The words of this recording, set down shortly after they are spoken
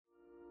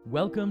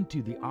Welcome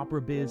to the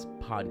Opera Biz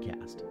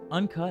podcast,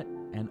 uncut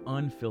and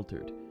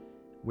unfiltered,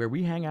 where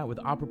we hang out with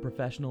opera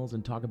professionals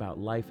and talk about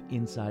life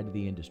inside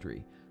the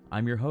industry.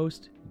 I'm your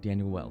host,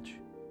 Daniel Welch.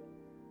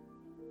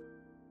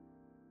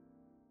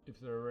 If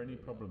there are any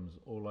problems,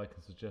 all I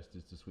can suggest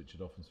is to switch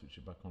it off and switch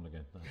it back on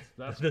again.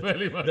 That's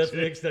fairly much. That's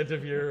the extent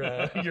of your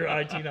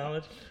IT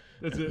knowledge.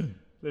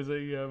 There's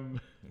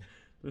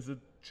a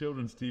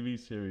children's TV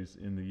series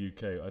in the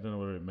UK. I don't know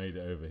whether it made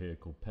it over here,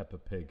 called Peppa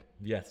Pig.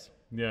 Yes.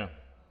 Yeah.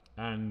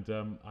 And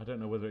I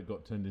don't know whether it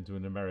got turned into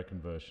an American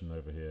version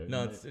over here.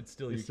 No, it's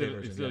still a UK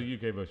version. It's still a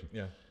UK version.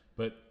 Yeah.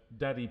 But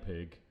Daddy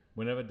Pig,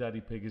 whenever Daddy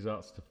Pig is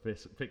asked to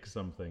fix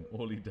something,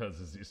 all he does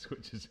is he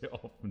switches it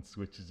off and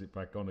switches it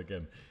back on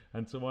again.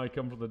 And so I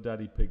come from the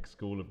Daddy Pig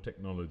school of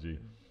technology.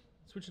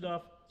 Switch it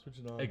off, switch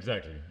it on.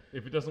 Exactly.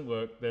 If it doesn't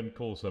work, then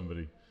call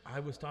somebody. I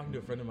was talking to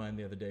a friend of mine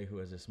the other day who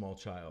has a small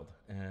child,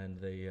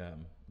 and they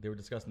were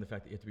discussing the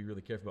fact that you have to be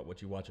really careful about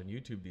what you watch on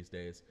YouTube these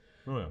days,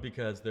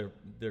 because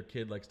their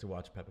kid likes to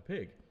watch Peppa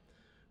Pig.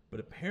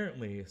 But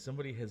apparently,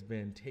 somebody has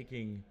been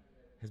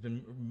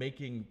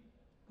making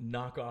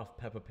knockoff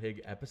Peppa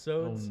Pig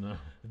episodes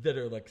that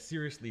are like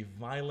seriously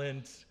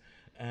violent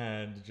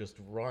and just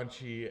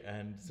raunchy.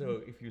 And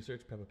so, if you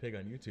search Peppa Pig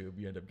on YouTube,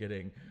 you end up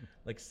getting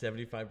like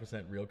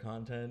 75% real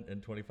content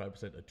and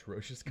 25%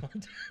 atrocious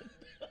content.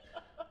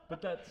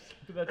 But that's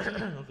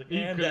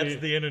and that's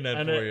the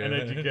internet for you. And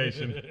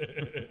education.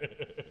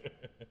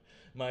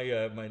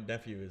 My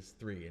nephew is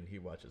 3 and he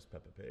watches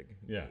Peppa Pig.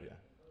 Yeah.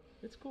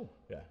 It's cool.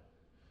 Yeah.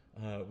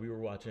 We were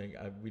watching.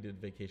 We did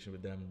vacation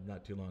with them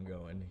not too long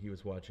ago, and he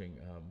was watching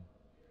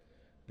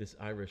this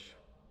Irish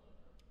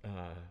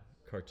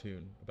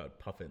cartoon about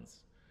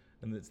puffins,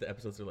 and the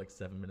episodes are like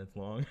 7 minutes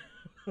long.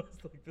 I was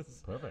like, "This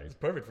is perfect. It's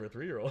perfect for a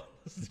 3-year-old."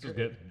 Just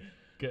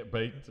get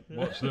baked,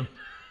 watch them.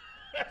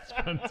 It's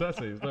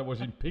fantastic. It's like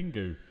watching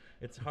Pingu.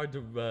 It's hard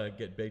to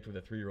get baked with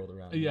a 3-year-old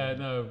around. Yeah,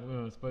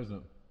 no, I suppose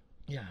not.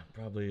 Yeah,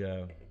 probably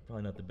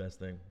not the best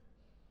thing.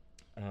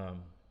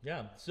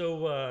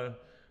 So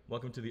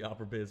welcome to the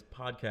Opera Biz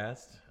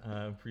podcast.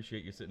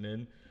 Appreciate you sitting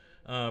in.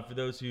 For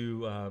those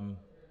who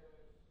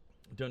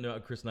don't know,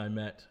 Chris and I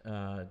met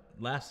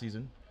last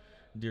season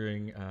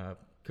during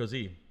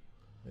Cozy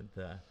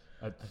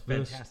at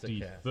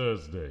fantastic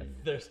Thursday.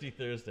 Thirsty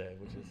Thursday,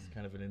 which is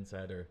kind of an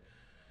insider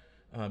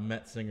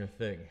Met singer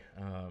thing.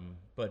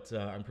 But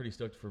I'm pretty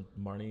stoked for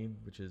Marnie,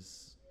 which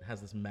has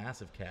this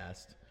massive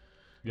cast.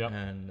 Yeah.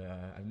 And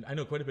I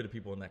know quite a bit of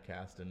people in that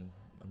cast, and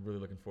I'm really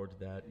looking forward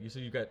to that. You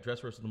said you've got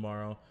dress rehearsal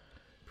tomorrow.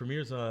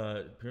 Premiere's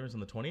on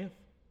the 20th?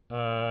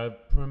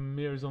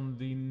 Premiere is on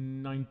the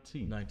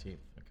 19th. 19th,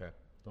 okay.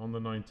 On the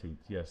 19th,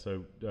 yeah.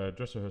 So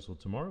dress rehearsal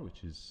tomorrow,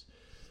 which is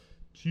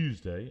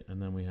Tuesday, and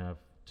then we have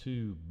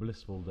 2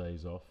 blissful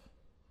days off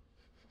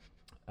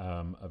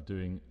of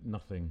doing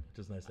nothing, which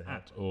is nice to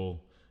have at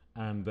all.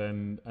 And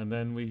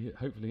then we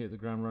hopefully hit the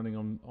ground running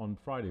on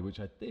Friday, which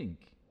I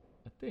think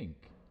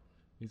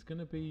is going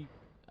to be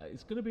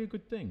a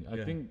good thing.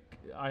 I think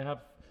I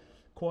have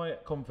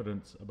quiet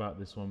confidence about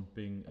this one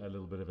being a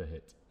little bit of a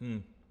hit.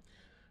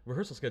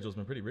 Rehearsal schedule's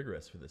been pretty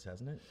rigorous for this,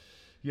 hasn't it?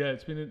 Yeah,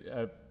 it's been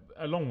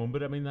a long one,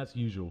 but I mean that's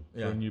usual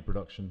for a new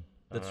production.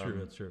 That's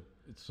true.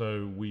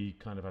 So we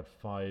kind of had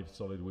 5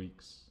 solid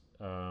weeks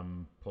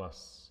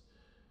plus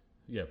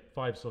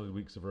 5 solid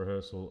weeks of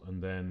rehearsal,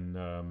 and then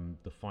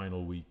the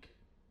final week,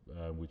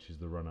 which is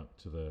the run-up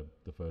to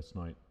the first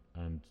night,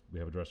 and we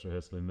have a dress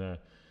rehearsal in there.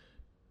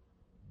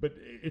 But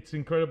it's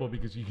incredible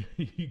because you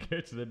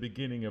get to the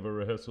beginning of a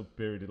rehearsal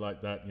period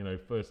like that,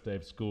 first day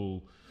of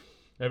school,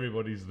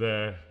 everybody's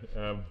there,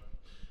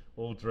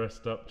 all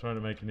dressed up, trying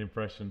to make an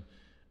impression,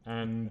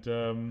 and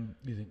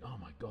you think, oh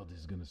my God, this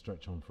is going to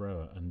stretch on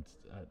forever. And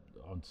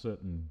on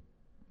certain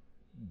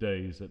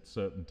days, at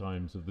certain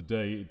times of the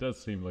day, it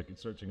does seem like it's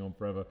stretching on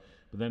forever.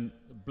 But then,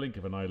 blink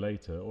of an eye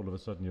later, all of a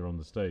sudden you're on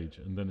the stage,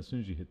 and then as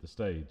soon as you hit the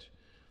stage,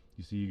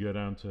 you go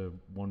down to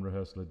 1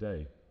 rehearsal a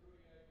day.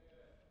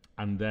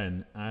 And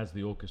then, as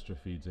the orchestra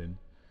feeds in,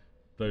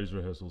 those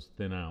rehearsals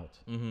thin out.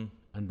 Mm-hmm.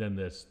 And then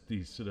there's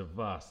these sort of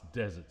vast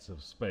deserts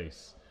of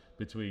space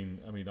between.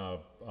 I mean, our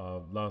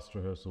last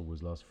rehearsal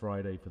was last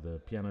Friday for the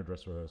piano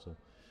dress rehearsal.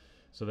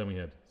 So then we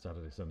had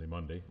Saturday, Sunday,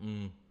 Monday,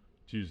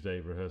 Tuesday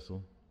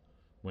rehearsal,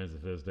 Wednesday,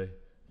 Thursday,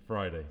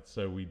 Friday.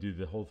 So we do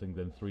the whole thing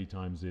then 3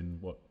 times in,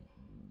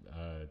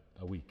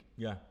 a week.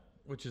 Yeah,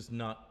 which is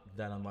not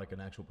that unlike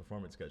an actual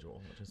performance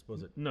schedule, which I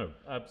suppose it no,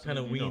 absolutely kind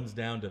of weans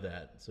not. down to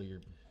that. So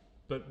you're...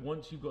 But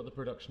once you've got the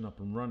production up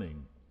and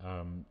running,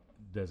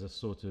 there's a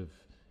sort of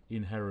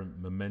inherent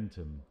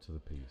momentum to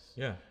the piece.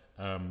 Yeah.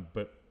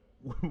 But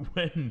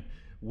when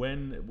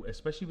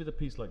especially with a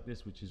piece like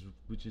this, which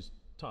is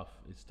tough.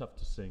 It's tough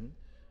to sing.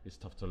 It's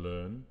tough to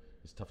learn.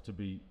 It's tough to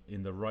be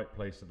in the right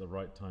place at the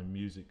right time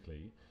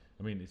musically.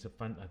 I mean,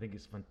 I think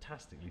it's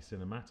fantastically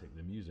cinematic,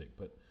 the music,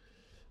 but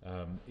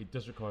it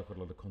does require quite a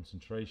lot of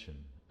concentration.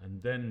 And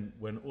then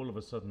when all of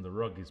a sudden the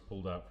rug is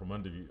pulled out from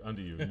under you, and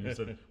you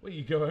said, well,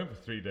 you go home for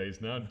 3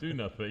 days now and do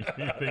nothing.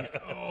 You think,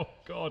 oh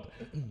God,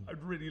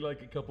 I'd really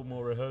like a couple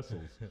more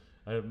rehearsals.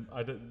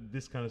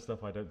 This kind of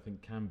stuff I don't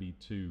think can be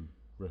too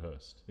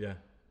rehearsed. Yeah.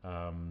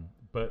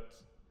 But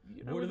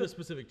you know, what are the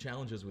specific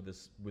challenges with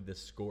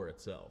this score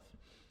itself?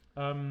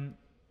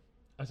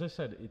 As I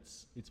said,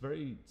 it's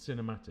very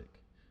cinematic,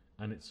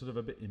 and it's sort of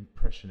a bit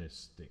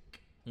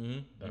impressionistic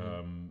in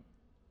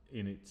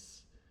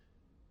its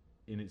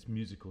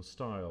musical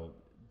style.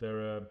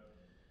 There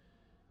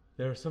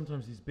are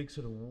sometimes these big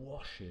sort of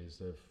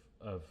washes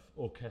of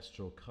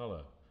orchestral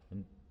colour,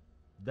 and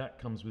that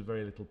comes with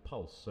very little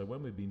pulse. So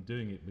when we've been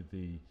doing it with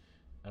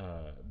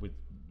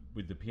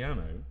the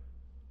piano,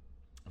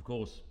 of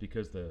course,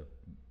 because the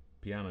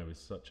piano is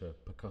such a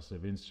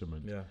percussive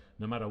instrument,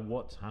 no matter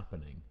what's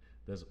happening,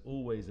 there's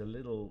always a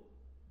little,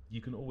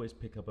 you can always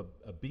pick up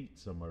a beat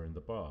somewhere in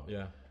the bar.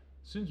 Yeah.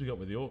 As soon as we got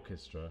with the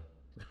orchestra,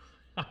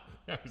 I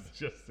was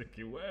just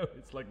thinking, well,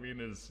 it's like being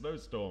in a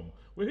snowstorm.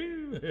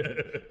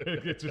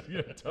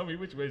 Woohoo! Tell me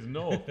which way's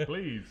north,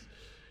 please.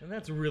 And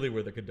that's really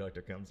where the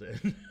conductor comes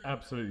in.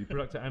 Absolutely.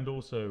 Conductor, and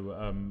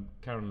also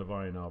Karen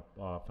Levine,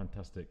 our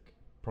fantastic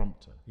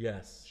prompter.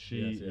 Yes.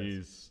 She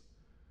is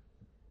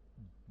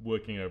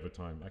working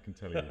overtime, I can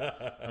tell you.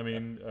 I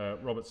mean,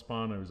 Robert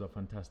Spano is a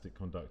fantastic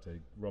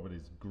conductor. Robert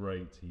is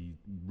great. He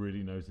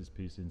really knows his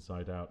piece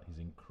inside out. He's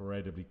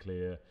incredibly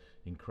clear,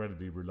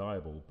 incredibly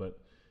reliable, but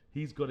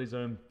he's got his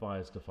own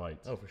fires to fight.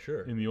 Oh, for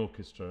sure. In the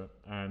orchestra,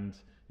 and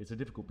it's a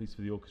difficult piece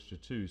for the orchestra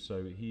too,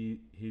 so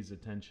his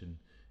attention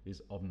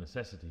is of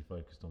necessity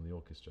focused on the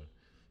orchestra.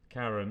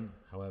 Karen,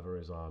 however,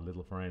 is our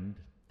little friend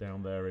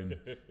down there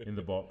in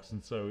the box,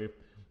 and so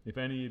if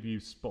any of you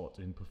spot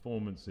in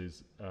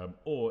performances,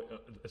 or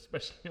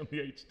especially on the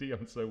HD,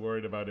 I'm so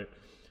worried about it,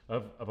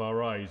 of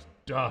our eyes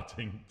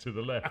darting to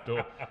the left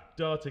or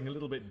darting a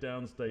little bit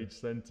downstage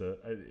centre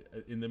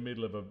in the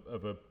middle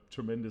of a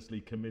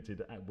tremendously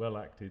committed,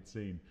 well-acted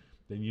scene,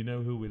 then you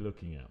know who we're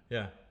looking at.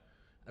 Yeah.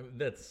 I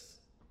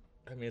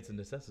mean, it's a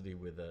necessity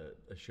with a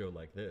show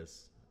like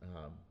this.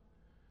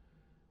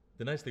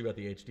 The nice thing about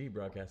the HD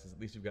broadcast is at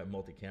least you've got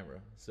multi-camera,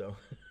 so...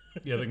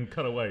 Yeah, they can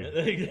cut away.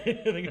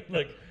 They can,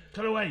 like,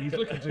 cut away, he's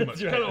looking too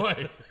much. Cut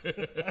away.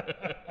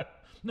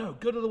 No,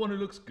 go to the one who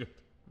looks good.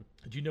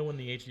 Do you know when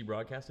the HD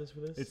broadcast is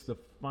for this? It's the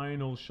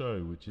final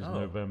show, which is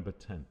November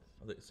 10th.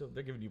 So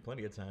they're giving you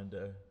plenty of time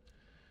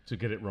to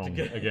get it wrong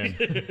again.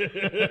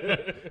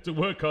 To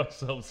work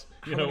ourselves,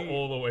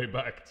 all the way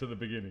back to the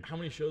beginning. How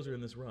many shows are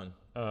in this run?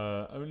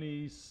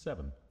 Only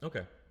 7.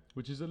 Okay.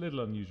 Which is a little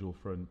unusual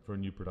for a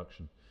new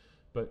production.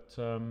 But,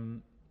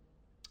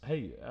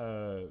 hey...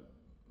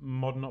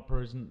 modern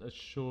opera isn't a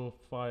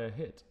surefire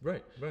hit.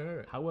 Right.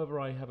 However,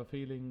 I have a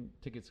feeling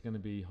tickets are going to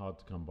be hard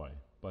to come by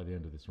the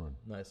end of this run.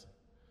 Nice.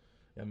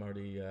 Yeah, I'm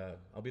already...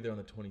 I'll be there on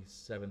the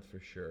 27th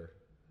for sure.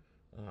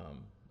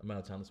 I'm out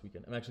of town this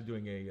weekend. I'm actually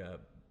doing a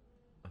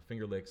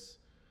Finger Licks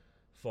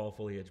fall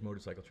foliage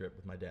motorcycle trip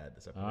with my dad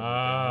this afternoon.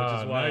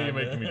 Which is why you're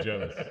making me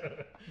jealous.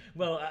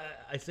 Well,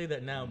 I say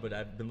that now, but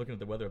I've been looking at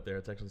the weather up there.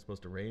 It's actually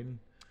supposed to rain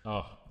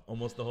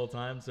almost the whole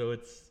time, so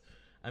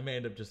I may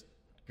end up just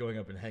going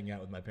up and hanging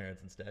out with my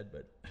parents instead,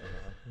 but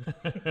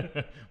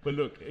but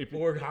look,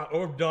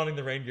 or donning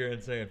the rain gear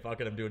and saying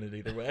fuck it, I'm doing it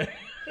either way.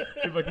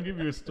 If I can give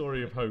you a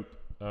story of hope,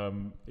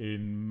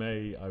 in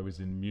May I was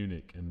in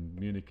Munich, and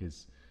Munich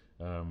is,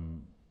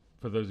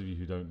 for those of you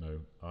who don't know,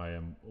 I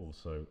am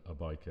also a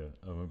biker.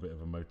 I'm a bit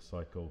of a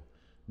motorcycle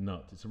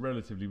nut. It's a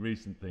relatively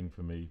recent thing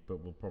for me,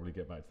 but we'll probably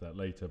get back to that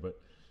later.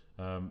 But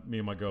me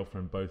and my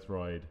girlfriend both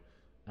ride,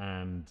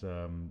 and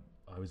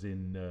I was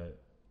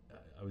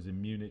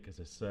in Munich, as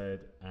I said,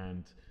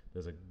 and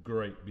there's a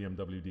great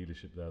BMW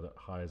dealership there that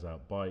hires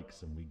out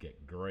bikes, and we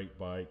get great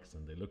bikes,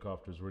 and they look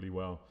after us really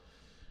well.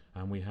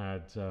 And we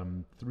had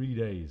 3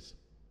 days,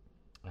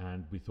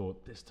 and we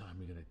thought this time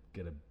we're going to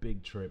get a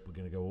big trip. We're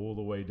going to go all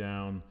the way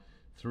down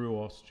through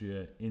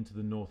Austria into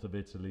the north of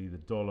Italy, the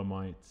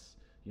Dolomites,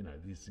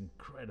 this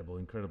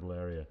incredible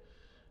area.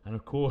 And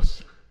of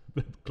course,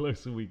 the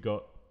closer we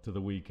got to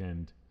the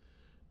weekend,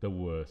 the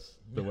worse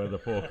the weather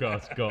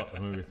forecast got,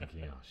 and we were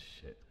thinking, oh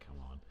shit, come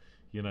on,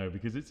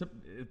 because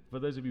for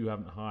those of you who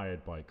haven't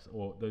hired bikes,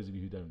 or those of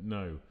you who don't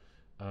know,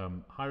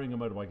 hiring a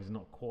motorbike is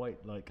not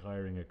quite like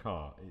hiring a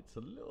car. It's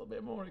a little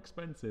bit more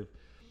expensive,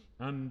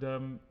 and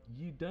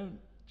you don't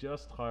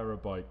just hire a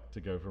bike to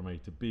go from A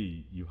to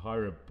B. You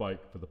hire a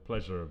bike for the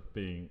pleasure of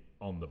being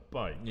on the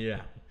bike.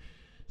 Yeah.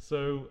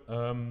 So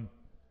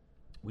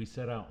we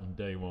set out on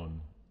day one,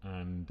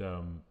 and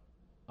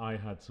I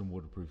had some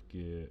waterproof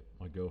gear.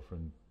 My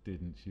girlfriend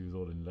didn't. She was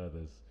all in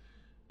leathers.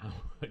 And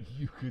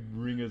you could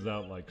wring us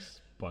out like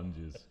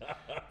sponges.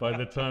 By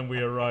the time we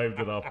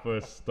arrived at our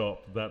first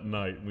stop that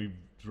night, we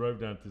drove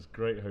down to this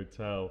great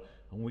hotel,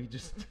 and we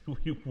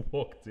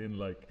walked in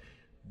like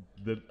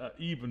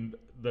even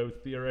though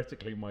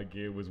theoretically my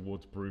gear was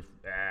waterproof,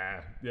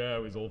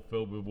 it was all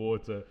filled with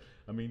water.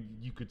 I mean,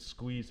 you could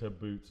squeeze her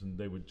boots and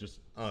they would just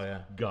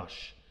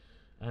gush.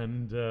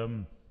 And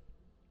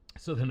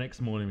so the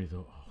next morning we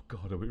thought, oh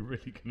God, are we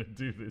really going to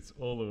do this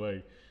all the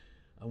way?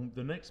 And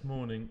the next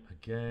morning,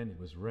 again, it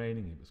was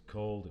raining, it was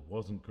cold, it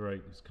wasn't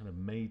great. It was kind of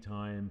May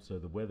time, so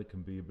the weather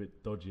can be a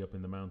bit dodgy up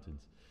in the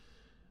mountains.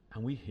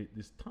 And we hit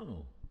this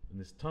tunnel. And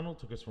this tunnel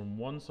took us from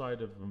one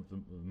side of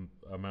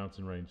a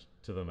mountain range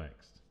to the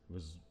next. It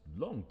was a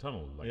long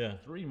tunnel,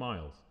 3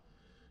 miles.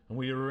 And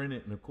we were in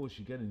it, and of course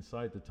you get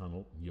inside the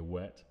tunnel, you're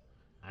wet,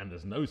 and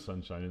there's no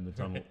sunshine in the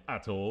tunnel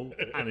at all,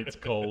 and it's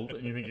cold,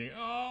 and you're thinking,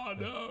 oh,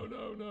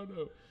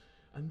 no.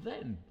 And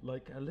then,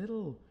 like a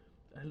little,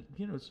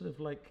 sort of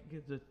like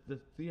the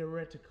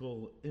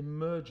theoretical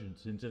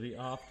emergence into the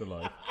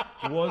afterlife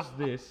was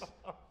this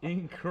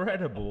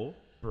incredible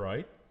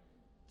bright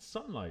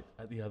sunlight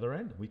at the other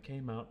end. We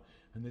came out,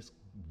 and this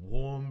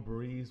warm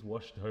breeze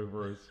washed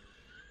over us.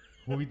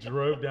 We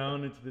rode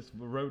down into this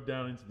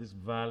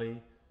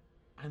valley,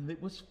 and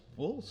it was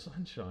full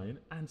sunshine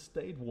and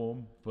stayed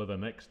warm for the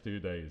next 2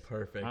 days.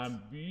 Perfect. And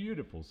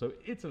beautiful. So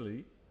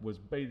Italy was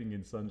bathing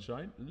in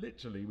sunshine.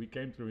 Literally, we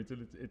came through into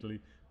Italy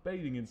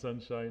bathing in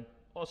sunshine.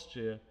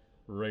 Austria,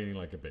 raining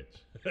like a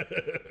bitch.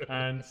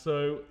 And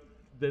so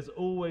there's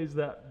always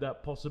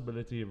that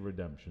possibility of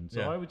redemption.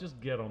 So I would just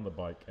get on the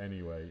bike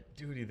anyway.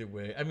 Dude, either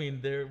way. I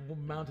mean,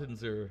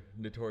 mountains are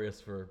notorious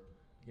for,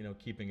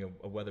 keeping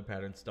a weather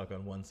pattern stuck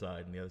on one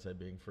side and the other side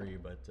being free.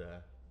 But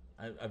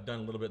I've done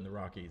a little bit in the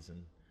Rockies,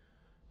 and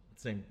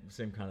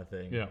same kind of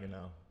thing. Yeah.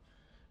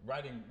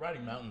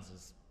 Riding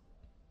mountains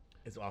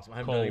is awesome.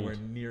 I'm cold. not anywhere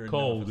near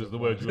cold enough is the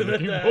word you're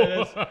looking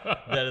for.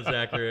 That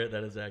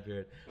is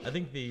accurate. I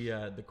think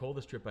the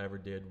coldest trip I ever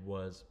did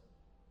was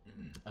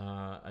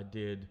I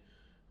did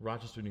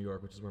Rochester, New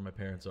York, which is where my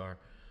parents are,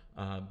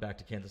 back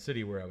to Kansas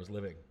City where I was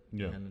living.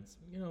 Yeah. And it's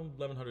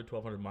 1,100,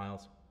 1,200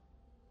 miles.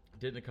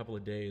 Did it in a couple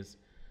of days.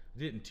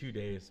 Did it in 2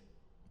 days,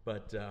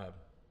 but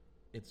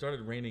it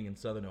started raining in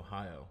southern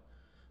Ohio.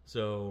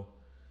 So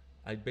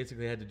I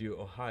basically had to do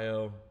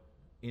Ohio,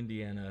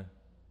 Indiana,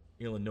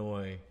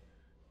 Illinois,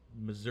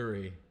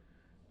 Missouri,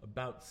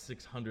 about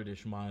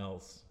 600-ish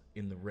miles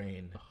in the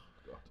rain. Oh,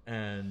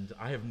 and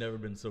I have never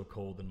been so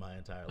cold in my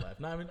entire life.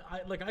 Now, I mean,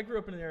 I grew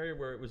up in an area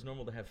where it was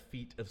normal to have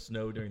feet of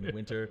snow during the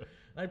winter. And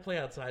I'd play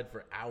outside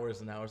for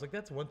hours and hours. Like,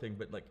 that's one thing,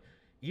 but like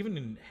even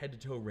in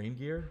head-to-toe rain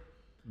gear,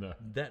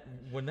 that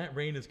when that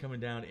rain is coming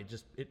down,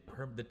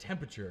 the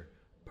temperature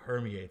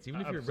permeates.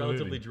 Even if you're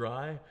relatively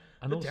dry,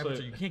 and the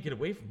temperature, you can't get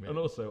away from it. And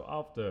also,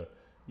 after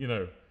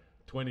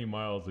 20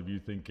 miles of you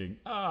thinking,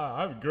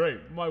 I'm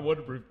great, my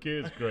waterproof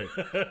gear is great,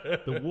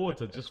 the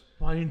water just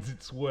finds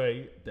its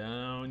way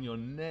down your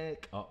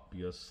neck, up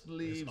your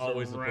sleeves,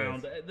 always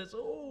around. There's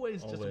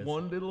always just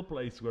one little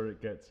place where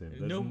it gets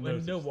in. No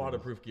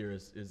waterproof gear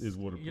is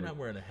waterproof. You're not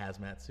wearing a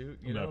hazmat suit.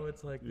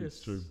 It's like this.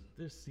 It's true.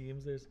 There's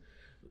seams.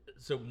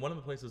 So one of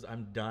the places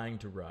I'm dying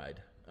to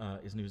ride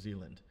is New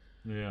Zealand.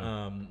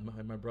 Yeah.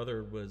 My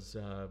brother was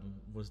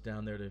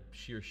down there to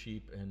shear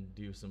sheep and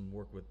do some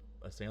work with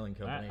a sailing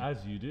company.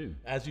 As you do,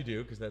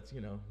 because that's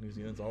New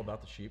Zealand's all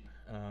about the sheep.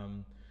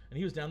 And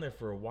he was down there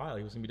for a while.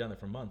 He was gonna be down there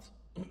for months.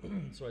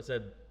 So I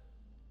said,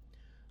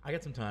 I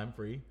got some time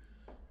free.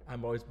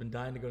 I've always been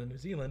dying to go to New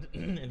Zealand,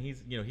 and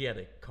he's he had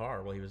a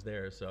car while he was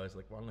there. So I was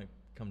like, why don't I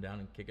come down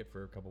and kick it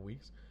for a couple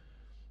weeks?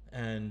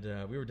 And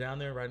we were down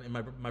there riding. And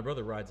my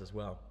brother rides as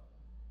well,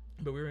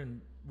 but we're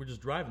just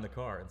driving the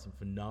car in some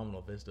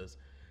phenomenal vistas,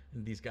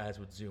 and these guys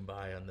would zoom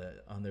by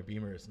on their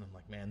Beamers, and I'm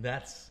like, man,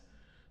 that's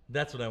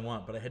what I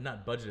want. But I had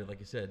not budgeted, like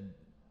you said,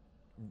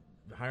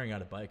 hiring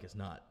out a bike is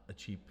not a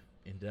cheap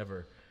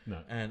endeavor. No.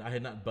 And I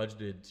had not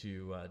budgeted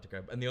to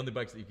grab, and the only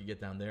bikes that you could get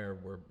down there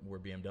were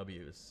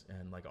BMWs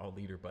and like all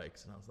leader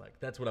bikes, and I was like,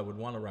 that's what I would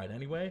want to ride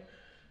anyway.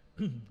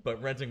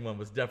 But renting one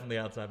was definitely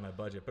outside my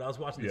budget. But I was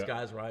watching these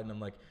guys ride, and I'm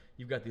like,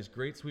 you've got these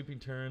great sweeping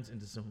turns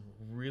into some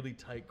really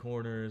tight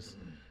corners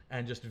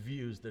and just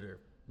views that are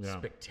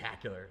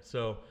spectacular.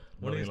 So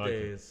one of these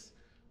days,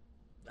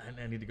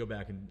 I need to go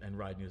back and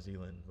ride New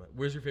Zealand. But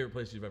where's your favorite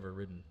place you've ever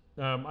ridden?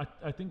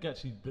 I think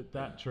actually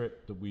that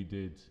trip that we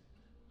did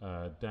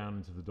down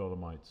into the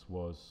Dolomites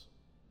was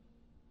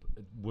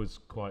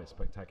quite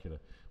spectacular.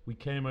 We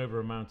came over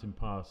a mountain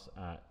pass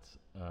at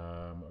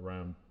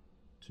around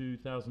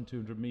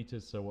 2,200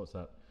 meters. So what's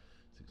that?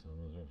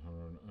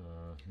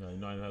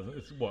 600, 9,000.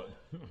 It's what?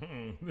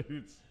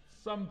 It's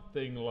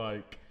something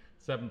like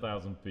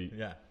 7,000 feet.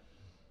 Yeah.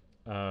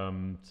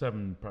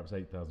 7, perhaps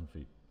 8,000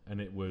 feet,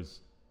 and it was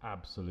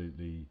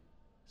absolutely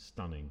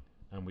stunning.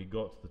 And we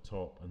got to the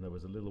top, and there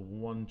was a little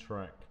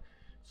one-track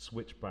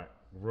switchback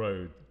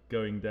road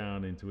going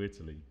down into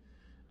Italy,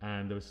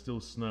 and there was still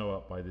snow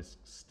up by this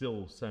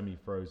still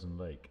semi-frozen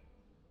lake.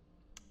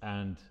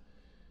 And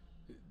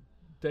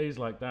days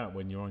like that,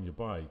 when you're on your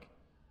bike,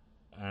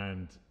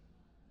 and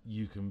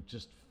you can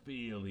just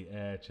feel the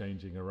air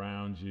changing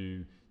around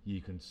you, you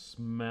can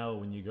smell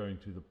when you're going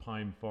through the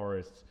pine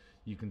forests,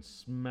 you can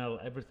smell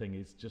everything.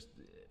 It's just,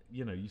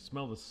 you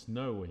smell the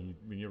snow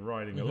when you're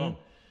riding along.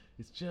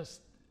 It's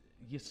just,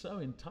 you're so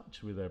in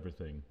touch with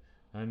everything,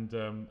 and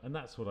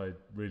that's what I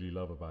really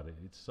love about it.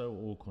 It's so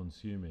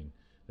all-consuming.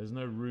 There's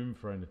no room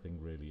for anything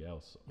really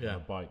else on a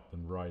bike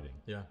than riding.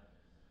 Yeah,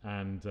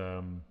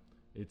 and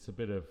it's a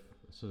bit of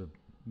sort of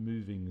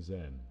moving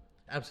zen.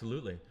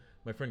 Absolutely.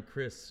 My friend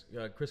Chris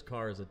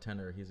Carr is a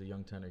tenor. He's a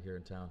young tenor here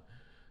in town.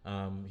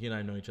 He and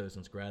I know each other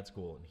since grad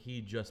school, and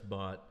he just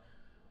bought,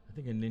 I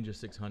think, a Ninja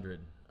 600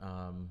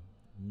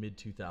 mid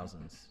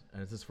 2000s,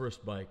 and it's his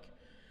first bike.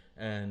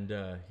 And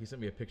he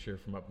sent me a picture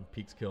from up in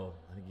Peekskill,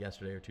 I think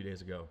yesterday or 2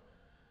 days ago,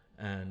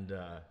 and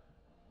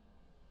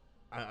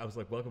I was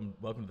like, welcome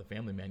to the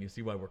family, man. You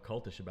see why we're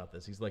cultish about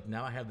this. He's like,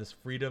 now I have this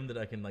freedom that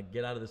I can like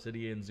get out of the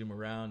city and zoom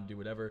around, do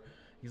whatever.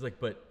 He's like,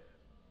 but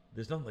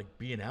there's nothing like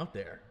being out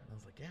there. And I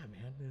was like, yeah,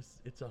 man,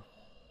 it's a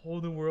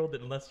whole new world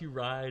that unless you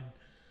ride,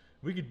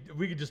 we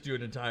could just do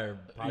an entire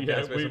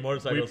podcast based on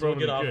motorcycles. So we'll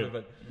get off of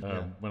it.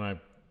 When I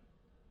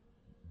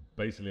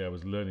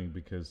was learning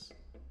because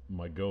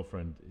my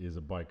girlfriend is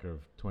a biker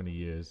of 20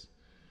 years,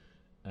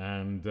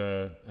 and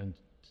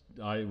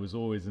it was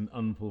always an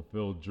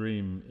unfulfilled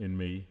dream in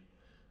me.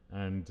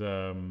 And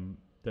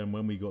then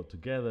when we got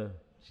together,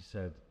 she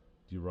said,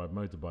 do you ride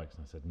motorbikes?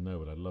 And I said, no,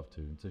 but I'd love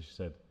to. And so she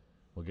said,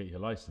 well, get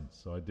your license.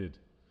 So I did.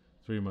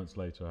 3 months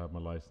later, I had my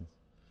license.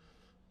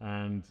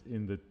 And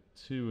in the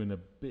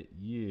 2.5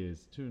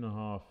 years,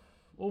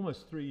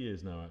 almost 3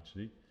 years now,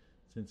 actually,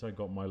 since I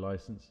got my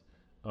license,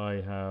 I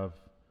have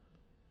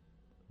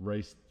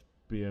raced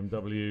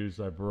BMWs,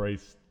 I've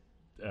raced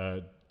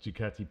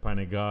Ducati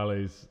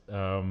Panigales,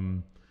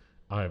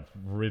 I've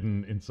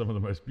ridden in some of the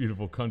most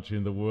beautiful country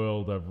in the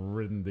world. I've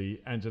ridden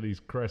the Angeles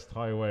Crest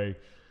Highway.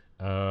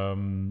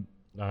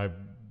 I've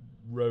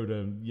rode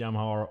a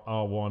Yamaha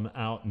R1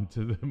 out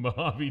into the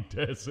Mojave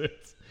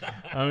Desert.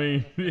 I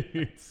mean,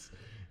 it's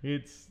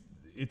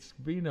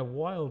been a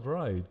wild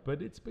ride,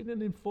 but it's been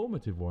an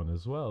informative one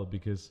as well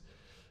because,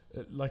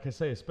 like I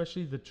say,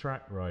 especially the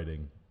track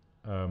riding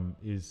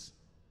is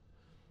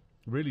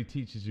really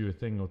teaches you a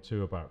thing or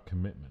two about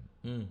commitment.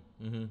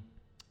 Mm-hmm.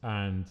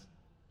 And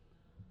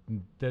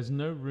there's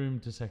no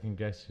room to second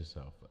guess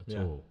yourself at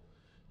all.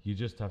 You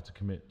just have to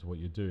commit to what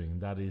you're doing.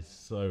 And that is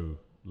so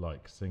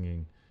like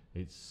singing.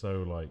 It's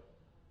so like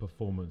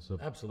performance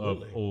of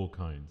all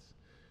kinds.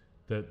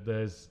 That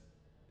there's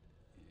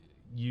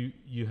you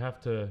have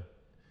to.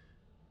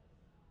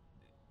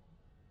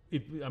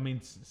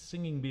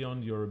 Singing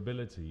beyond your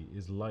ability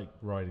is like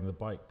riding the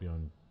bike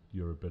beyond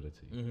your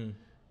ability. Mm-hmm.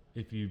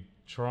 If you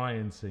try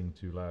and sing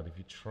too loud, if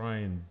you try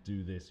and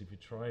do this, if you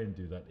try and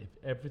do that, if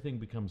everything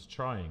becomes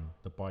trying,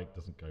 the bike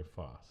doesn't go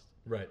fast.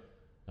 Right.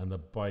 And the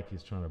bike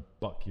is trying to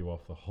buck you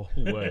off the whole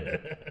way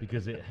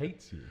because it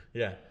hates you.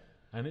 Yeah.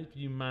 And if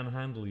you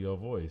manhandle your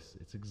voice,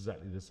 it's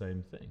exactly the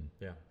same thing.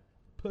 Yeah.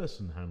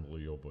 Person handle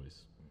your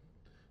voice.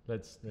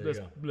 Let's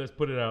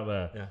put it out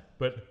there. Yeah.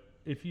 But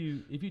if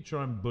you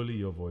try and bully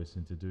your voice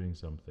into doing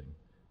something,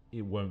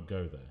 it won't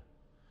go there.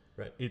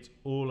 Right. It's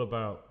all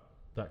about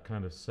that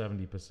kind of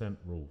 70%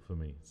 rule for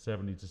me,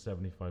 70 to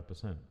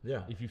 75%.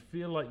 Yeah. If you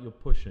feel like you're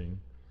pushing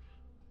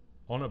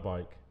on a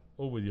bike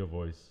or with your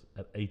voice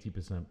at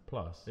 80%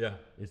 plus,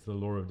 it's the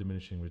law of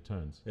diminishing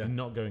returns. Yeah. You're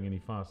not going any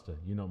faster.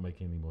 You're not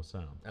making any more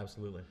sound.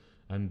 Absolutely.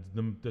 And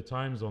the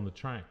times on the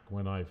track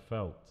when I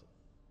felt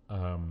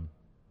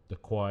the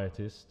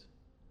quietest,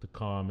 the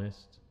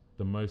calmest,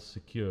 the most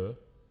secure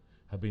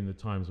have been the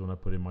times when I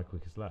put in my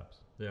quickest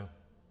laps. Yeah.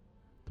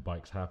 The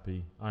bike's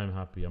happy. I'm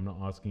happy. I'm not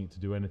asking it to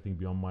do anything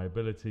beyond my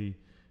ability.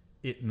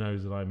 It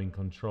knows that I'm in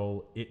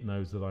control. It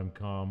knows that I'm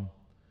calm.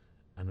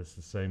 And it's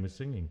the same as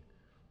singing.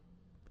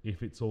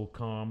 If it's all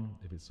calm,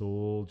 if it's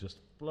all just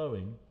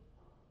flowing,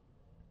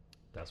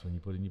 that's when you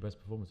put in your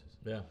best performances.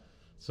 Yeah.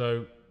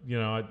 So,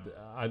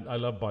 I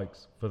love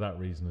bikes for that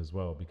reason as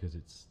well, because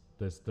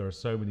there are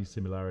so many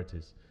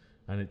similarities.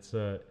 And it's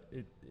a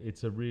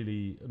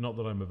really, not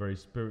that I'm a very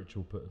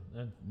spiritual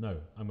person. No,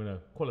 I'm going to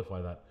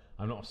qualify that.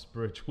 I'm not a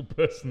spiritual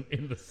person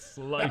in the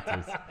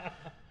slightest.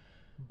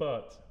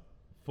 But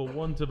for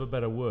want of a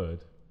better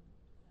word,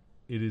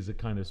 it is a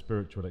kind of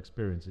spiritual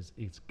experience.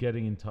 It's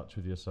getting in touch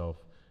with yourself.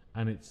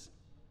 And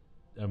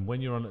when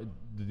you're on,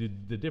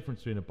 the difference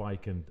between a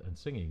bike and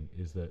singing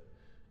is that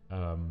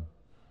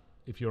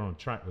if you're on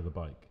track with a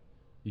bike,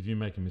 if you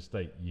make a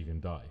mistake, you can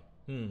die.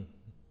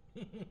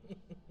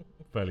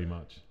 Fairly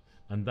much.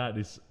 And that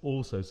is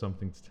also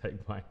something to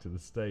take back to the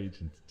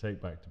stage and to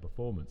take back to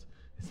performance.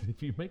 Is that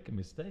if you make a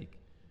mistake,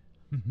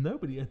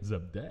 nobody ends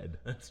up dead.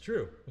 That's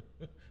true.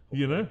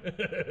 You know?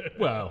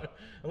 Well,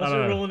 unless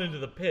you're rolling into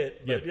the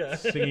pit. Yeah,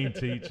 singing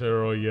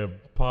teacher or your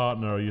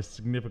partner or your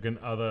significant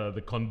other,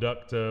 the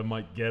conductor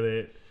might get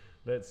it.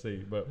 Let's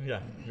see. But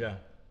yeah.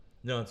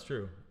 No, it's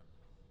true.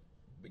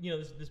 But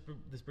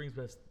this brings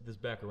this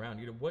back around.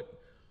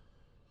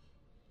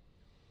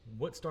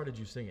 What started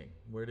you singing?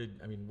 Where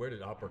did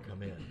opera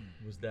come in?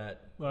 Was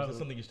that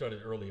something you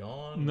started early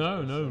on?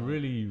 No,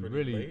 really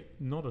late?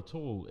 Not at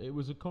all. It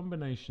was a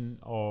combination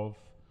of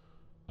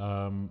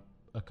a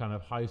kind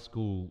of high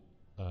school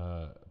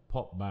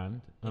pop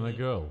band and a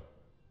girl.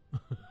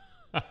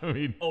 I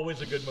mean,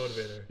 always a good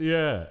motivator.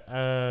 Yeah,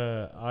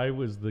 I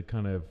was the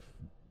kind of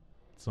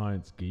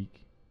science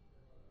geek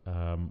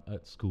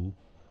at school,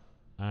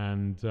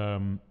 and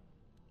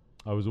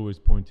I was always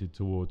pointed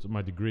towards,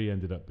 my degree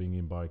ended up being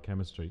in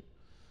biochemistry,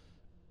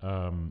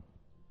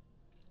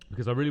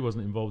 because I really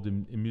wasn't involved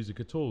in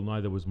music at all.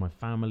 Neither was my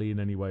family in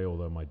any way,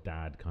 although my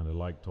dad kind of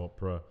liked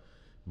opera.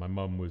 My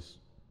mum was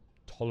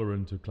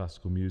tolerant of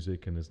classical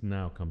music and has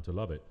now come to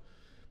love it.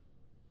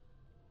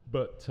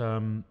 But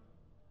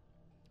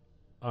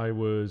I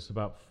was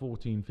about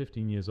 14,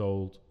 15 years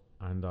old,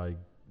 and I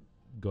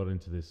got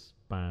into this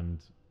band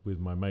with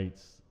my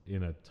mates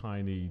in a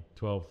tiny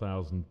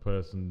 12,000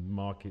 person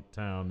market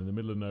town in the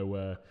middle of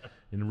nowhere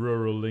in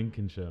rural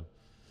Lincolnshire.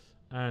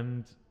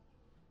 And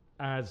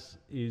as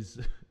is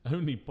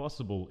only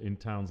possible in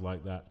towns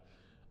like that,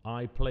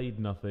 I played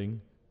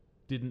nothing,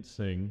 didn't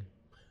sing,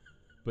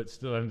 but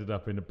still ended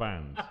up in a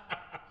band.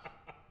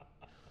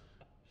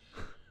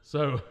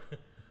 So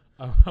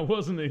I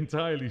wasn't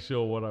entirely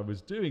sure what I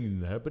was doing in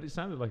there, but it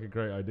sounded like a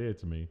great idea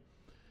to me.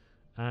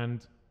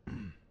 And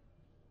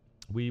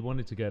we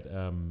wanted to get,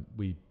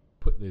 we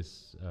put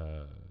this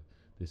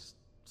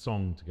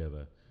song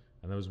together,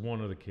 and there was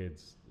one of the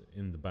kids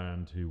in the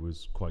band who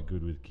was quite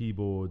good with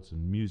keyboards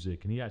and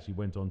music, and he actually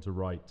went on to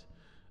write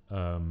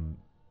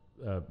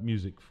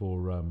music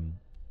for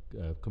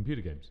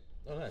computer games.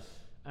 Oh, nice.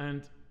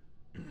 And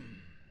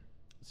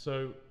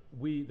so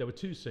there were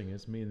two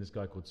singers, me and this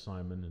guy called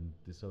Simon and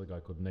this other guy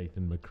called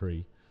Nathan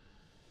McCree.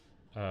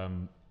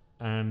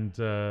 And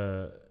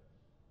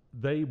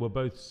they were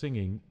both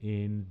singing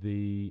in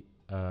the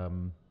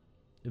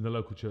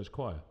local church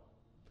choir.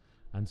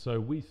 And so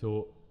we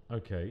thought,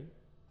 okay,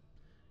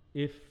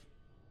 if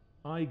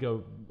I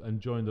go and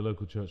join the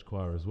local church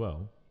choir as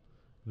well,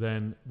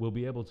 then we'll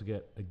be able to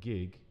get a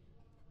gig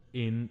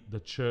in the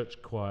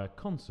church choir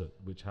concert,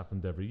 which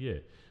happened every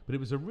year. But it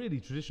was a really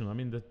traditional, I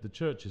mean, the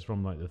church is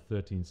from like the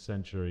 13th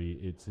century.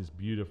 It's this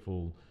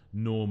beautiful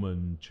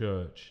Norman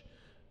church,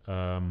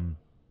 and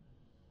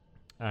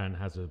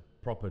has a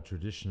proper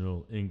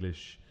traditional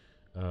English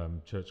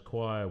church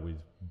choir with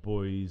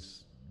boy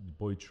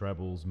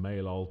trebles,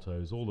 male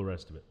altos, all the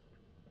rest of it.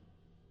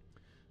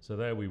 So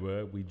there we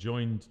were. We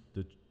joined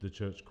the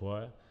church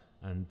choir,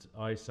 and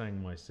I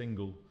sang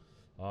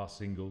our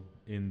single,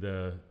 in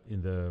the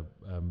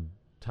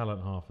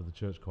talent half of the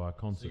church choir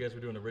concert. So you guys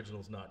were doing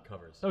originals, not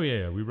covers. Oh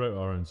yeah, we wrote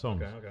our own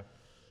songs. Okay.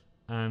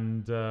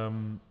 And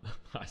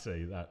I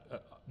say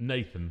that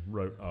Nathan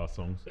wrote our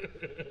songs.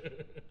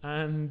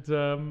 And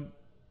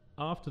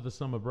after the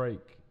summer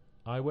break,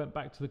 I went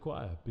back to the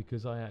choir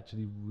because I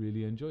actually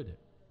really enjoyed it,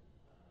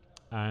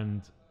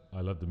 and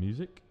I loved the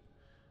music.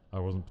 I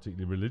wasn't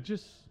particularly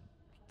religious,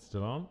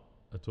 still aren't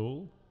at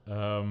all.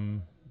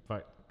 In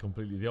fact,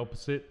 completely the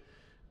opposite.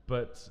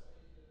 But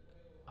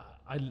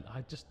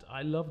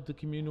I loved the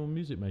communal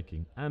music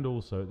making. And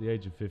also at the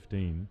age of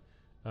 15,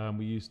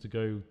 we used to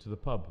go to the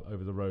pub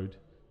over the road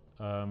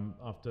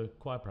after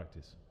choir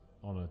practice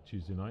on a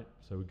Tuesday night.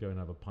 So we'd go and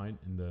have a pint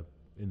in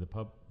the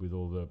pub with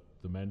all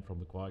the men from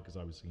the choir, because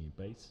I was singing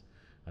bass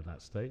at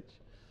that stage.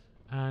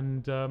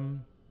 And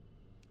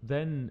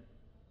then,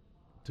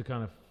 to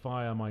kind of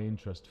fire my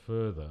interest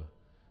further,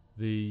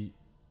 the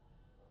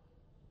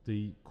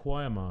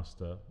choir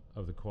master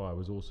of the choir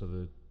was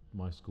also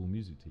my school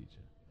music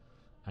teacher,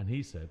 and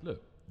he said,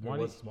 "Look, it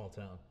was a small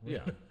town.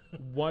 Yeah,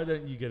 why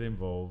don't you get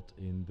involved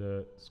in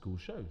the school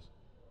shows?"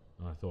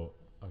 And I thought,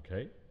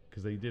 okay,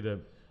 because they did a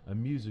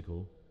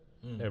musical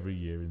every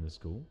year in the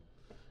school,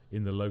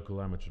 in the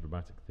local amateur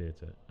dramatic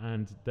theatre,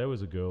 and there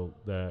was a girl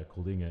there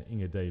called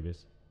Inga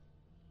Davis,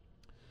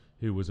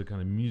 who was a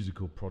kind of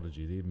musical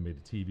prodigy. They even made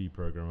a TV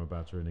program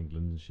about her in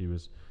England, and she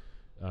was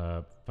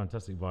a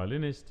fantastic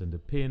violinist and a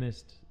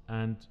pianist.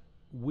 And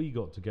we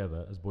got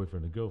together as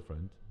boyfriend and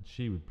girlfriend.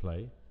 She would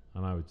play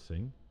and I would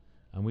sing,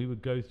 and we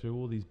would go through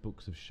all these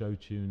books of show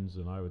tunes,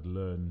 and I would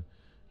learn,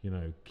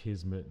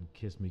 Kismet and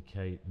Kiss Me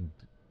Kate and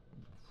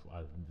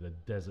the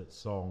Desert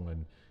Song,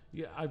 and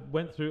I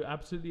went through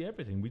absolutely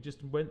everything. We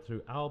just went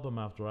through album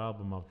after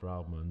album after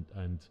album,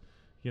 and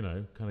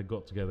kind of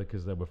got together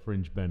because there were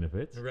fringe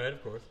benefits. Right,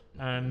 of course.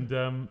 And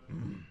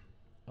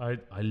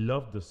I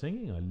loved the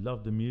singing, I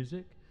loved the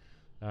music,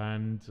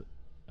 and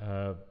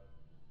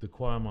the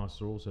choir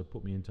master also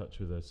put me in touch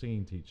with a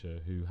singing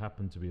teacher who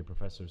happened to be a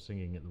professor of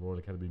singing at the Royal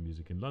Academy of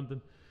Music in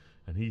London.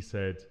 And he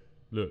said,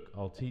 "Look,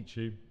 I'll teach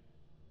you."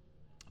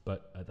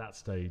 But at that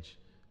stage,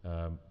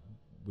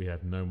 we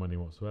had no money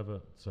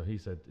whatsoever. So he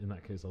said, "In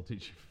that case, I'll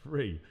teach you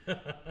free."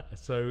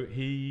 So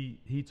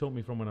he taught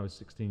me from when I was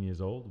 16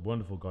 years old. A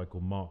wonderful guy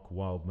called Mark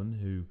Wildman,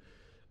 who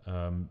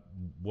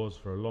was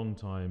for a long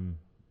time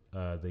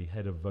the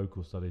head of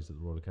vocal studies at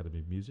the Royal Academy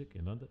of Music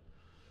in London.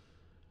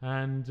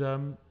 And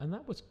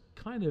that was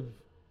kind of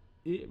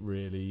it,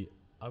 really.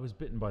 I was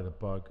bitten by the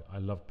bug. I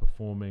loved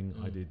performing.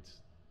 I did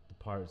the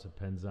Pirates of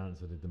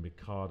Penzance. I did the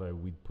Mikado.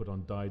 We'd put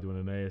on Dido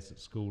and Aeneas at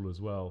school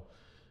as well.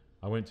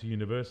 I went to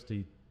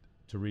university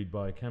to read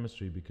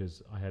biochemistry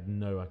because I had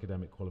no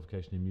academic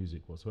qualification in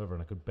music whatsoever,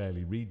 and I could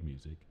barely read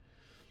music.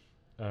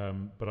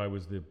 But I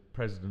was the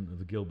president of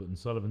the Gilbert and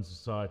Sullivan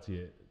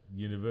Society at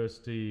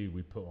university.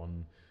 We put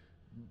on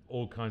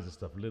all kinds of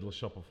stuff, Little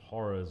Shop of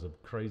Horrors, a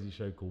crazy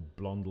show called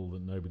Blondel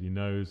that nobody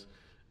knows,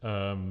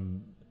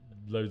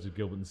 loads of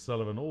Gilbert and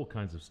Sullivan, all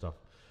kinds of stuff.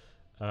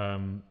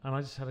 And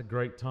I just had a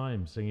great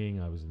time singing.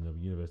 I was in the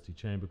university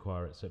chamber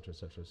choir, etc.,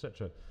 etc.,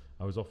 etc.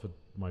 I was offered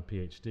my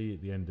PhD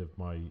at the end of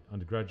my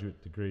undergraduate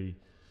degree,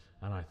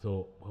 and I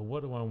thought, well,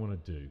 what do I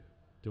want to do?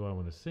 Do I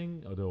want to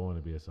sing or do I want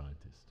to be a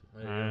scientist?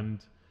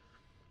 And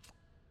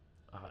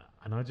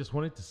and I just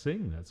wanted to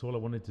sing. That's all I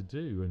wanted to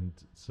do. And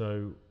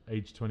so,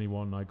 age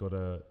 21, I got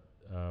a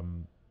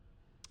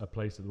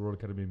place at the Royal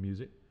Academy of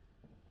Music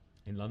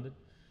in London.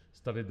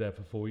 Studied there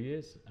for 4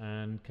 years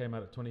and came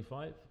out at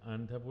 25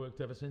 and have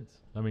worked ever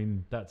since. I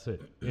mean, that's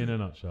it in a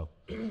nutshell.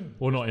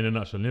 Or not in a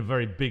nutshell, in a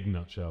very big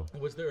nutshell.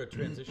 Was there a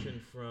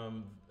transition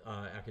from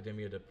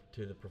academia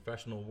to the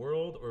professional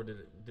world, or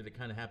did it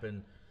kind of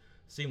happen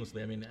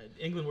seamlessly? I mean,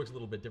 England works a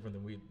little bit different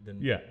than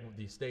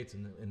the States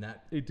in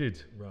that it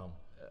did realm.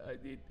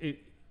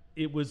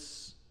 It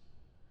was.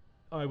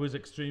 I was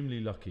extremely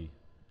lucky.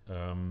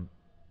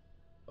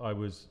 I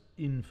was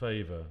in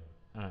favour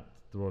at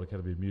the Royal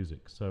Academy of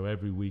Music, so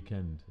every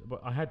weekend,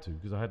 but I had to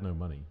because I had no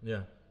money.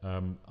 Yeah.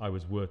 I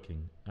was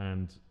working,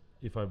 and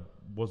if I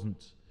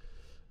wasn't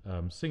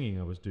singing,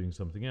 I was doing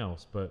something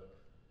else. But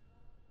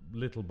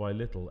little by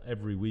little,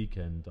 every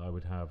weekend, I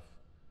would have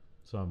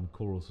some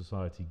choral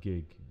society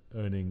gig,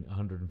 earning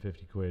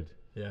 150 quid.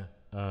 Yeah.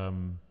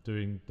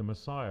 Doing the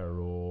Messiah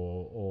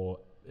or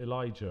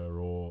Elijah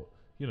or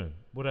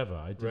whatever.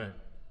 I did. Right.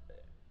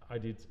 I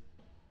did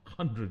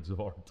hundreds of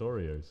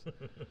oratorios.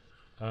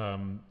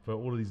 For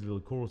all of these little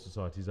choral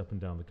societies up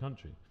and down the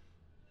country,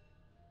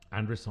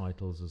 and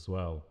recitals as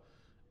well.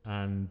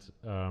 And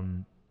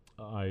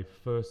I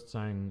first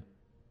sang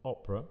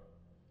opera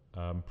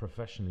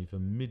professionally for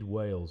Mid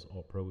Wales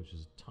Opera, which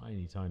is a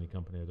tiny, tiny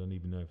company. I don't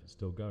even know if it's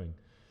still going.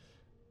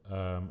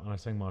 And I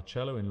sang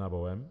Marcello in La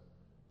Bohème.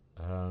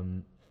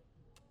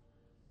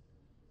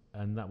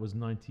 And that was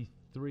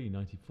 93,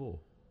 94.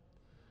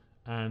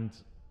 And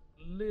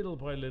little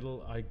by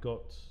little, I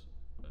got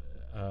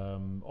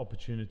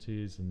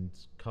opportunities and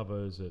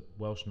covers at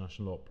Welsh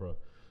National Opera,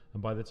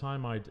 and by the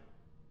time I'd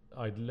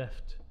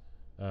left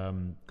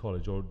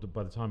college, or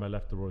by the time I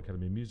left the Royal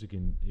Academy of Music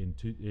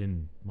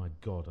in my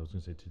God, I was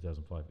going to say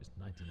 2005. It's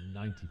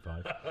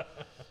 1995.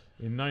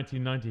 In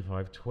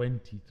 1995,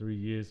 23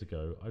 years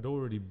ago, I'd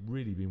already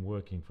really been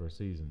working for a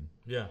season.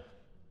 Yeah,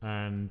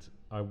 and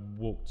I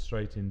walked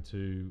straight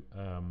into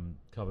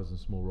covers and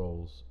small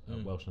roles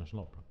at Welsh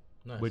National Opera,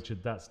 nice. Which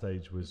at that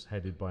stage was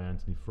headed by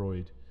Anthony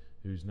Freud,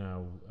 who's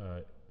now,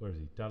 where is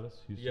he?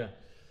 Dallas? Houston? Yeah.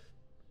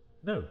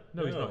 No,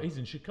 he's not. He's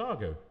in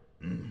Chicago.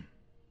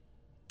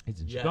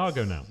 He's in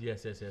Chicago now.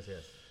 Yes.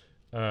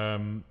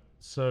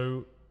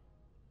 So,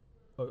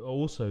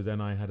 also then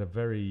I had a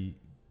very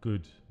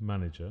good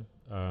manager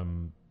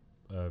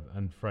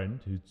and friend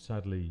who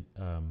sadly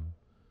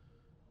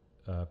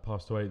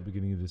passed away at the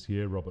beginning of this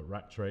year, Robert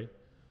Rattray,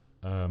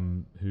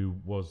 who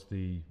was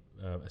the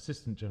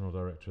Assistant General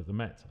Director of the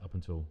Met up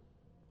until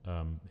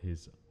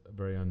his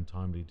very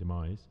untimely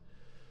demise.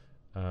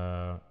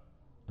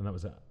 And that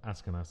was at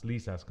Askenas,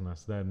 Lease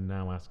Askenas, then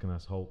now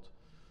Askenas Holt.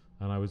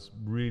 And I was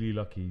really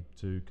lucky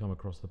to come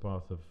across the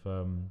path of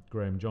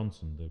Graham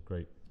Johnson, the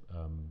great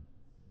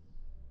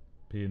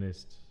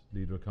pianist,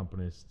 leader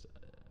accompanist,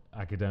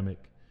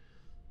 academic,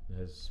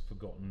 has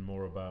forgotten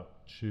more about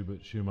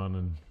Schubert, Schumann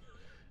and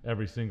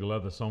every single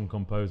other song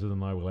composer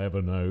than I will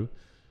ever know.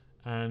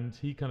 And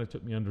he kind of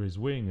took me under his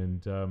wing,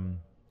 and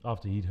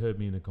after he'd heard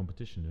me in a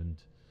competition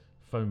and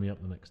phoned me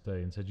up the next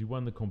day and said, "You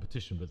won the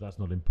competition, but that's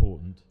not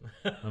important."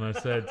 And I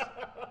said,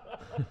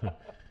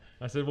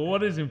 "Well,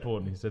 what is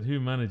important?" He said, "Who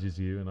manages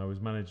you?" And I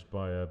was managed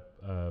by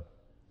a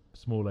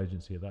small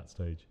agency at that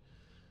stage.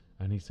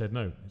 And he said,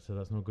 "No." He said,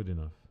 "That's not good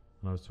enough."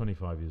 And I was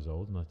 25 years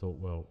old, and I thought,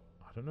 well,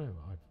 I don't know.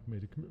 I've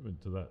made a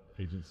commitment to that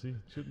agency.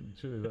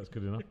 Surely that's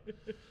good enough.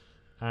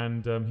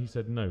 And he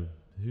said, "No,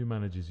 who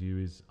manages you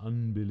is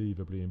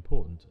unbelievably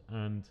important."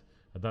 And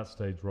at that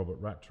stage, Robert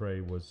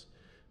Rattray was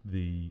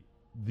the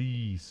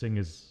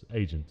singer's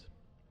agent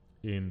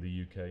in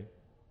the UK.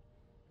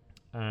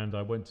 And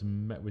I went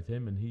and met with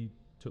him, and he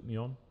took me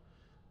on,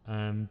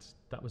 and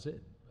that was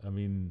it. I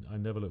mean, I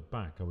never looked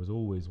back. I was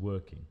always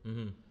working.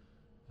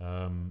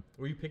 Mm-hmm.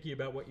 Were you picky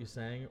about what you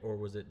sang, or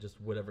was it just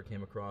whatever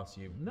came across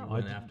you? No, you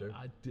went after?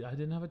 I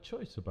didn't have a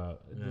choice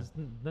about it. There's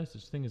no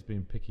such thing as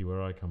being picky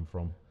where I come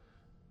from.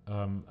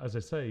 As I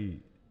say,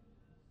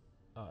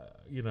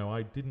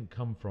 I didn't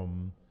come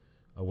from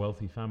a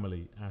wealthy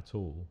family at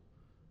all.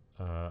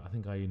 I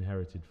think I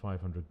inherited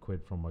 500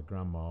 quid from my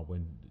grandma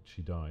when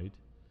she died.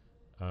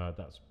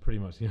 That's pretty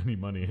much the only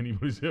money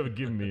anybody's ever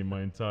given me in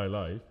my entire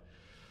life.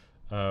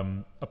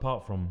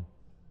 Apart from,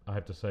 I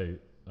have to say,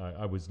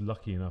 I was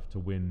lucky enough to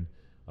win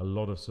a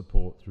lot of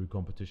support through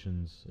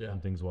competitions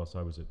and things whilst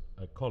I was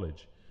at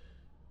college.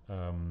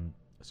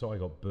 So I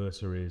got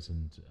bursaries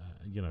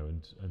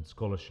and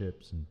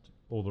scholarships and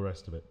all the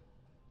rest of it.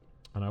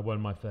 And I won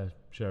my fair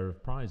share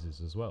of prizes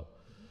as well.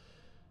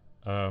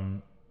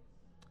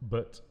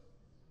 But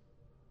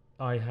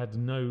I had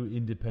no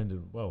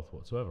independent wealth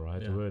whatsoever. I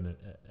had to earn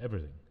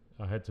everything.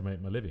 I had to make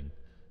my living.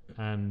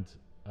 And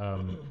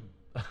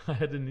I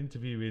had an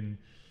interview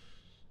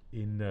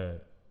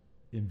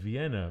in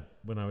Vienna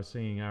when I was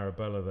singing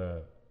Arabella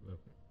there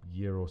a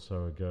year or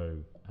so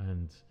ago,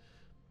 and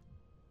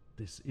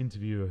this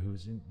interviewer who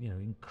was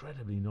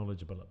incredibly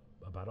knowledgeable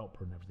about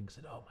opera and everything,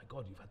 said, "Oh my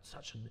God, you've had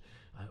such a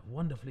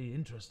wonderfully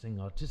interesting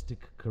artistic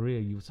career.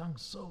 You've sung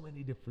so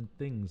many different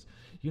things.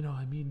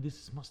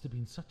 This must have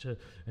been such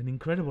an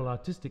incredible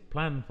artistic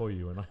plan for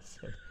you." And I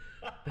said,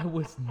 there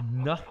was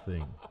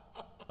nothing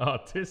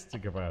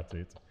artistic about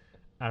it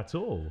at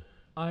all.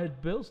 I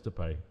had bills to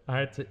pay. I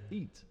had to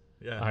eat.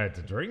 Yeah. I had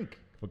to drink,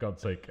 for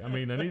God's sake. I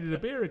needed a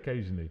beer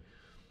occasionally.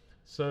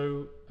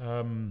 So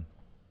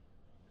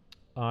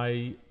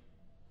I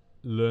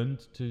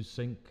learned to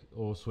sink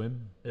or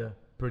swim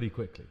pretty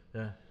quickly.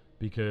 Yeah.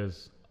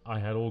 Because I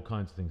had all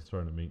kinds of things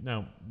thrown at me.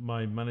 Now,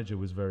 my manager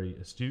was very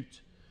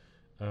astute.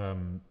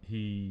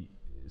 He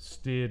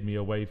steered me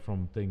away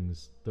from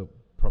things that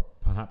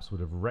perhaps would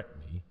have wrecked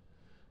me,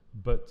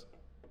 but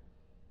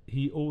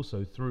he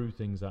also threw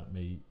things at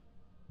me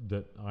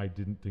that I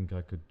didn't think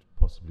I could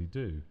possibly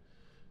do.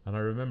 And I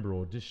remember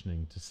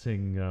auditioning to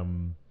sing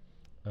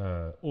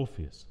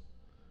Orpheus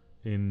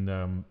in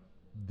the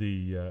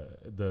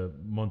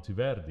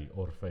Monteverdi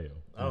Orfeo,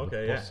 the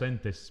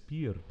Possente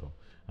Spirito,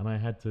 and I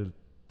had to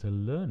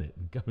learn it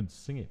and go and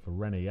sing it for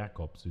René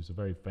Jacobs, who's a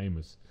very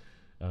famous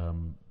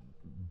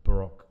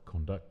Baroque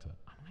conductor.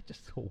 And I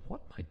just thought,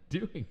 what am I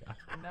doing? I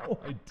have no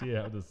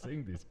idea how to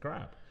sing this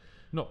crap.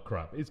 Not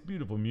crap. It's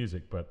beautiful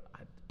music, but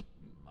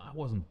I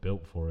wasn't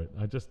built for it.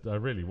 I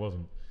really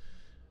wasn't.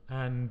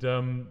 And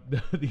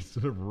these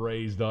sort of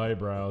raised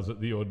eyebrows at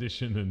the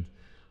audition,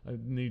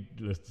 and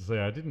needless to say,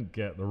 I didn't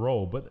get the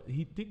role, but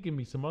he did give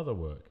me some other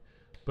work.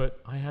 But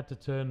I had to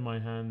turn my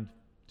hand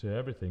to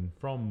everything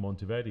from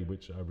Monteverdi,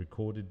 which I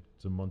recorded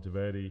to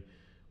Monteverdi,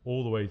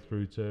 all the way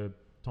through to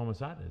Thomas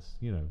Adès,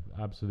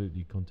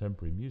 absolutely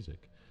contemporary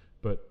music.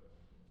 But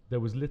there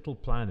was little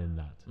plan in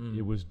that.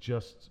 It was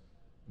just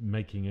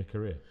making a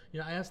career.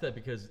 I asked that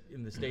because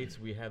in the States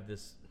we have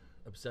this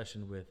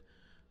obsession with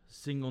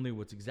sing only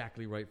what's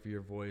exactly right for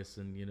your voice,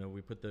 and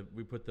we put the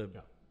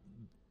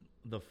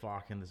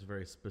Fach in this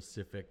very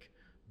specific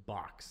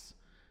box,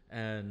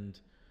 and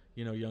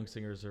young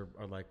singers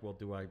are like, well,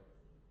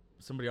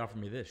 somebody offered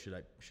me this,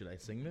 should I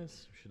sing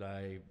this, should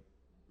I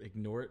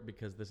ignore it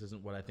because this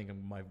isn't what I think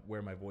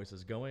where my voice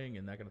is going,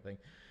 and that kind of thing.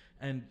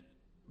 And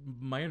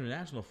my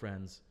international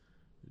friends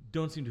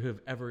don't seem to have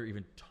ever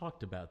even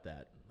talked about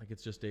that. Like,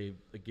 it's just a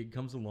gig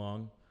comes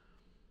along,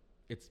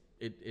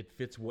 it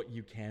fits what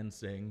you can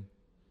sing,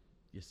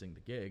 you sing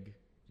the gig,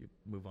 you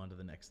move on to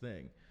the next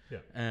thing. Yeah.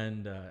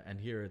 And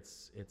here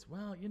it's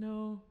well, I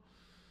know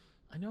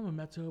I'm a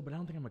mezzo, but I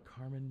don't think I'm a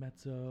Carmen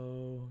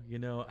mezzo.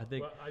 I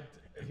think.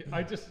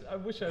 Well, I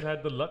wish I'd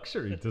had the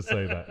luxury to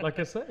say that. Like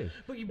I say,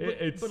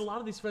 but a lot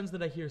of these friends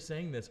that I hear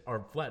saying this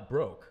are flat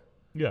broke.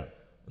 Yeah.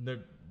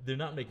 And they're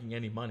not making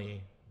any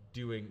money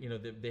doing.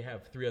 They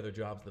have 3 other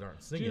jobs that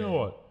aren't singing. Do you know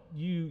what?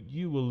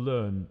 You will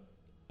learn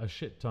a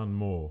shit ton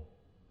more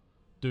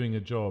doing a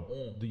job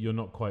that you're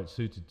not quite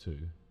suited to.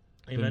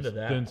 Amen to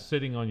that. Than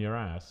sitting on your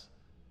ass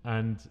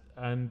and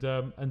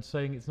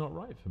saying it's not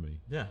right for me.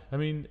 Yeah.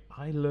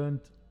 I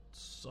learned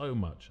so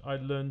much. I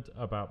learned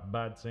about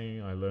bad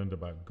singing. I learned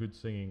about good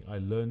singing. I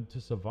learned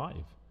to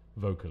survive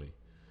vocally.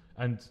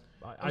 And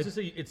I was just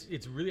saying,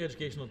 it's really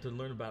educational to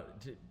learn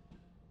about,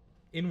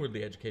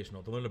 inwardly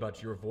educational to learn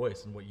about your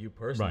voice and what you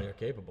personally are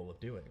capable of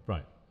doing.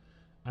 Right.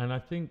 And I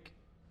think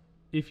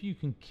if you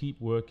can keep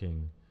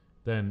working,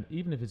 then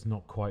even if it's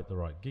not quite the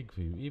right gig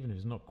for you, even if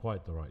it's not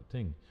quite the right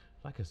thing,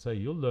 like I say,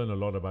 you'll learn a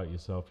lot about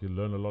yourself. You'll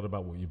learn a lot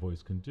about what your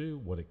voice can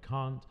do, what it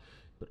can't,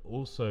 but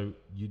also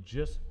you're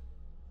just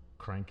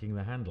cranking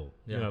the handle,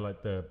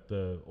 like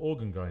the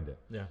organ grinder.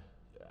 Yeah.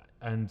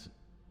 And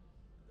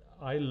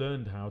I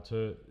learned how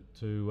to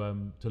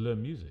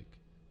learn music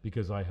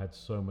because I had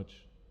so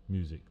much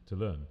music to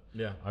learn.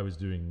 Yeah. I was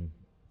doing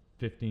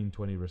 15,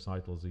 20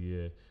 recitals a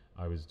year.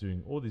 I was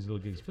doing all these little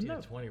gigs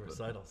 15 to 20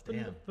 recitals.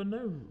 For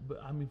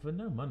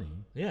no money.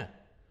 Yeah.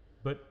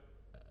 But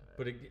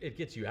it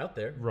gets you out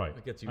there. Right.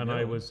 It gets you known.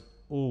 I was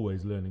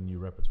always learning new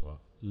repertoire,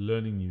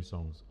 learning new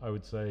songs. I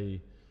would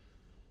say,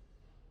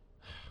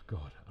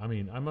 God,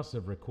 I must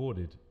have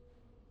recorded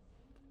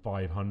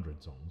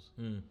 500 songs.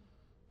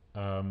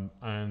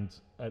 And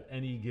at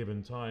any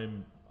given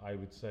time, I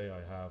would say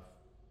I have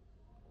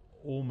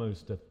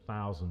almost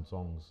 1,000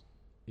 songs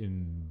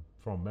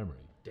from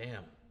memory.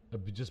 Damn.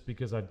 Just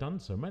because I've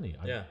done so many.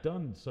 I've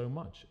done so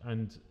much.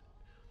 And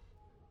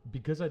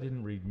because I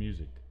didn't read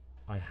music,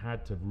 I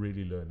had to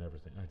really learn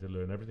everything. I had to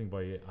learn everything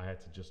by ear. I had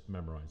to just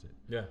memorize it.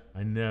 Yeah.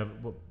 I never.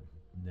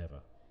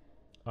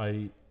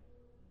 I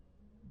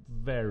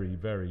very,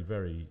 very,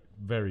 very,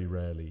 very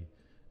rarely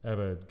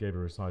ever gave a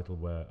recital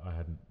where I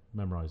hadn't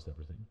memorized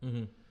everything.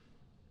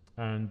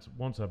 Mm-hmm. And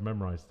once I've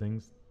memorized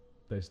things,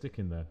 they stick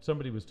in there.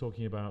 Somebody was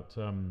talking about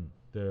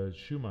the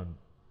Schumann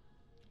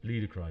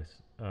Liederkreis,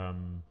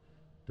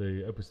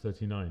 the Opus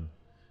 39,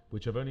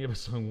 which I've only ever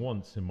sung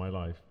once in my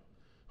life,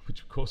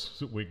 which of course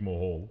was at Wigmore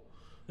Hall.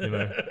 And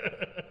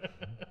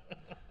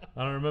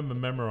I remember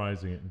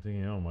memorizing it and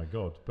thinking, oh my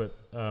God. But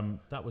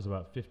that was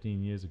about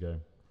 15 years ago.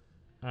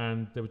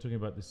 And they were talking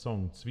about this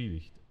song,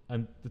 Zwielicht.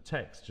 And the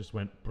text just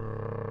went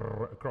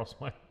across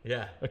my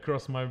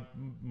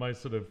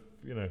sort of,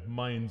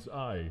 mind's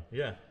eye.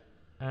 Yeah.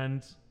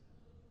 And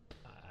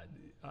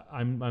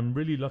I'm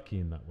really lucky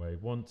in that way.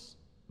 Once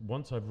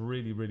I've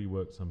really, really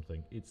worked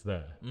something, it's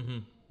there.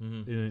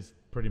 And it's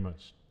pretty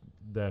much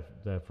there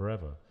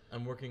forever.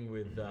 I'm working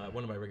with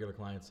one of my regular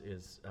clients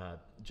is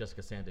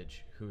Jessica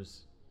Sandage,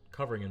 who's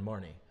covering in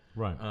Marnie.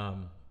 Right.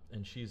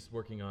 And she's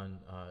working on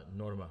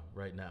Norma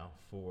right now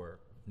for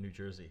New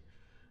Jersey,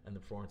 and the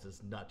performance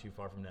is not too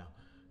far from now.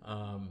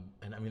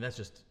 And I mean, that's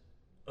just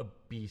a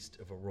beast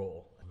of a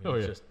role. I mean,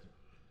 it's just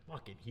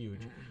fucking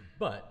huge.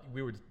 But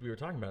we were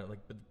talking about it, like,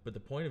 but the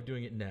point of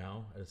doing it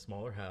now at a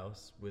smaller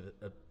house with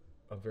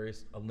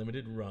a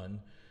limited run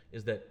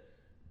is that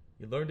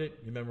you learned it,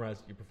 you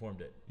memorized it, you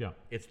performed it. Yeah.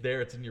 It's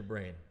there, it's in your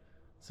brain.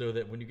 So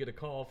that when you get a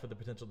call for the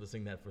potential to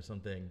sing that for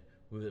something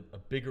with a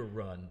bigger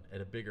run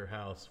at a bigger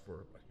house for a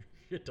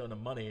shit ton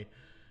of money,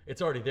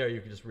 it's already there.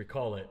 You can just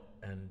recall it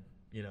and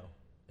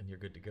you're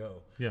good to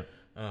go. Yeah.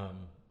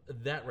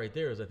 That right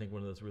there is, I think,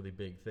 one of those really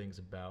big things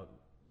about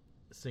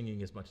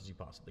singing as much as you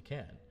possibly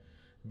can.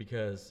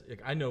 Because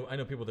I know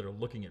people that are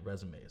looking at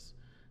resumes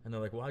and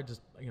they're like, well, I'm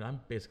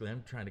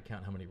trying to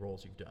count how many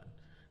roles you've done.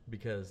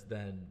 Because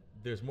then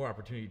there's more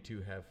opportunity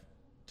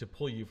to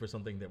pull you for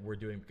something that we're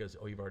doing because,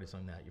 you've already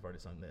sung that, you've already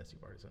sung this,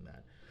 you've already sung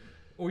that.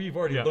 Or you've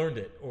already learned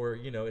it, or,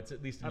 it's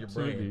at least in your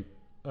brain.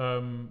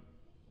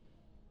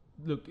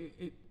 Look,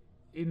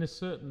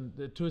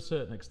 to a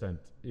certain extent,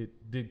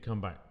 it did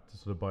come back to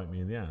sort of bite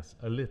me in the ass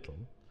a little,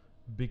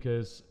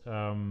 because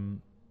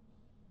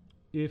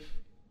if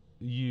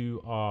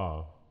you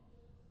are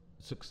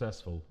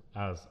successful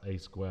as a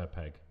square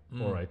peg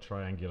or a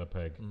triangular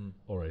peg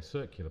or a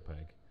circular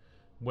peg,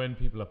 when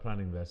people are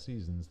planning their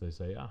seasons, they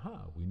say,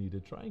 we need a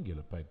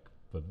triangular peg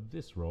for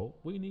this role.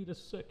 We need a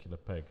circular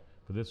peg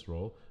for this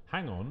role.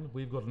 Hang on,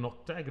 we've got an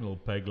octagonal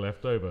peg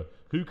left over.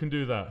 Who can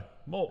do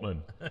that?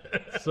 Maltman.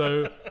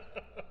 So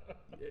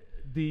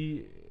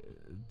the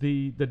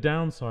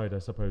downside, I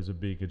suppose, of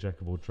being a jack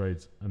of all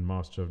trades and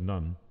master of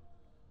none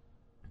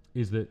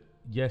is that,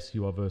 yes,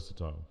 you are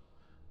versatile,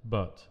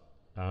 but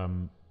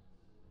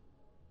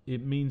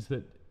it means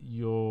that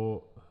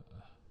you're...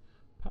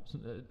 Perhaps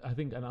I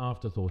think an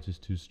afterthought is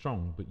too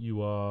strong, but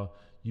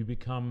you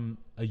become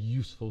a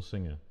useful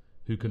singer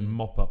who can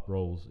mop up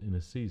roles in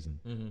a season,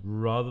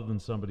 rather than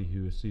somebody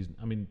who is seasoned.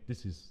 I mean,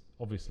 this is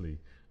obviously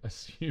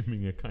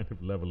assuming a kind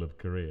of level of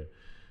career,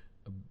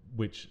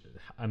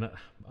 and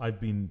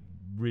I've been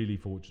really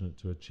fortunate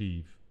to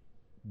achieve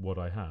what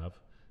I have.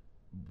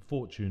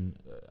 Fortune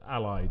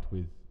allied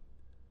with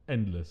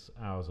endless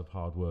hours of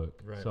hard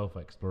work,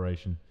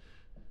 self-exploration,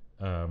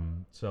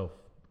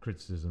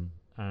 self-criticism,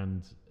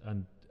 and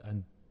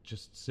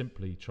just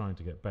simply trying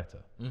to get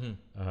better.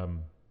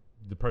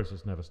 The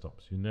process never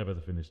stops. You're never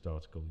the finished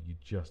article. You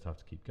just have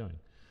to keep going.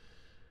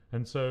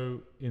 And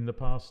so in the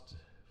past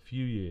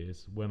few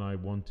years, when I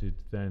wanted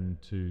then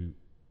to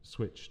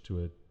switch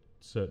to a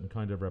certain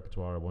kind of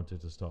repertoire, I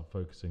wanted to start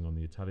focusing on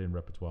the Italian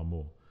repertoire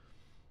more,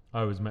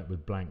 I was met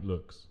with blank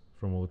looks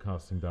from all the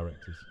casting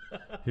directors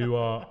who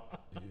are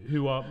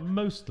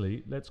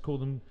mostly, let's call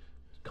them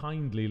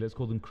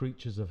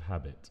creatures of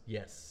habit.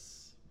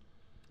 Yes.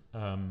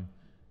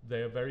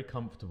 They are very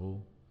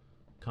comfortable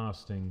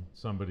casting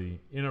somebody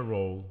in a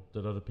role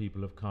that other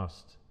people have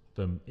cast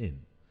them in.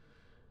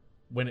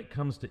 When it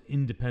comes to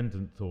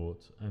independent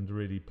thought and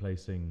really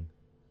placing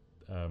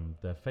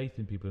their faith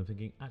in people and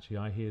thinking, actually,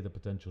 I hear the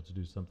potential to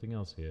do something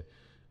else here,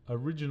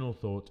 original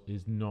thought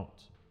is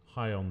not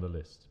high on the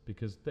list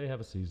because they have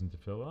a season to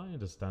fill. I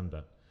understand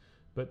that.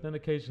 But then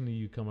occasionally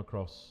you come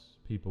across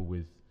people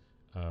with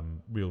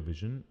real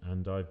vision,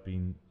 and I've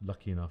been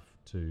lucky enough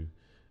to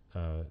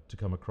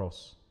come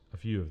across a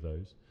few of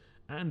those.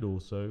 And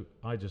also,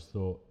 I just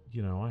thought,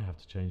 I have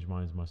to change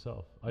minds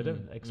myself. I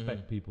don't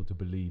expect people to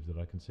believe that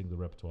I can sing the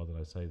repertoire that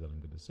I say that I'm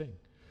going to sing.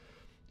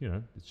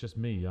 It's just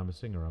me. I'm a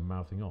singer. I'm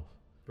mouthing off.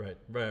 Right.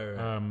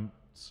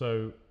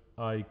 So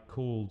I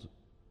called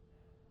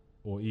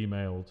or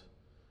emailed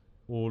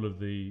all of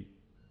the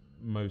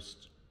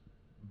most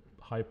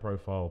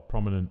high-profile,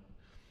 prominent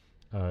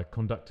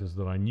conductors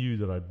that I knew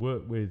that I'd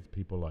worked with,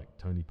 people like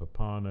Tony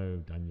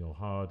Pappano, Daniel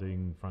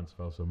Harding, Franz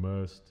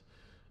Welser-Merst,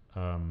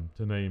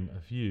 to name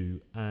a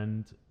few,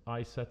 and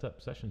I set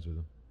up sessions with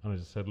them. And I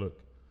just said,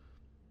 look,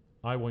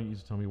 I want you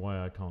to tell me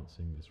why I can't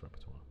sing this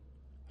repertoire.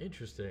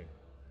 Interesting.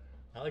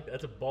 I like that.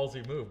 That's a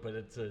ballsy move, but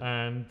it's a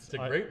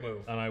great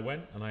move. And I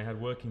went and I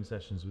had working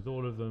sessions with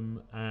all of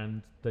them,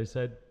 and they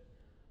said,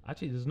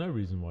 actually, there's no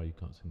reason why you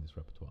can't sing this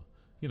repertoire.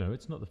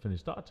 It's not the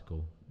finished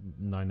article,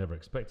 and I never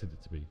expected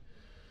it to be.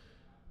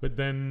 But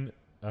then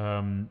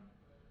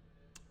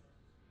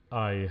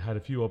I had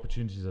a few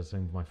opportunities. I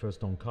sang my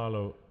first Don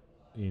Carlo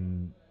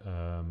in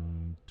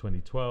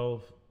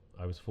 2012.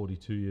 I was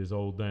 42 years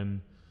old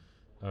then.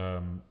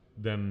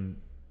 Then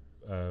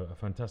a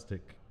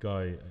fantastic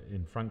guy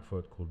in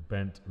Frankfurt called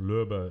Bernd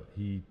Löber,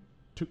 he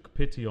took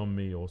pity on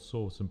me or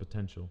saw some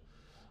potential.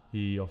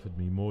 He offered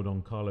me more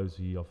Don Carlos,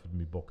 he offered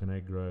me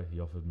Boccanegra, he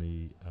offered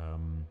me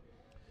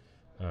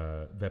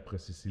Vepre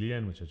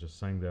Sicilienne, which I just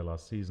sang there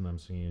last season. I'm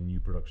singing a new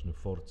production of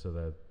Forza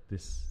there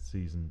this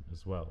season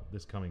as well,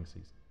 this coming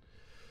season.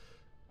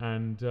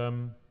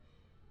 And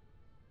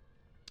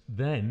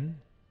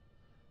then,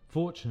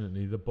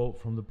 fortunately, the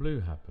bolt from the blue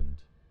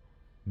happened.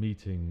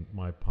 Meeting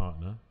my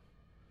partner,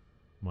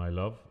 my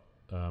love,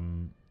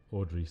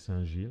 Audrey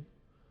Saint-Gilles.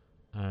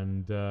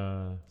 And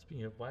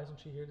speaking of, why isn't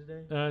she here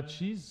today?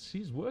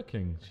 She's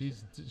working.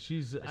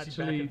 She's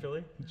actually back in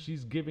Philly?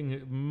 She's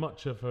giving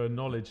much of her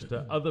knowledge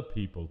to other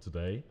people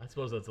today. I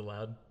suppose that's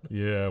allowed.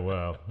 Yeah,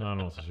 well, I'm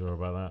not so sure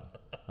about that.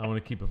 I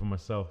want to keep it for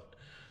myself.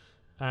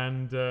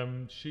 And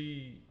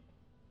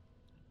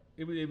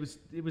it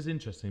was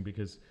interesting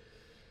because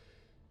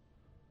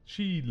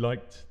she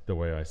liked the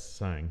way I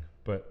sang,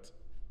 but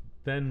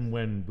then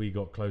when we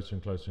got closer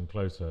and closer and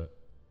closer,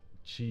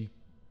 she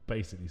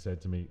basically said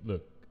to me,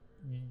 "Look,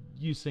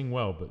 you sing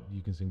well, but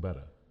you can sing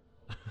better,"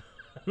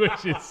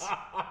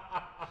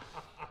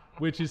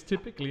 which is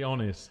typically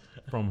honest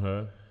from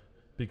her,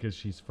 because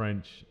she's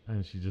French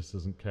and she just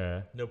doesn't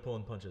care. No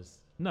pulling punches.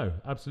 No,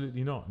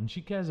 absolutely not. And she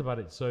cares about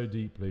it so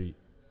deeply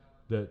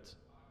that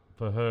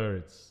for her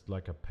it's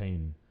like a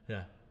pain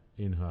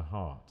in her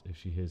heart if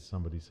she hears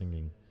somebody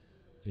singing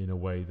in a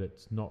way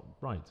that's not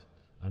right.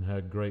 And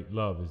her great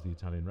love is the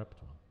Italian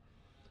repertoire.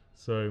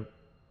 So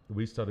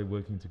we started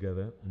working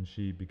together, and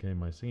she became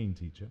my singing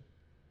teacher,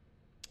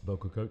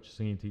 vocal coach,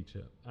 singing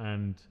teacher,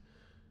 and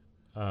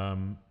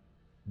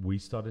we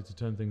started to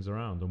turn things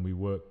around, and we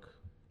work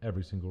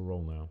every single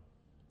role now.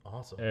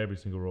 Awesome. Every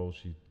single role,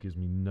 she gives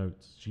me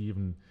notes. She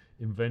even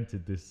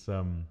invented this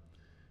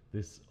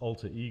this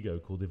alter ego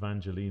called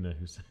Evangelina,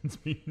 who sends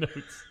me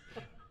notes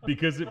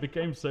because it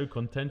became so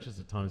contentious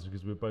at times,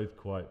 because we're both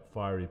quite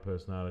fiery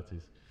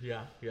personalities.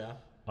 Yeah, yeah.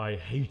 I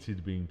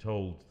hated being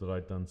told that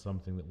I'd done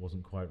something that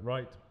wasn't quite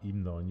right,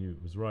 even though I knew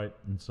it was right.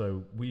 And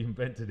so we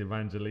invented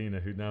Evangelina,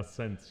 who now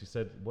sends, she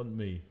said, it wasn't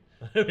me.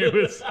 It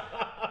was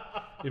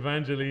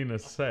Evangelina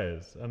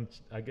says, and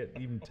I get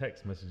even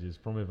text messages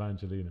from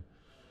Evangelina.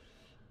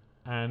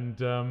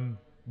 And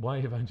why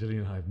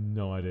Evangelina, I have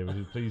no idea.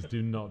 Please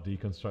do not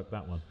deconstruct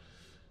that one.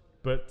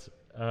 But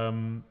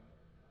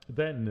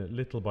then,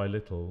 little by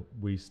little,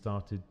 we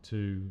started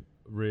to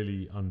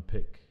really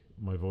unpick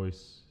my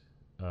voice,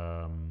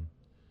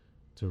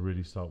 to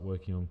really start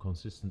working on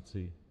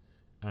consistency,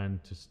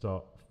 and to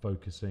start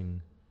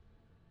focusing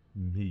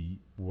me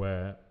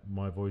where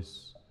my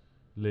voice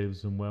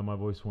lives and where my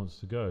voice wants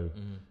to go.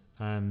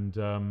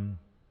 And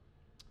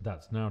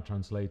that's now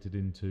translated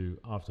into,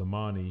 after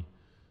Marnie,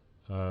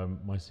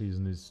 my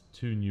season is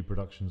 2 new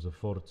productions of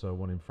Forza,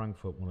 one in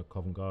Frankfurt, one at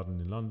Covent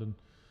Garden in London,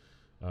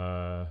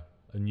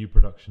 a new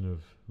production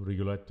of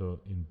Rigoletto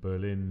in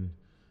Berlin.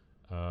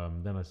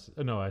 Then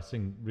I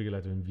sing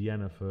Rigoletto in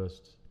Vienna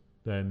first,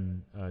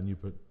 then a new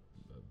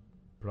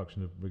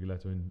production of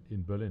Rigoletto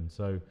in Berlin.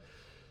 So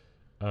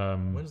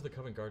when's the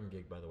Covent Garden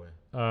gig, by the way?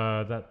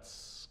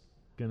 That's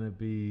gonna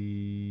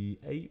be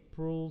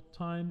April,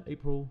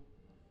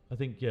 I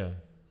think.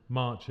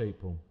 March,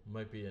 April.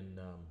 Might be in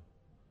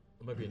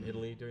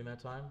Italy during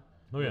that time.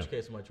 In which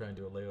case I might try and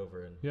do a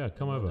layover in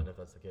come London over if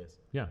that's the case.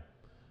 Yeah.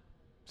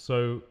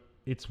 So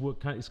it's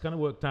kind of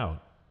worked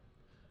out.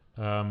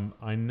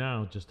 I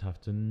now just have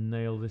to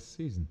nail this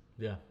season.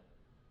 Yeah.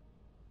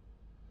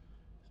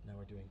 Now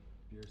we're doing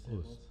beer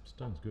samples. Oh, the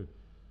Stone's good.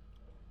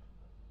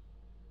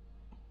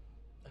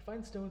 I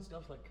find Stone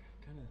stuff like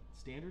kind of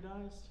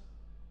standardized.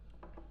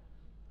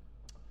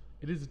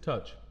 It is a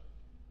touch,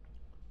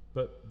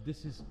 but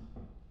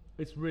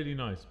it's really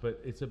nice, but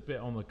it's a bit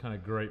on the kind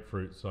of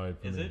grapefruit side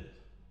for me. Is it?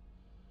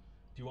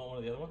 Do you want one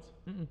of the other ones?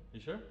 Mm-mm.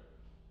 You sure?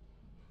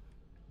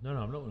 No,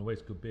 I'm not going to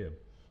waste good beer.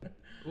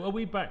 Well, are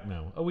we back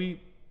now? Are we?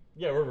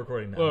 Yeah, we're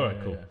recording now. All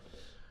right, cool.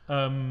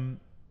 Yeah.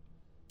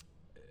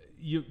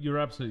 You're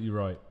absolutely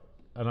right.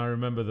 And I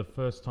remember the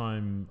first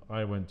time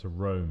I went to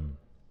Rome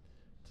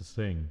to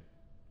sing,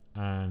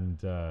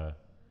 and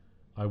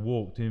I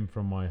walked in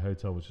from my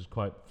hotel, which was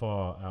quite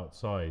far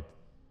outside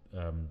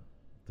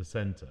the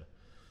centre,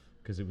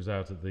 because it was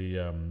out at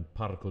the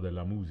Parco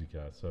della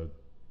Musica, so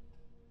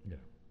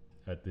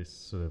at this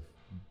sort of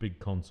big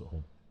concert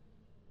hall.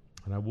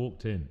 And I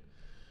walked in,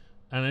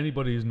 and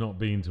anybody who's not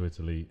been to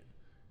Italy,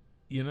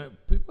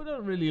 people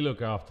don't really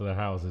look after their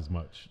houses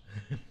much.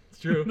 It's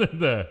true.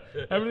 There,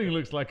 everything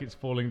looks like it's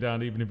falling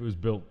down, even if it was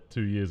built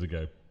 2 years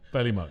ago.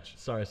 Fairly much.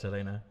 Sorry,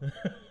 Selena.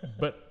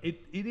 But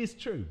it is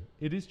true.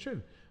 It is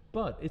true.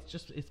 But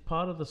it's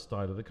part of the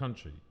style of the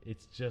country.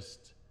 It's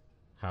just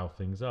how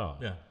things are.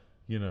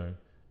 Yeah.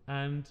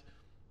 And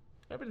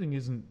everything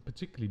isn't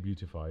particularly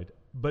beautified,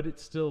 but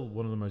it's still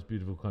one of the most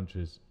beautiful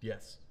countries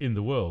in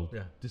the world,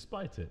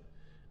 despite it.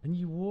 And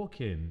you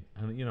walk in,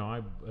 and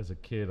I, as a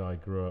kid, I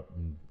grew up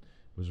and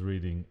was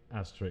reading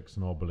Asterix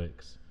and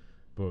Obelix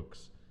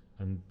books,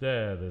 and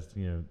there's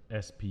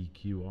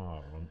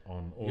SPQR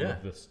on all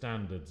of the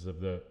standards of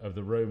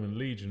the Roman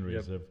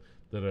legionaries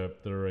that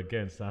are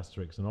against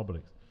Asterix and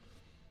Obelix.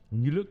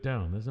 And you look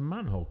down, there's a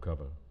manhole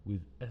cover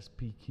with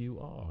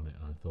SPQR on it,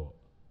 and I thought,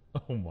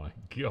 oh my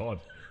God,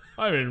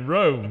 I'm in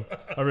Rome.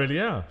 I really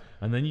am.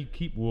 And then you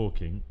keep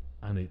walking,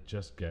 and it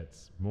just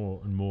gets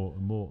more and more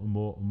and more and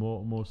more and more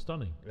and more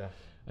stunning. Yeah.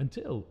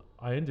 Until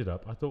I ended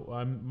up, I thought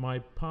my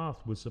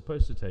path was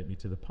supposed to take me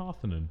to the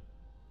Parthenon.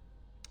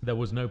 There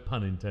was no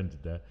pun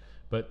intended there,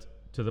 but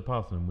to the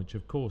Parthenon, which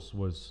of course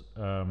was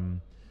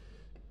not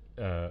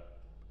the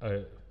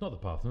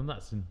Parthenon.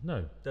 That's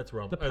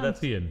Rome. The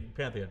Pantheon. That's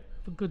Pantheon.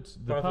 For good,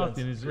 the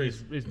Parthenon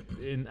is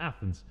in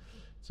Athens.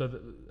 So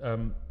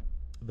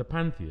the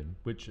Pantheon,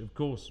 which of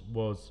course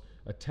was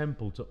a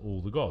temple to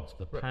all the gods,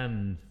 the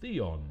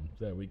Pantheon.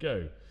 There we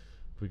go.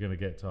 If we're going to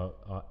get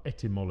our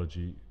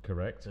etymology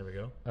correct. There we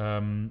go.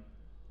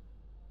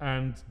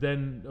 And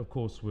then, of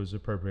course, was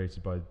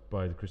appropriated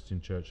by the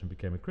Christian church and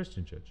became a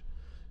Christian church.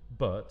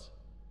 But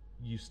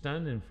you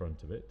stand in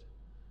front of it,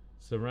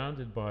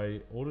 surrounded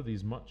by all of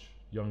these much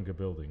younger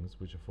buildings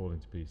which are falling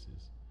to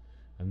pieces.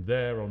 And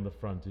there on the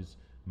front is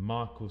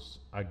Marcus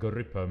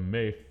Agrippa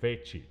me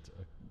fecit.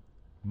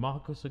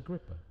 Marcus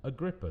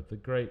Agrippa, the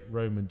great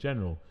Roman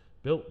general,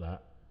 built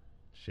that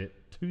shit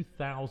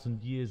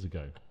 2,000 years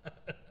ago.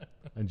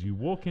 And you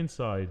walk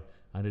inside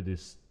and it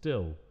is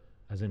still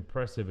as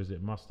impressive as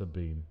it must have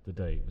been the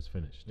day it was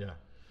finished. Yeah.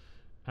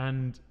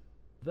 And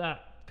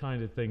that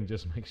kind of thing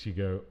just makes you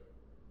go,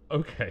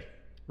 okay,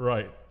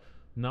 right,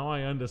 now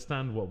I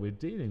understand what we're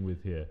dealing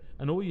with here.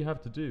 And all you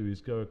have to do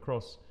is go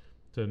across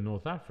to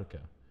North Africa,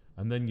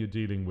 and then you're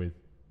dealing with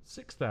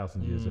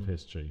 6,000 years of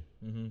history.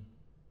 Mm-hmm.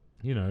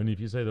 You know, and if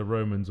you say the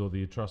Romans or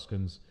the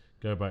Etruscans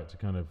go back to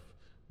kind of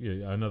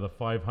another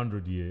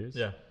 500 years,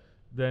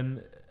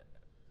 then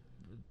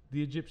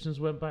the Egyptians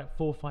went back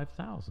 4,000 or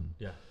 5,000.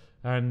 Yeah.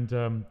 And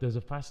there's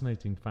a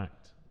fascinating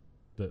fact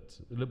that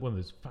one of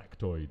those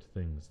factoid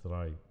things that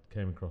I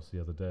came across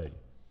the other day,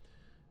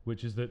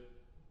 which is that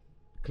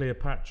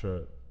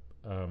Cleopatra,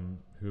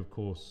 who of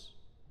course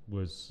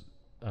was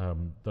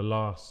the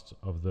last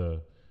of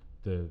the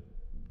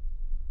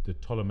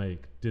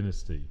Ptolemaic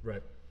dynasty,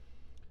 right?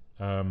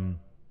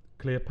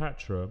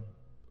 Cleopatra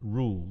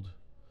ruled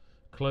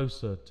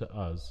closer to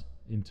us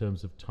in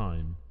terms of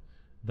time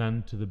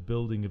than to the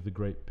building of the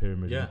Great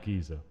Pyramid in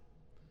Giza.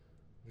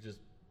 Which is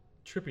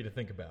trippy to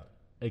think about.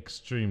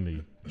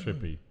 Extremely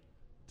trippy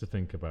to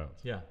think about.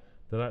 Yeah.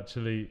 That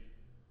actually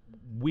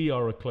we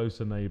are a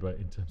closer neighbour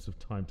in terms of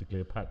time to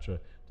Cleopatra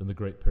than the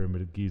Great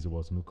Pyramid of Giza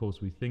was. And of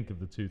course we think of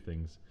the two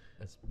things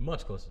as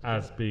much closer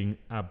as being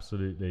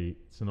absolutely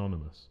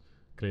synonymous,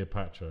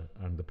 Cleopatra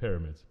and the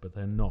pyramids, but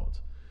they're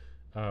not.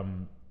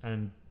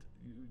 And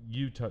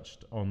you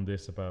touched on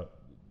this about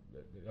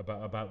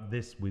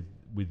this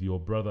with your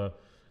brother,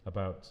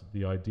 about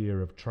the idea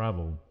of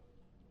travel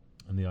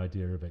and the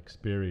idea of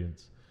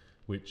experience,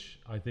 which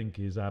I think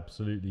is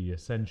absolutely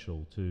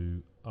essential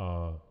to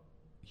our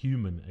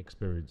human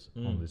experience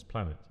on this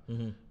planet.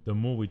 Mm-hmm. The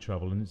more we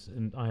travel,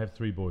 and I have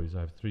 3 boys, I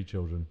have 3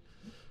 children,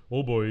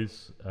 all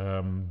boys.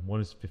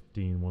 One is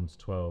 15, one's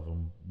 12,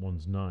 and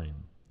one's 9.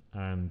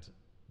 And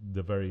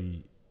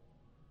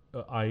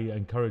I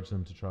encourage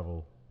them to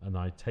travel, and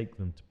I take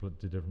them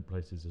to different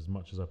places as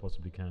much as I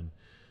possibly can.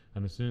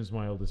 And as soon as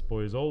my eldest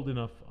boy is old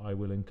enough, I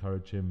will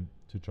encourage him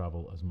to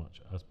travel as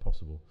much as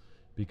possible,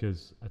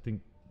 because I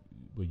think,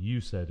 well,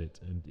 you said it,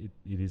 and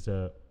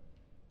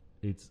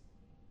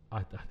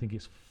I think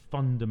it's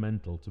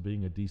fundamental to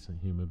being a decent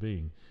human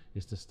being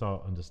is to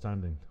start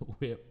understanding that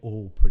we're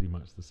all pretty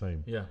much the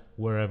same. Yeah.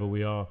 Wherever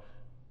we are,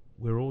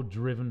 we're all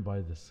driven by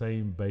the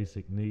same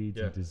basic needs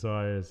and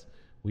desires.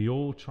 We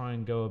all try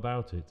and go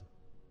about it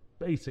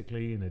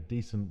basically in a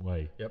decent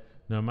way. Yep.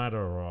 No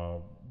matter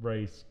our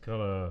race,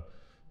 colour,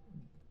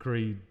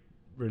 creed,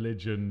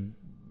 religion,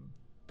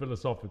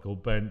 philosophical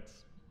bent,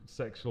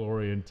 sexual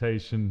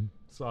orientation,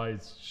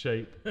 size,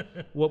 shape,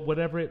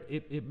 whatever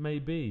it may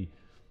be.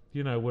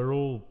 You know, we're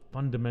all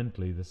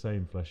fundamentally the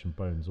same flesh and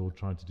bones, all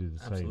trying to do the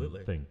same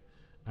thing.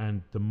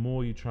 And the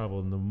more you travel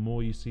and the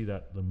more you see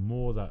that, the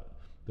more that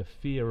the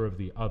fear of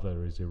the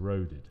other is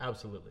eroded.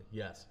 Absolutely,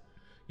 yes.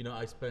 You know,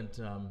 I spent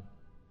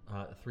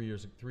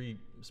 3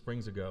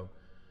 springs ago,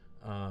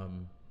 I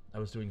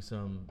was doing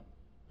some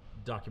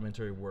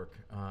documentary work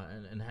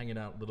and hanging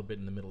out a little bit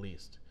in the Middle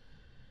East.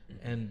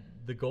 And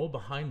the goal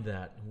behind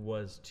that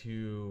was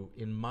to,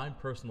 in my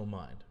personal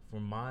mind,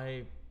 from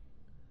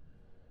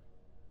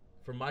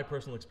my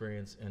personal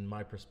experience and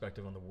my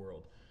perspective on the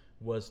world,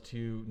 was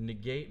to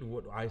negate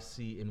what I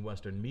see in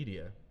Western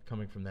media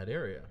coming from that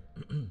area.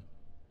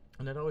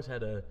 And I'd always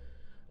had a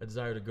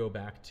desire to go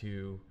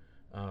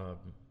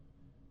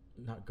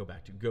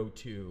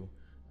to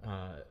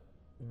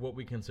what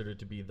we consider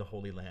to be the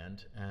Holy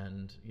Land,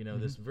 and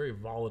this very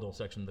volatile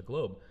section of the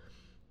globe.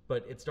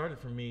 But it started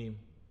for me,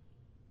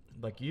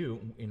 like you,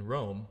 in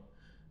Rome,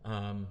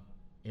 in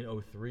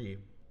 2003.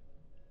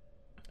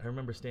 I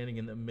remember standing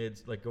in the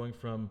midst, like going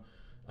from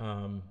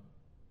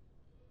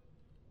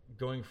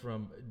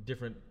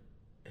different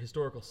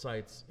historical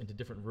sites into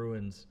different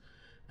ruins,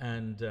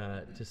 and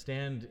to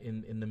stand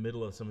in the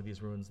middle of some of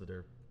these ruins that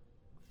are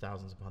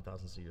thousands upon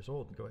thousands of years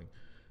old, and going,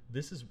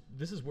 this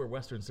is where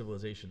Western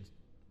civilization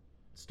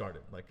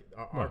started. Like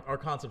our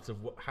concepts of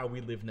how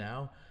we live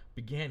now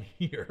began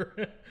here,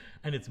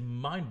 and it's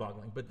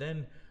mind-boggling. But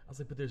then I was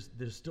like, but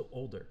there's still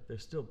older.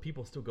 There's still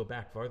people still go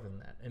back farther than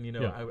that. And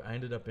I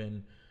ended up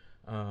in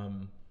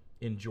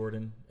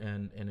Jordan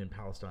and in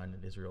Palestine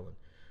and Israel,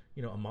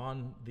 and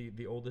Amman,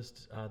 the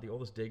oldest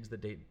digs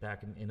that date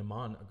back in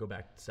Amman go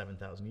back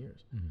 7,000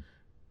 years. Mm-hmm.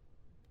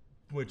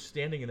 Which,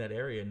 standing in that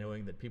area,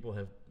 knowing that people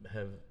have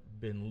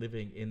been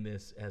living in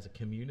this as a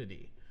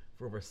community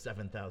for over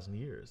 7,000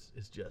 years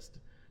is just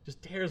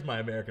tears my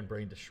American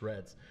brain to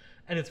shreds,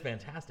 and it's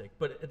fantastic.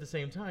 But at the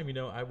same time,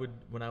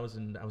 when I was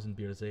in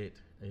Bir Zayt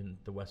in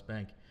the West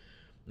Bank,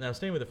 and I was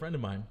staying with a friend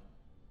of mine,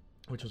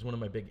 which was one of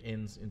my big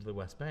ins into the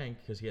West Bank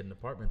because he had an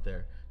apartment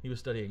there. He was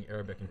studying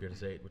Arabic in Bir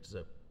Zayt, which is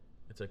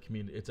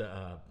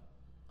a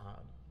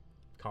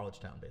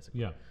college town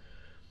basically. Yeah.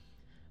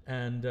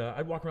 And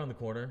I'd walk around the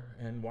corner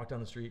and walk down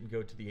the street and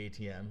go to the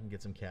ATM and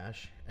get some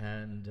cash.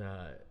 And,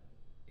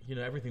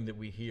 everything that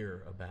we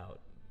hear about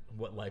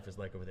what life is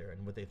like over there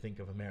and what they think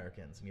of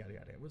Americans and yada,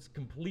 yada. It was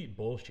complete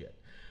bullshit.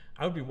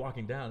 I would be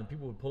walking down and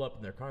people would pull up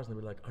in their cars and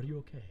they'd be like, "Are you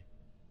okay?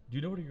 Do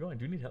you know where you're going?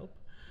 Do you need help?"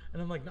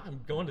 And I'm like, "No, I'm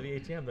going to the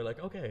ATM." They're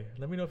like, "Okay,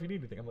 let me know if you need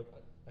anything." I'm like,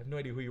 "I have no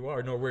idea who you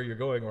are, nor where you're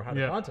going or how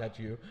to contact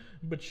you,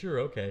 but sure,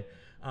 okay."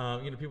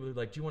 People are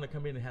like, "Do you want to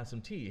come in and have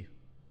some tea?"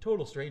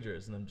 Total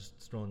strangers, and I'm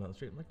just strolling down the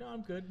street. I'm like, "No,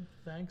 I'm good,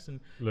 thanks." And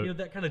look,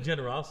 that kind of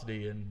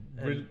generosity and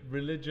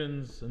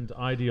religions and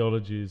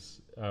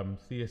ideologies,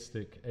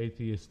 theistic,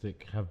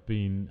 atheistic, have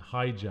been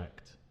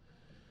hijacked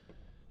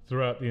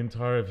throughout the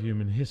entire of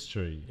human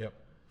history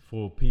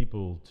for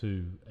people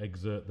to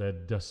exert their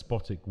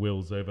despotic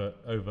wills over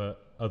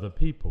other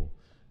people.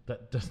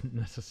 That doesn't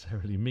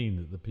necessarily mean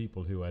that the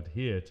people who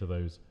adhere to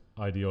those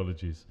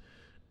ideologies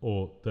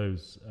or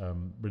those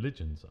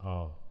religions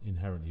are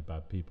inherently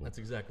bad people. That's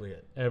exactly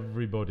it.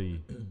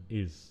 Everybody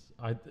is.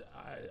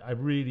 I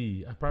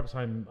really, perhaps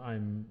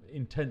I'm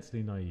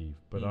intensely naive,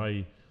 but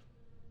I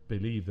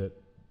believe that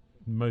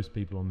most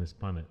people on this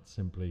planet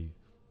simply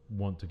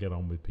want to get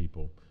on with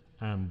people,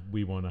 and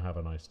we want to have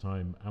a nice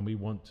time, and we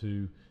want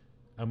to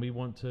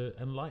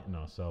enlighten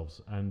ourselves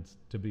and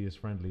to be as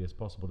friendly as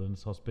possible and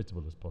as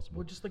hospitable as possible.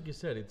 Well, just like you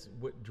said, it's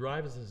what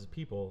drives us as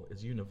people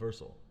is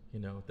universal.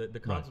 The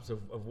concepts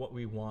of what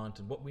we want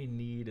and what we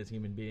need as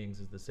human beings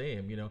is the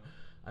same.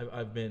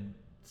 I've been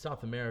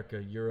South America,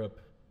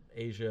 Europe,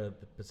 Asia,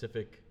 the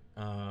Pacific,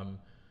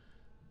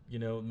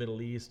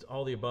 Middle East,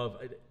 all the above.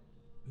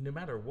 No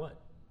matter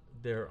what,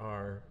 there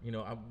are,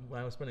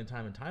 when I was spending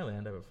time in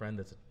Thailand, I have a friend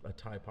that's a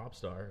Thai pop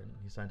star, and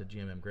he signed a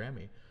GMM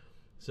Grammy.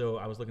 So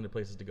I was looking at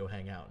places to go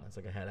hang out, and it's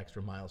like I had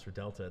extra miles for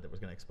Delta that was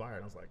going to expire,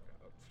 and I was like,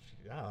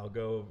 yeah, I'll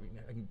go.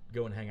 I can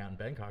go and hang out in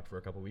Bangkok for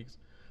a couple weeks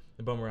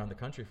and bum around the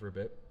country for a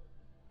bit.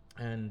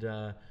 And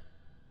I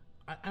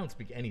don't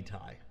speak any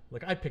Thai.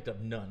 Like, I picked up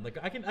none. Like,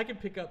 I can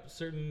pick up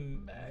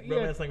certain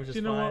Romance languages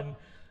fine.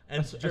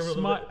 And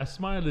a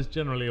smile is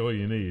generally all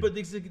you need. But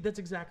that's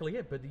exactly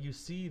it. But you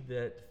see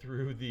that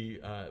through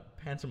the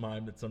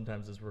pantomime that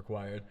sometimes is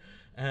required,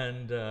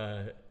 and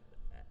a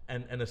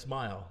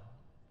smile.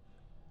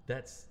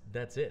 That's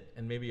it.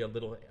 And maybe a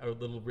little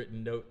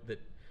written note that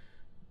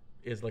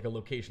is like a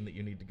location that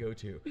you need to go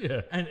to.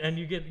 Yeah. And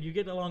you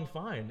get along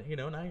fine,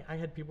 and I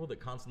had people that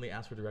constantly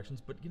ask for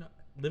directions, but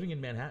living in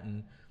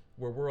Manhattan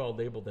where we're all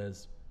labeled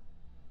as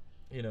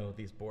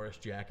these boorish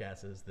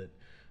jackasses that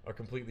are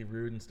completely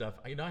rude and stuff.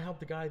 I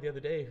helped a guy the other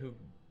day who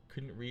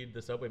couldn't read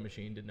the subway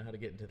machine, didn't know how to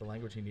get into the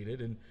language he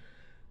needed, and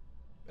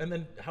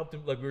then helped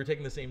him. Like, we were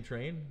taking the same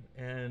train,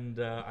 and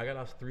I got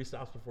off 3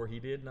 stops before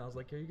he did, and I was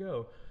like, "Here you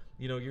go.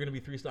 You're going to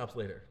be 3 stops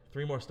later.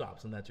 3 more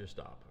stops, and that's your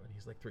stop." And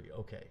he's like, 3,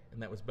 okay.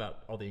 And that was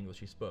about all the English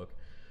he spoke.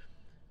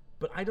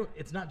 But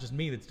it's not just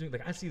me that's doing,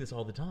 like, I see this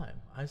all the time.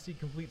 I see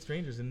complete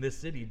strangers in this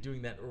city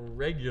doing that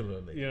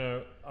regularly.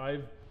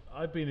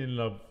 I've been in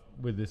love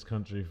with this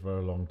country for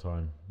a long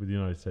time, with the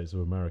United States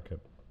of America.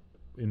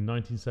 In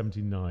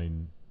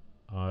 1979,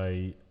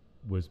 I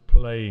was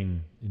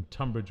playing in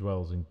Tunbridge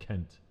Wells in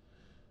Kent,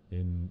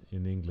 in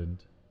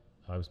England.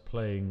 I was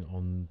playing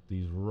on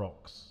these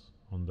rocks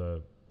on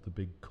the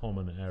big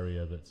common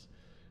area that's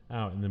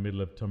out in the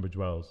middle of Tunbridge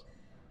Wells,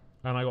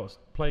 and I got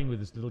playing with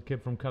this little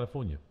kid from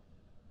California,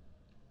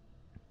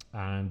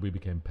 and we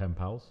became pen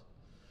pals.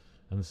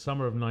 And the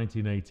summer of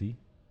 1980,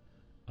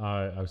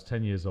 I was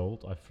 10 years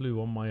old. I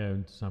flew on my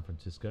own to San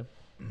Francisco,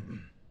 and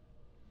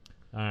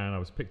I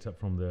was picked up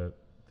from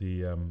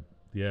the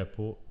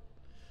airport,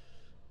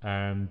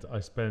 and I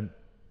spent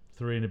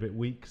 3 and a bit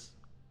weeks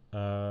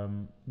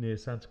near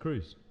Santa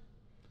Cruz.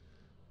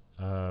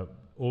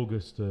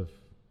 August of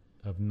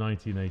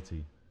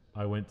 1980,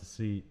 I went to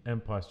see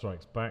Empire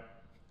Strikes Back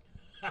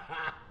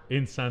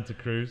in Santa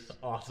Cruz.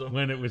 Awesome.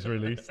 When it was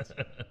released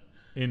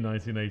in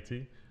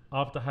 1980,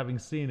 after having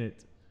seen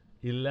it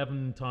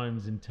 11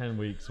 times in 10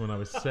 weeks when I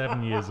was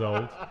 7 years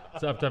old.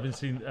 So after having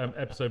seen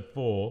episode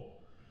 4,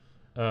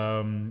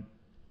 the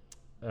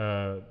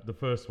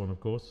first one, of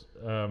course,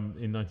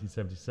 in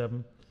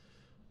 1977,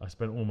 I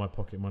spent all my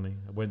pocket money.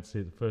 I went to see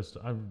it the first.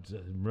 I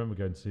remember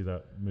going to see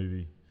that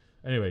movie.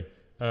 Anyway,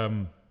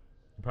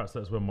 perhaps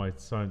that's where my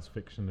science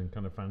fiction and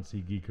kind of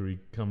fancy geekery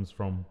comes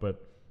from.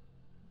 But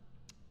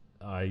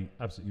I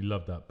absolutely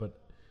love that. But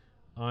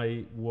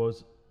I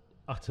was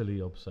utterly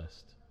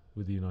obsessed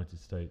with the United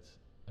States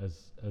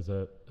as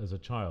a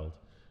child,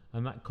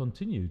 and that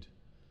continued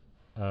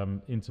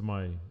into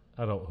my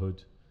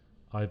adulthood.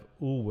 I've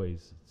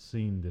always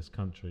seen this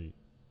country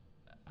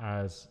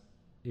as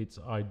its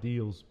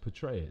ideals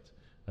portray it,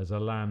 as a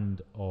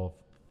land of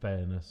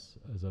fairness,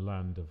 as a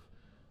land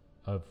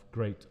of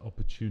great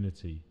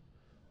opportunity,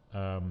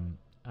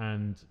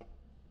 and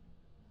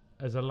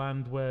as a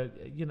land where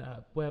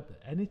where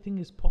anything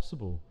is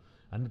possible,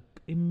 and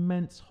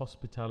immense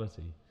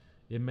hospitality,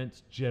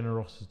 immense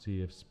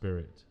generosity of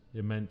spirit,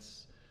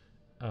 immense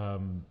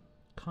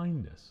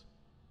kindness,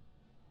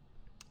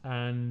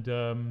 and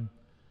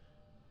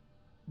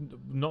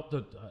not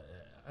that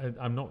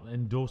I'm not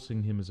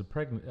endorsing him as a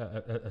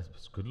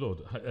good Lord,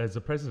 as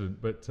a president,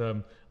 but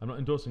I'm not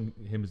endorsing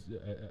him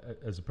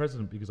as a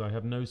president because I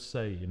have no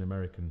say in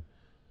American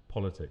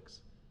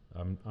politics.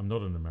 I'm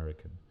not an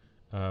American,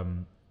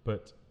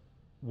 but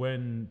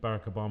when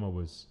Barack Obama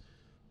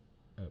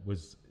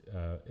was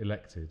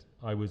elected,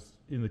 I was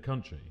in the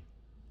country,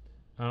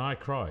 and I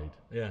cried.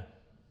 Yeah.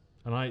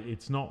 And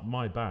it's not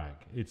my bag.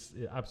 It's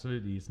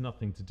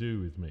nothing to do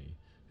with me,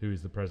 who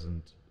is the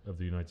president of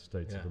the United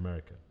States of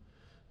America.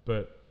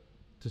 But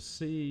to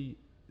see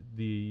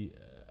the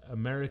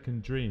American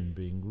dream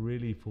being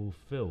really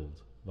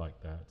fulfilled like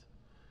that,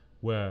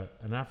 where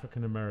an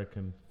African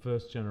American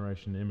first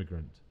generation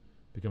immigrant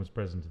becomes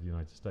president of the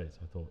United States,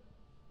 I thought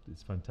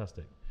it's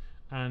fantastic.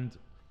 And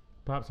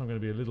perhaps I'm going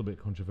to be a little bit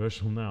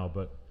controversial now,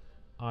 but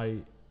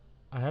I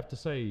have to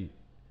say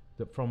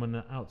that from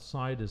an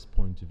outsider's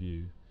point of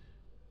view,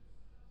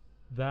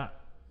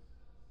 that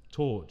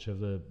torch of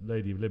the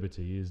Lady of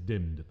Liberty is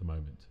dimmed at the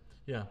moment.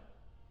 Yeah.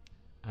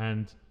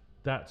 And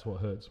that's what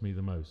hurts me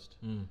the most.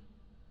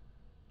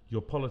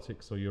 Your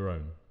politics are your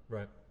own.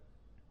 Right.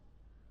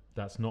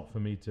 That's not for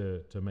me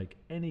to make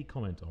any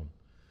comment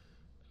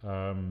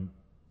on.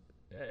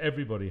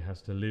 Everybody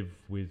has to live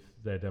with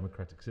their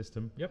democratic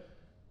system. Yep.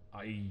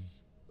 I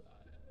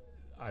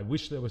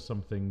wish there was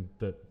something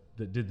that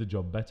did the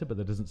job better, but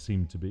there doesn't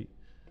seem to be.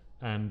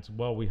 And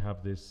while we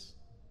have this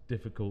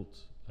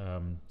difficult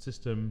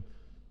system,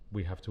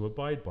 we have to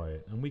abide by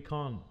it. And we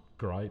can't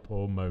gripe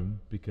or moan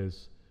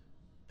because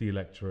the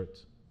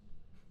electorate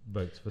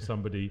votes for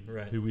somebody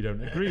who we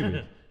don't agree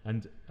with.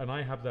 And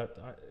I have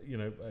that,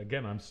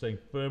 again, I'm staying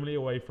firmly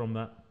away from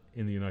that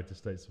in the United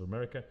States of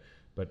America,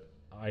 but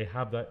I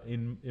have that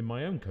in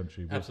my own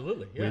country.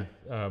 Absolutely, yeah.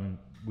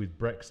 With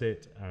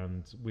Brexit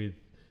and with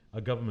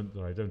a government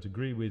that I don't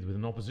agree with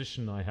an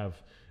opposition I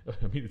have.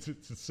 I mean, it's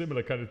a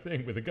similar kind of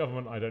thing with a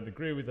government I don't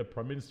agree with, a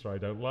prime minister I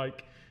don't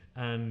like,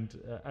 and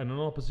an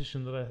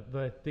opposition that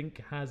I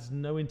think has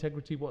no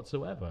integrity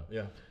whatsoever.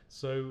 Yeah.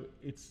 So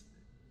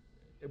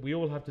we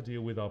all have to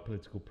deal with our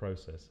political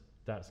process.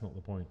 That's not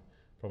the point.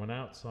 From an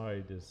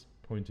outsider's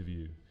point of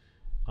view,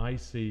 I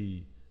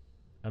see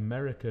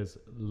America's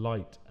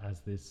light as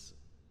this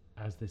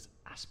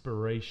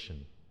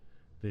aspiration,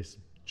 this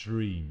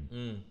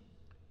dream.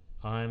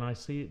 And I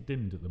see it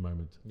dimmed at the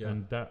moment. Yeah.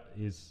 And that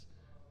is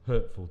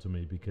hurtful to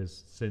me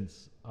because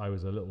since I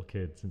was a little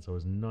kid, since I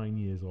was 9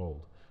 years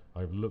old,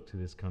 I've looked to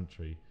this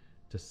country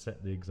to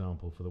set the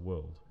example for the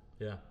world.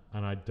 Yeah.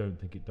 And I don't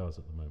think it does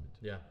at the moment.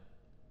 Yeah.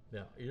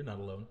 Yeah. You're not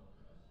alone.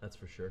 That's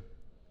for sure.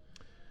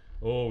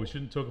 Oh, we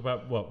shouldn't talk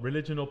about what?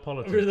 Religion or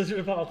politics? Religion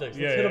or politics.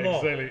 Let's hit them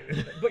all.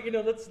 Exactly. But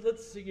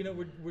let's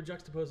we're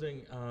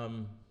juxtaposing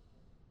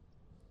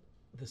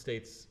the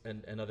states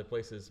and other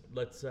places.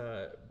 But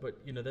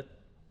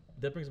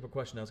that brings up a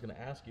question I was going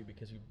to ask you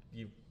because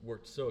you've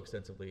worked so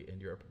extensively in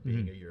Europe,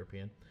 being a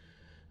European.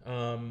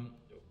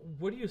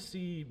 What do you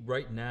see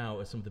right now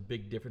as some of the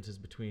big differences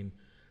between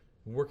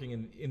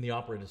working in the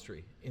opera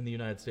industry in the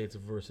United States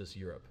versus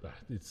Europe?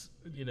 It's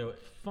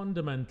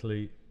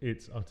fundamentally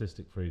it's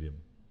artistic freedom.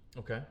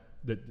 Okay.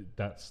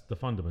 That's the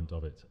fundament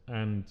of it.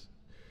 And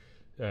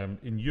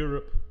in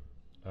Europe,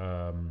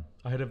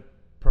 I had a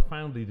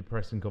profoundly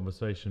depressing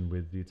conversation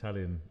with the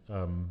Italian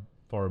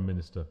foreign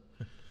minister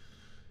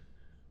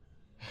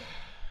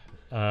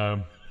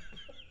to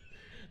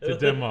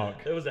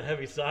Denmark. It was a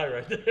heavy sigh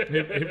right there.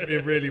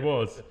 It really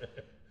was.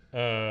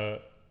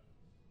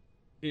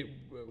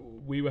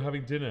 We were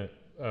having dinner,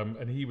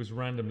 and he was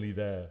randomly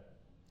there,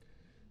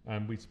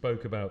 and we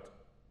spoke about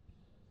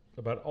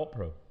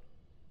opera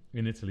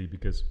in Italy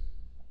because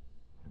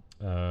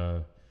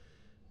the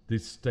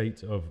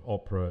state of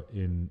opera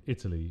in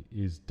Italy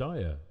is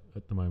dire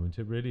at the moment.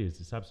 It really is.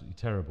 It's absolutely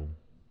terrible.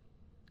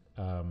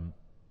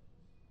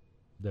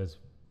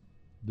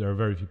 There are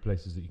very few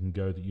places that you can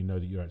go that you know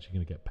that you're actually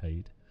going to get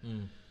paid.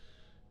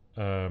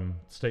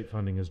 State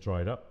funding has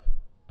dried up,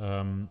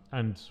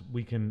 and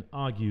we can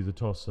argue the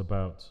toss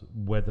about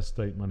whether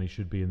state money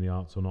should be in the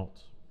arts or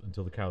not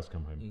until the cows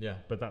come home. Yeah.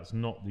 But that's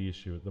not the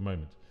issue at the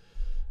moment.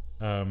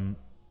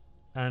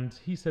 And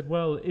he said,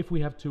 well, if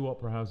we have 2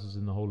 opera houses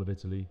in the whole of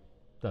Italy,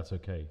 that's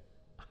okay.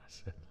 I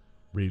said,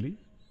 really?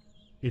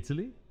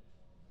 Italy?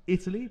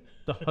 Italy,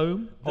 the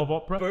home of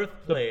opera,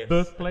 birthplace. the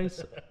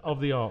birthplace of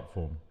the art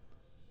form.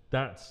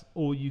 That's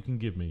all you can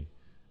give me.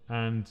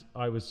 And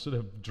I was sort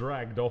of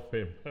dragged off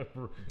him.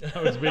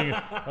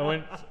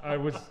 I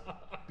was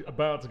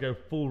about to go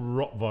full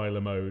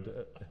Rottweiler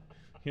mode,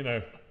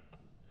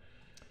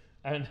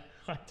 and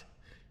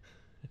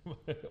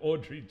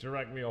Audrey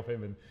dragged me off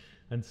him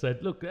and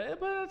said, "Look,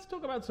 but let's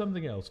talk about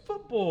something else.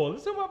 Football.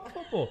 Let's talk about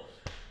football."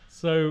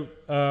 So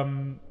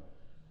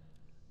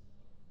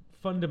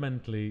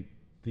fundamentally,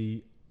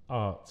 the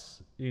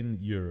arts in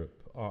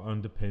Europe are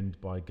underpinned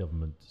by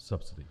government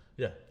subsidy.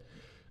 Yeah.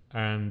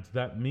 And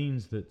that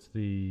means that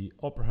the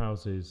opera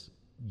houses,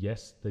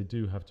 yes, they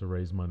do have to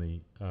raise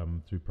money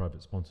through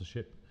private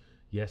sponsorship.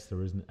 Yes,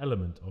 there is an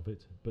element of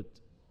it,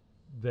 but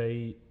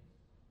they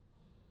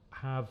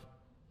have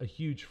a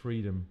huge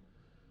freedom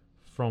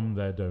from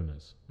their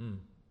donors.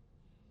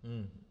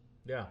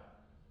 Yeah.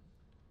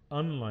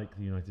 Unlike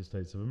the United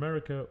States of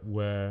America,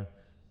 where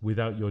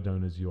without your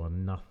donors you are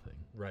nothing.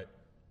 Right.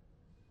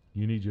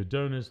 You need your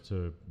donors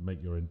to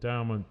make your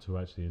endowment, to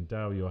actually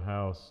endow your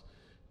house,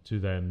 to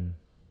then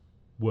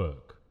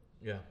work.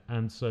 Yeah.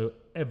 And so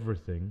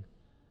everything,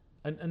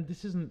 and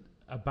this isn't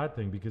a bad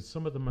thing, because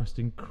some of the most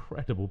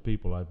incredible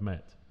people I've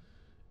met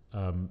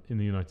in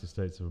the United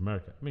States of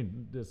America, I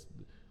mean,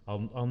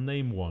 I'll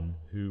name one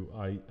who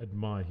I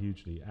admire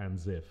hugely, Ann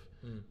Ziff,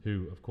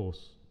 who, of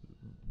course,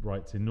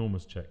 writes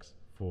enormous checks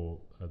for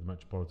the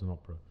Metropolitan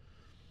Opera,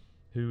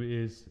 who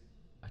is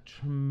a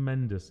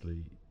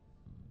tremendously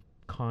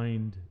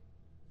kind,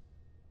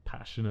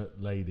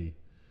 passionate lady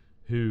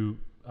who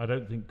I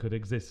don't think could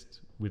exist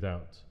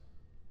without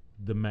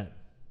the Met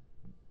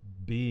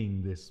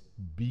being this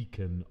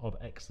beacon of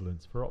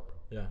excellence for opera.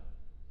 Yeah.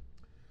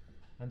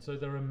 And so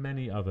there are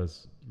many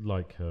others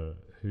like her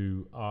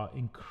who are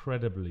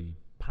incredibly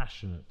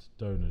passionate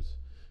donors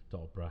to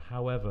opera.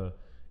 However,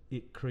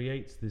 it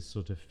creates this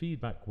sort of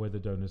feedback where the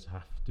donors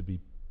have to be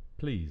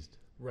pleased.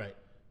 Right.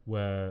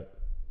 Where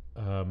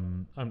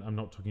I'm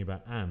not talking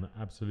about Anne,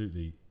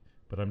 absolutely,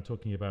 but I'm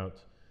talking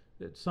about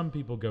some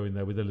people go in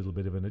there with a little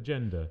bit of an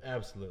agenda.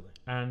 Absolutely.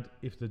 And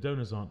if the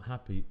donors aren't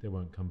happy, they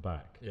won't come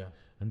back. Yeah.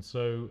 And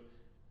so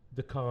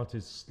the cart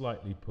is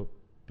slightly put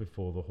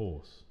before the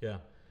horse. Yeah.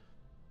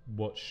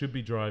 What should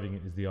be driving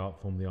it is the art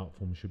form. The art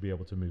form should be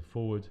able to move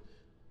forward.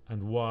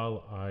 And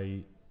while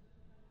I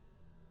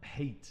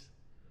hate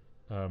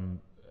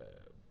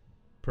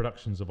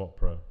productions of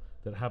opera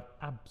that have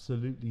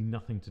absolutely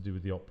nothing to do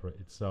with the opera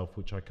itself,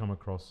 which I come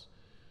across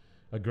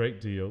a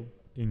great deal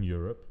in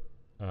Europe,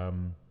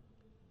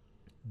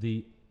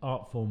 the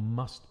art form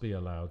must be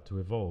allowed to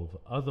evolve.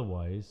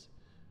 Otherwise,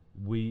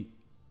 we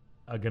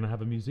are going to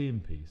have a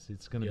museum piece.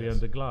 It's going to be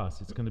under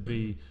glass. It's going to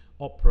be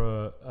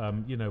opera,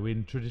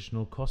 in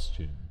traditional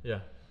costume.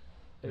 Yeah.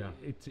 Yeah.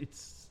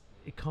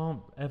 It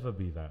can't ever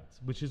be that,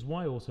 which is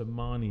why also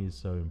Marnie is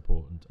so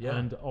important,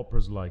 and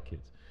operas like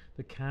it.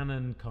 The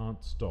canon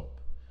can't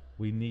stop.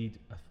 We need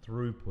a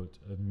throughput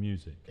of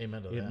music.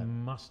 Amen to that. It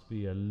must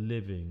be a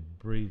living,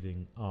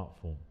 breathing art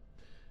form.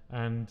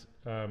 And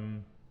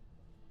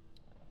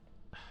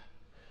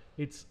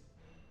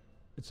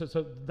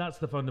so that's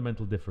the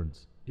fundamental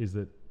difference, is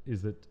that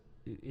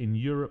in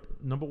Europe,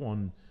 number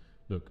one,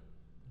 look,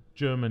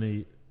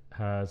 Germany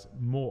has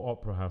more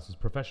opera houses,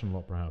 professional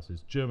opera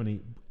houses.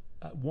 Germany,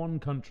 one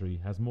country,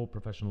 has more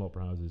professional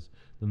opera houses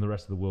than the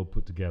rest of the world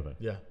put together.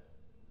 Yeah.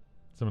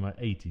 Something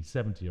like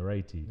 70 or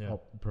 80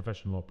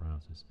 professional opera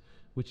houses,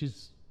 which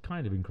is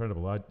kind of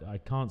incredible. I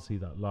can't see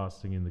that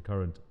lasting in the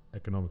current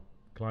economic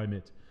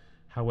climate.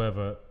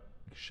 However,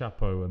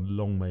 chapeau and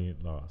long may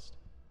it last.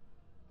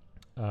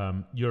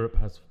 Europe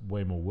has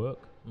way more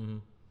work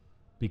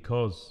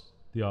because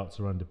the arts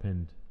are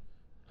underpinned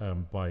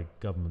by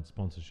government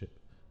sponsorship,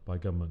 by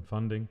government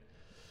funding.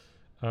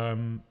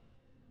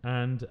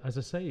 And as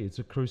I say, it's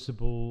a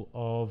crucible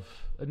of,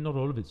 not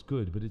all of it's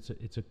good, but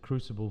it's a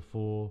crucible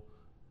for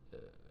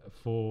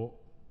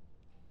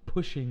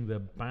pushing the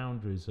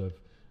boundaries of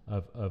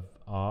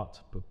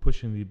art, but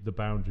pushing the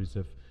boundaries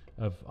of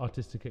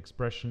artistic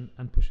expression,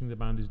 and pushing the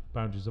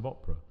boundaries of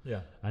opera.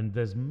 Yeah. And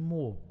there's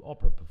more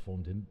opera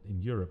performed in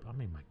Europe. I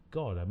mean, my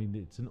God,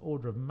 it's an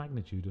order of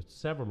magnitude, or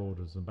several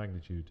orders of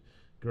magnitude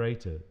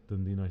greater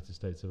than the United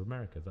States of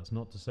America. That's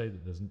not to say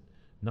that there's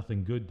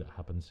nothing good that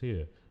happens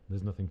here.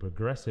 There's nothing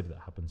progressive that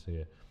happens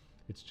here.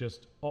 It's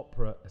just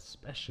opera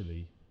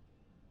especially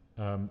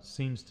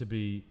seems to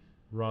be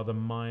rather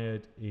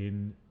mired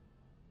in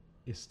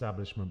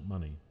establishment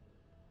money,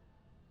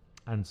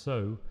 and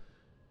so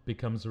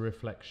becomes a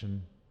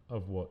reflection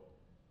of what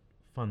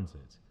funds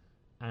it,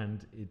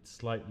 and it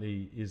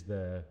slightly is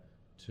there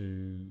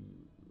to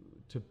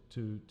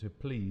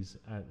please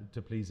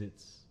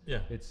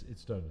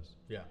its donors.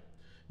 Yeah.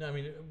 No, I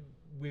mean,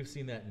 we've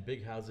seen that in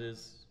big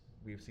houses.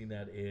 We've seen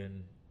that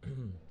in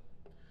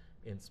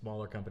in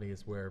smaller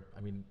companies where,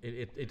 I mean,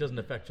 it doesn't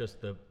affect just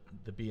the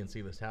B and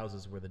C list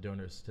houses where the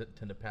donors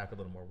tend to pack a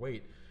little more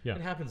weight. Yeah.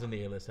 It happens in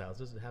the A list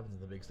houses. It happens in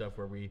the big stuff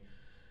where we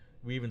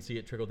even see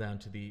it trickle down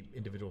to the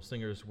individual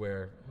singers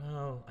where,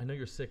 well, I know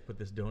you're sick, but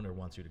this donor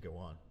wants you to go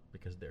on.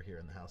 because they're here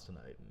in the house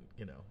tonight,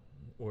 and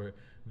or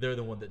they're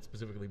the one that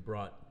specifically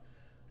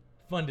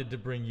funded to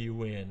bring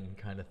you in,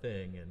 kind of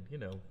thing, and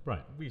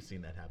right. We've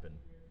seen that happen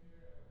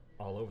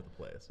all over the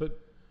place. But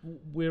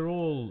we're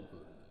all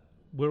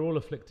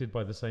afflicted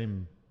by the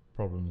same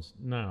problems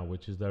now,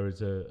 which is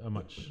there's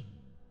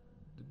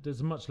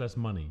much less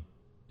money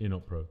in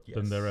opera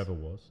than there ever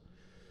was.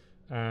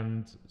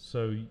 And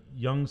so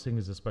young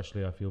singers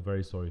especially I feel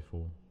very sorry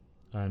for.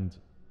 And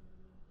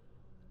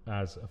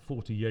as a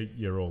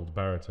 48-year-old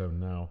baritone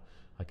now,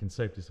 I can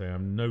safely say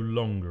I'm no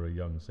longer a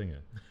young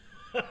singer.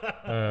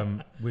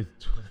 With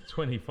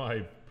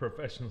 25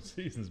 professional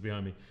seasons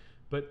behind me.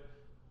 But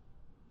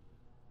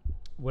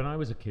when I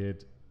was a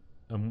kid,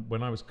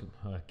 when I was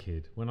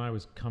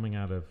coming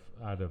out of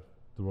the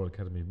Royal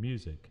Academy of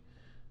Music,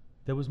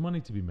 there was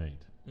money to be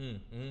made.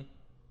 Mm-hmm.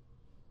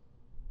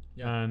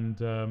 Yeah.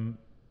 And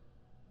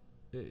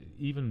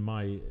even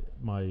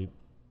my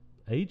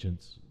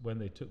agents, when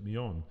they took me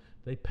on,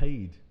 they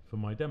paid for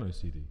my demo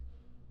CD.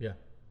 Yeah.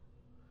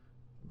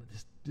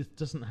 This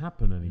doesn't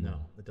happen anymore. No,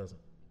 it doesn't.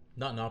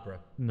 Not in opera.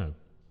 No.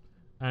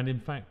 And in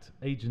fact,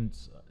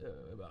 agents,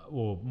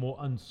 or more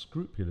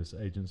unscrupulous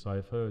agents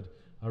I've heard,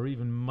 are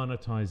even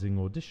monetizing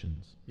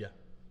auditions. Yeah.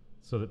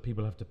 So that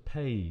people have to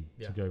pay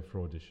to go for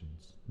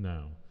auditions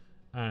now.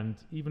 And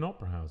even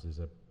opera houses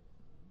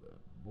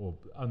or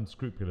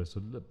unscrupulous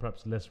or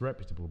perhaps less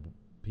reputable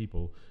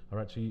people are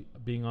actually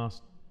being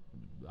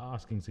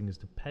asking singers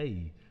to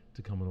pay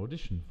to come and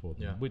audition for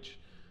them, which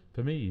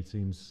for me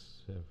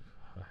seems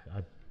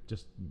I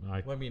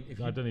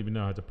don't even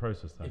know how to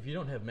process that. If you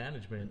don't have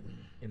management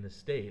in the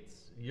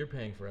States, you're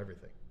paying for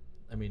everything.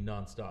 I mean,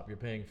 nonstop. You're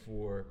paying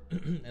for,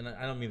 and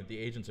I don't mean that the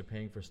agents are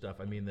paying for stuff.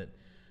 I mean that,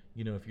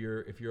 if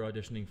you're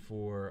auditioning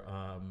for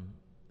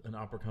an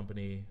opera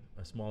company,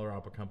 a smaller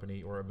opera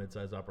company, or a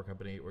mid-sized opera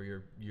company, or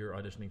you're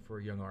auditioning for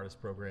a young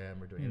artist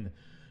program or doing anything,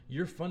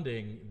 you're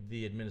funding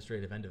the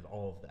administrative end of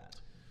all of that.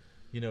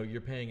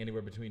 You're paying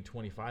anywhere between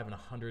 $25 and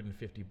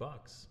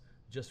 $150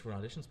 just for an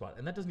audition spot,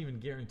 and that doesn't even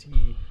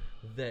guarantee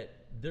that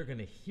they're going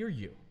to hear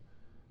you.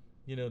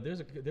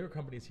 There are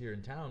companies here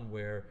in town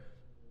where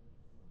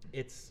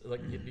it's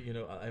like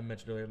I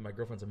mentioned earlier, my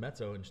girlfriend's a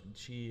mezzo, and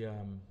she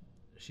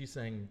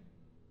sent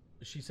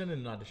in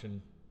an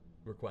audition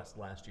request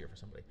last year for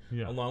somebody,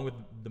 along with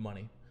the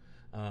money,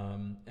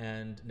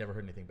 and never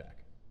heard anything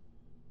back.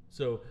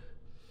 So,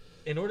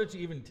 in order to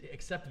even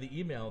accept the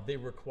email, they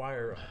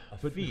require a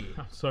fee.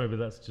 I'm sorry, but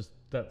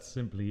that's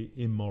simply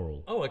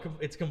immoral. Oh,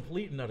 it's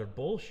complete and utter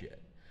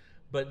bullshit.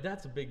 But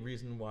that's a big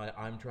reason why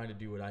I'm trying to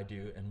do what I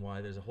do, and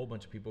why there's a whole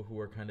bunch of people who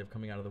are kind of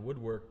coming out of the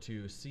woodwork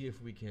to see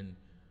if we can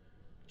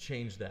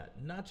change that.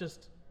 Not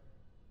just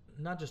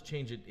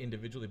change it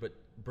individually, but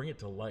bring it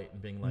to light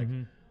and being like,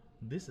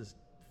 this is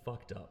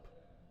fucked up.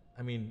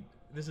 I mean,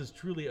 this is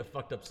truly a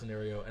fucked up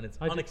scenario, and it's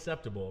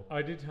unacceptable.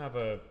 I did have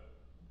a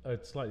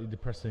slightly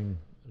depressing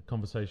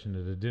conversation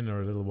at a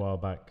dinner a little while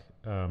back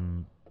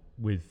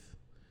with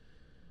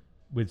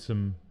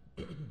some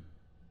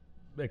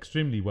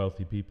extremely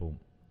wealthy people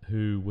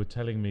who were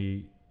telling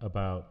me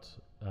about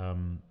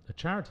a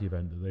charity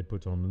event that they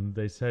put on, and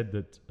they said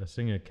that a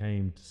singer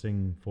came to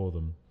sing for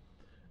them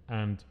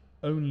and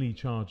only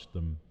charged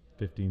them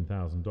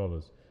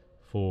 $15,000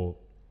 for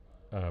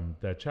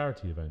their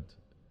charity event.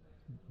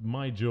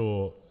 My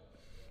jaw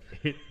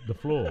hit the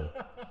floor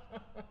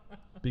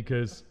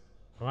because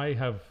I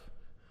have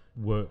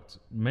worked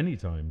many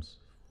times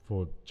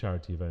for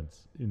charity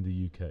events in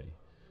the UK,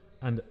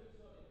 and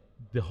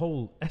the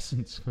whole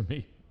essence for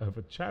me of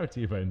a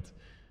charity event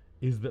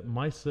is that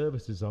my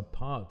services are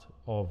part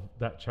of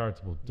that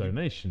charitable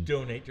donation. You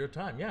donate your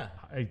time,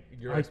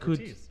 your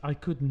expertise. I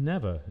could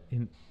never,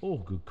 in all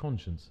good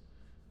conscience,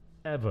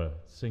 ever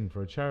sing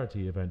for a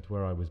charity event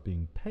where I was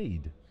being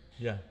paid.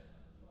 Yeah.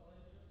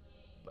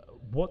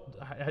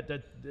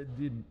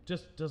 It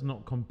just does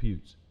not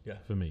compute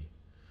for me.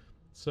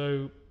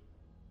 So,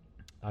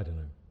 I don't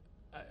know.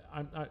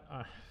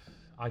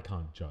 I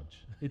can't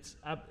judge. It's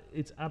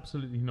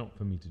absolutely not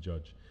for me to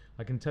judge.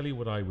 I can tell you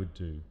what I would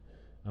do,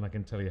 and I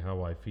can tell you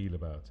how I feel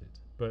about it.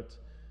 But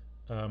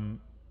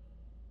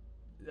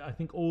I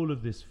think all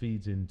of this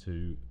feeds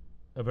into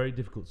a very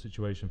difficult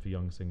situation for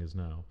young singers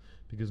now,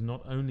 because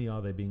not only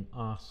are they being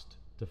asked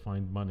to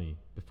find money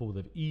before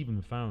they've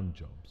even found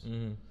jobs,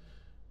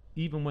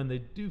 even when they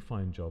do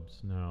find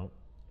jobs now,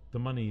 the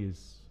money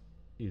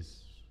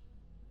is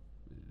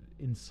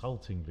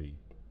insultingly,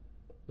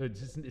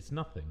 it's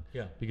nothing.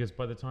 Yeah. Because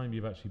by the time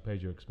you've actually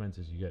paid your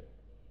expenses, you get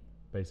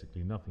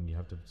basically nothing. You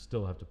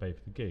still have to pay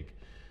for the gig,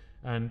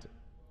 and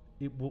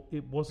it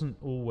wasn't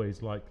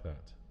always like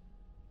that.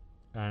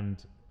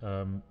 And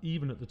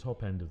even at the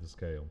top end of the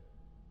scale,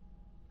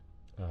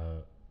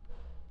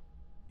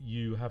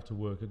 you have to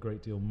work a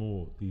great deal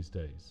more these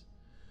days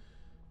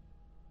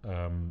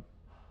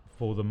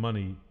for the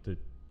money that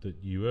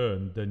you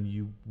earn than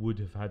you would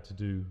have had to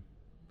do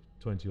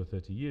 20 or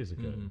 30 years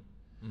ago.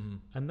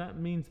 And that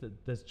means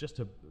that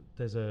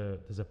there's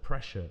a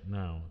pressure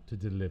now to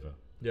deliver.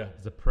 Yeah.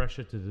 There's a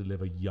pressure to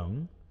deliver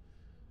young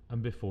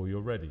and before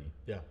you're ready.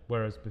 Yeah.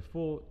 Whereas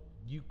before,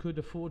 you could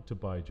afford to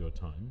bide your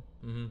time.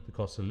 Mm-hmm. The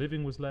cost of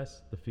living was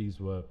less, the fees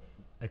were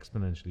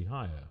exponentially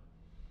higher.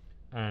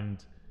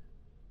 And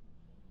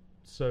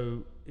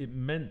so it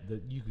meant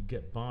that you could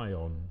get by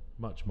on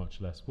much,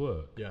 much less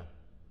work. Yeah.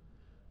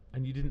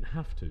 And you didn't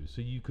have to.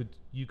 So you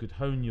could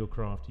hone your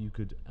craft, you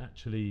could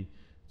actually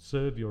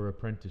serve your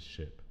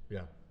apprenticeship.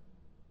 Yeah.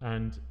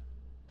 And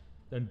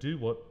do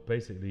what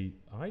basically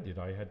I did.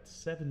 I had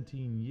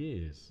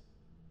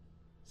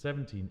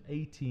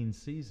 18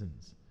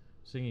 seasons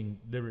singing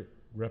lyric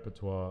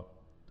repertoire,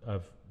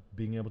 of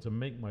being able to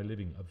make my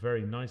living, a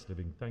very nice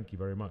living, thank you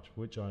very much,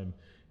 for which I'm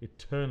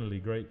eternally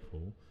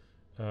grateful,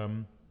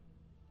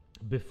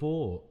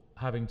 before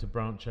having to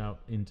branch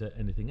out into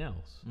anything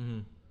else.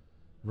 Mm-hmm.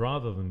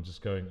 Rather than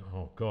just going,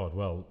 oh God,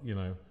 well,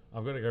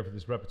 I've got to go for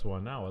this repertoire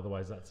now,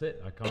 otherwise that's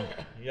it. I can't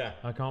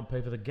I can't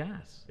pay for the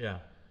gas. Yeah.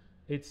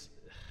 It's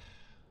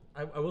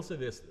I will say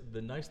this,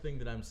 the nice thing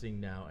that I'm seeing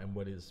now, and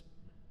what is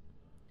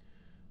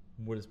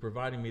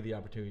providing me the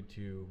opportunity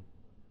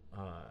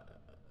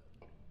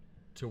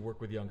to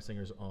work with young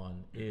singers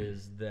on,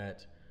 is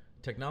that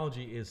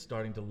technology is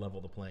starting to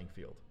level the playing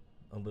field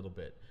a little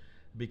bit.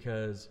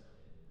 Because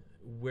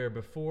where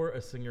before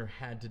a singer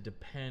had to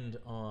depend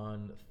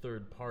on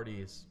third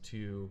parties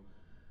to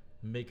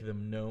make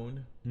them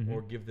known, mm-hmm.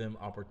 or give them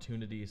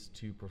opportunities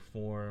to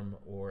perform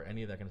or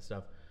any of that kind of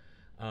stuff,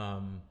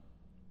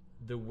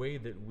 the way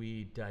that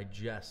we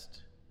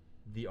digest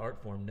the art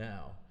form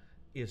now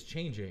is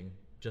changing,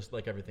 just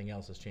like everything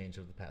else has changed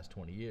over the past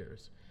 20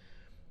 years.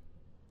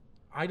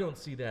 I don't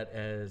see that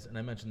as, and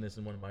I mentioned this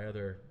in one of my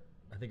other,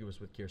 I think it was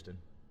with Kirsten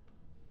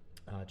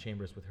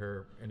Chambers, with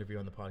her interview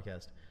on the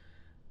podcast.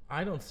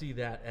 I don't see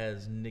that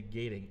as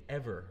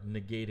ever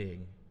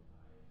negating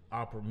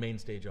opera, main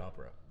stage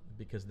opera,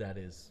 because that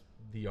is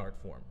the art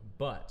form.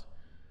 But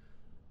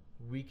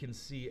we can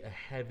see a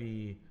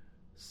heavy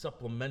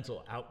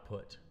supplemental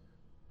output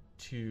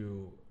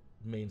to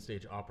main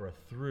stage opera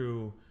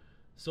through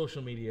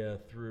social media,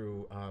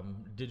 through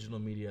digital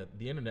media.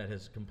 The internet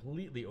has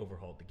completely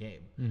overhauled the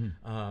game,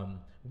 mm-hmm.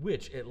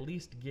 Which at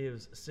least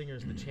gives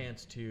singers the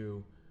chance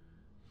to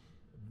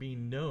be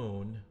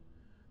known,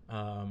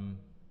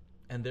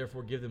 and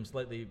therefore give them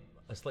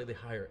a slightly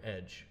higher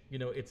edge.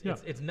 It's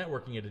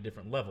networking at a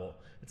different level.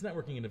 It's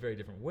networking in a very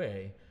different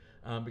way,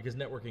 because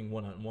networking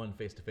one-on-one,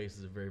 face-to-face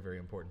is a very, very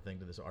important thing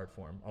to this art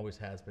form. Always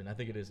has been. I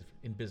think it is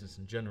in business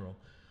in general.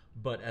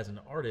 But as an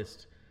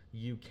artist,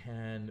 you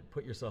can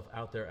put yourself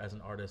out there as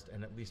an artist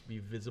and at least be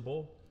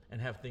visible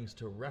and have things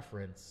to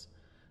reference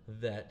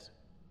that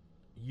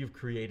you've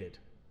created,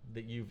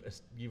 that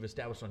you've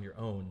established on your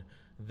own,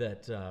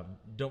 that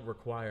don't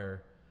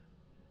require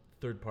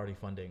third-party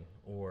funding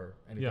or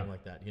anything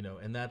like that.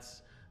 And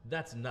that's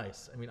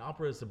nice. I mean,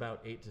 opera is about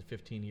 8 to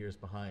 15 years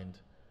behind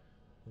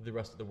the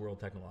rest of the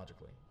world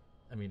technologically.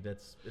 I mean,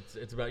 it's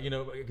about,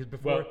 because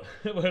before...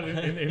 Well,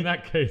 in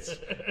that case,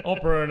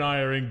 opera and I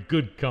are in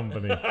good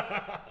company.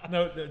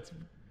 No,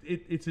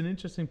 it's an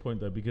interesting point,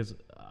 though, because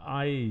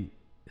I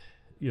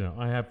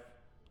have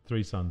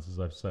 3 sons, as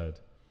I've said,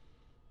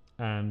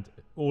 and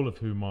all of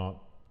whom are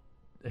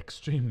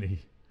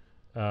extremely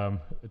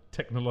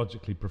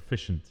technologically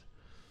proficient.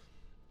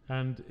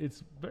 And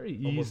it's very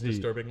easy... Almost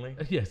disturbingly?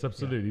 Yes,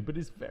 absolutely. Yeah. But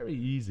it's very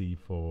easy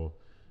for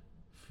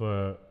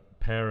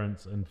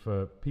parents and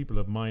for people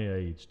of my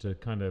age to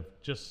kind of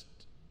just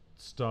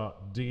start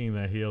digging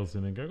their heels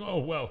in and going, oh,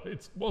 well,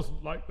 it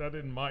wasn't like that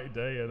in my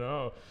day, and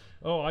oh,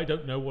 I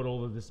don't know what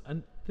all of this...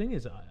 And the thing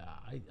is,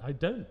 I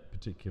don't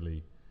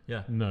particularly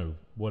know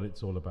what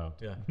it's all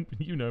about. Yeah.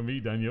 You know me,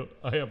 Daniel.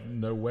 I have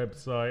no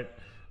website.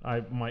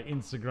 My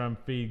Instagram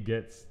feed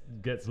gets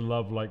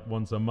love like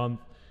once a month.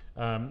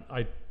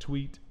 I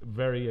tweet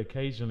very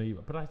occasionally,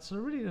 but I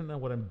sort of really don't know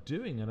what I'm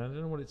doing, and I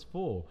don't know what it's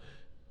for.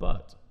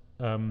 But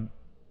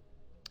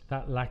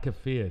that lack of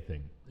fear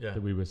thing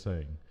that we were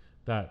saying,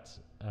 that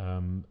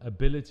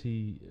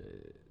ability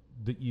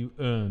that you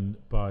earn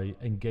by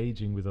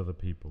engaging with other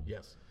people.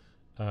 Yes.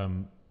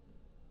 I'm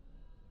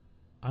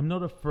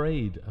not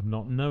afraid of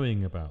not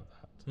knowing about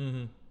that.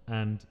 Mm-hmm.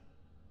 And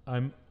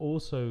I'm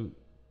also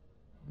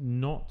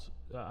not,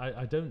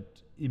 I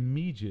don't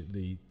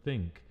immediately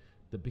think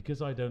that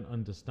because I don't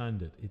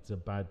understand it, it's a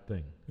bad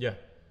thing. Yeah.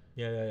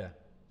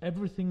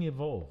 Everything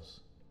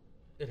evolves.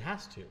 It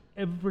has to.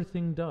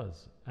 Everything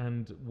does.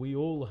 And we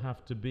all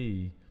have to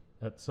be,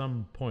 at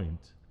some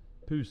point,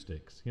 poo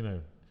sticks.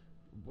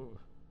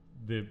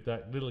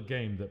 That little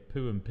game that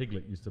Pooh and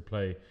Piglet used to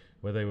play,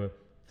 where they would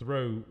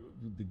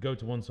go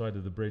to one side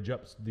of the bridge,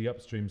 the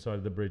upstream side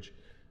of the bridge,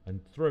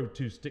 and throw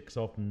 2 sticks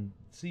off and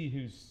see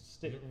whose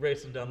stick...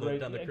 Racing down the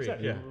creek.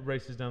 Exactly,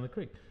 races down the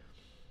creek.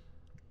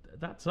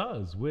 That's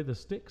us. We're the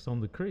sticks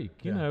on the creek.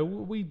 You know,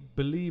 we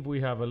believe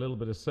we have a little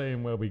bit of say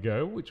in where we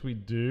go, which we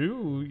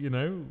do,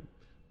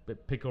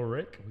 bit Pickle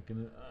Rick. We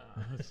can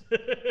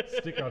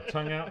stick our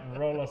tongue out and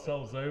roll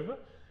ourselves over.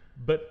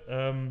 But,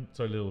 so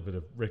a little bit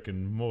of Rick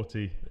and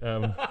Morty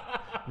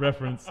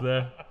reference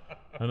there.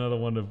 Another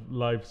one of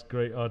life's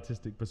great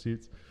artistic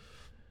pursuits.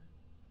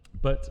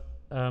 But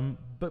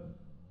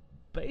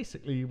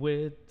basically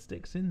we're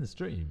sticks in the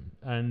stream,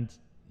 and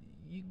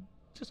you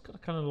just got to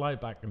kind of lie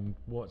back and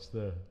watch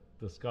the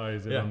sky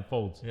as it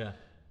unfolds. Yeah.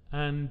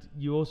 And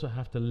you also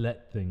have to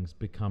let things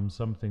become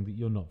something that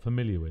you're not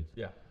familiar with.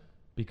 Yeah.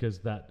 Because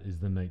that is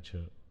the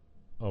nature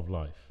of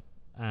life.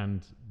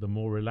 And the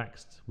more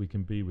relaxed we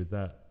can be with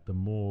that, the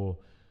more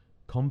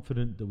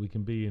confident that we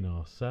can be in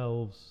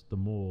ourselves, the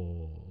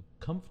more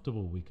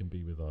comfortable we can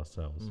be with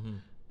ourselves,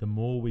 the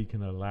more we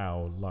can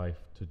allow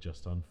life to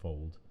just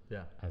unfold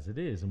as it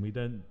is. And we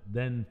don't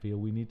then feel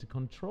we need to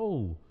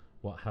control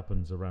what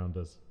happens around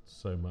us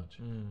so much,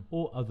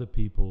 or other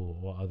people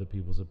or other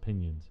people's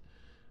opinions.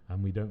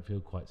 And we don't feel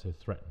quite so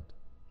threatened.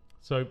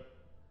 So,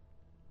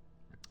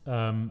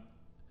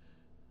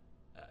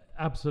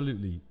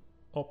 absolutely,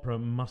 opera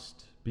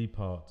must be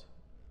part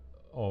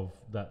of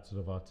that sort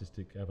of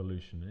artistic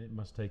evolution. It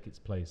must take its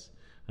place,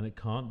 and it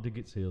can't dig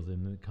its heels in,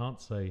 and it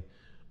can't say,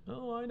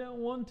 oh, I don't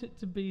want it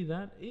to be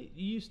that. It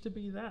used to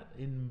be that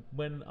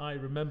when I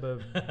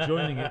remember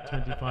joining it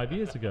 25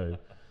 years ago.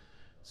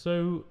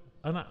 So,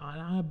 and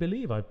I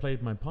believe I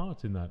played my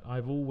part in that.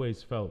 I've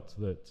always felt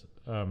that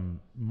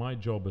my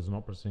job as an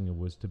opera singer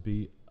was to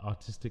be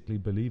artistically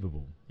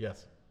believable.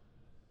 Yes.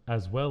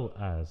 As well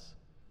as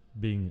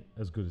being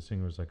as good a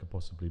singer as I could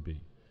possibly be.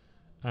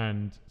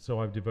 And so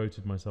I've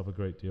devoted myself a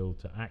great deal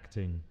to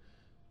acting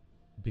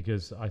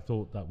because I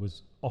thought that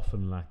was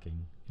often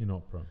lacking in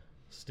opera.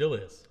 Still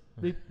is.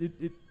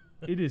 It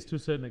is to a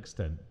certain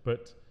extent,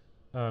 but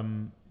I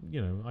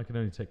can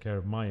only take care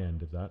of my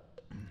end of that.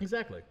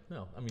 Exactly.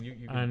 No, I mean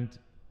you and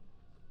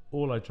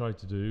all I try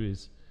to do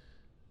is,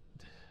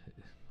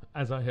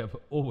 as I have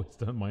always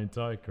done my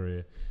entire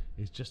career,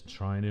 is just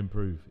try and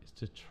improve. It's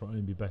to try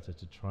and be better,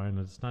 to try and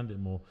understand it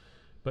more.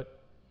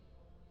 But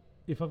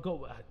if I've got,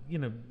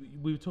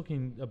 we were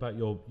talking about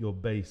your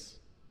base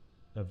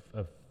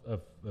of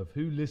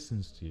who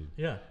listens to you.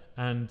 Yeah.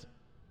 And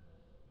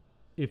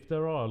if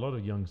there are a lot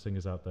of young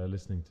singers out there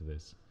listening to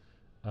this,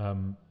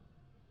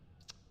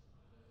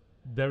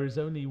 there is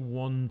only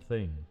one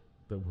thing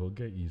that will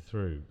get you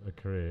through a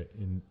career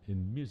in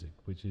music,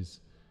 which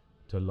is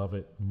to love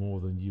it more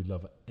than you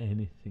love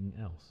anything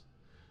else.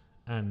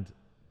 And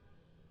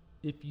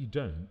if you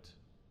don't,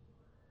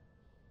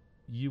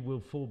 you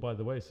will fall by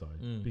the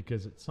wayside,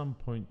 because at some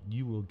point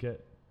you will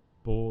get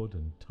bored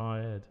and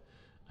tired,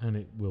 and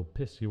it will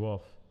piss you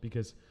off.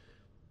 Because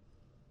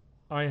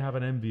I have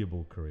an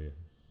enviable career.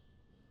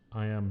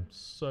 I am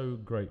so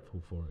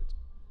grateful for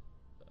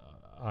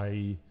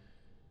it.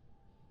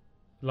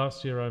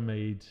 Last year I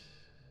made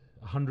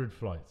 100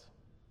 flights.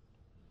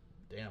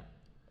 Damn.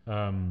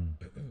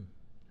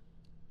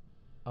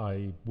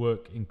 I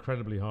work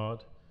incredibly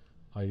hard.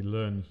 I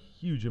learn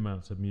huge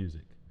amounts of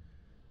music.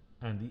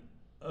 And the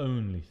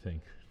only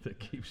thing that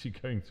keeps you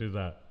going through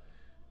that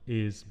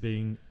is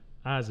being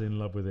as in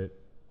love with it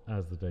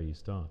as the day you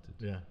started.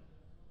 Yeah.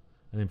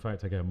 And in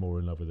fact, I get more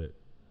in love with it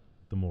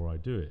the more I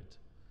do it.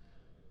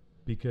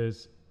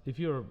 Because if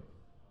you're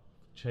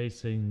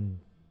chasing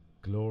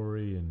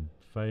glory and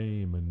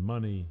fame and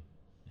money,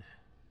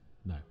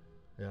 no.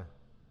 Yeah.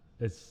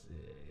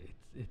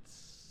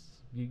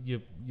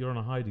 You're on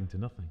a hiding to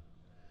nothing.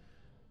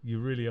 You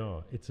really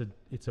are. It's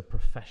a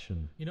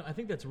profession. I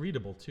think that's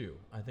readable too.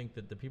 I think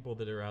that the people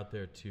that are out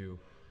there to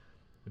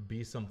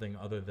be something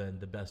other than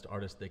the best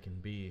artist they can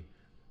be,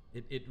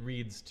 it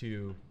reads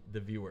to the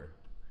viewer.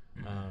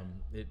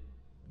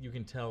 You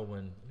can tell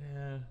when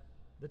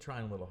they're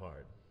trying a little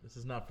hard. This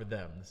is not for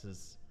them. This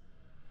is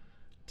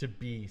to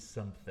be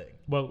something.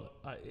 Well,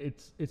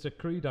 it's a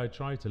creed I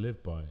try to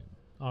live by.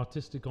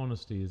 Artistic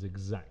honesty is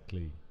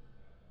exactly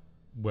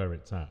where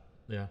it's at.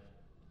 Yeah.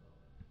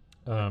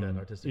 Like that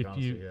artistic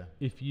honesty,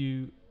 if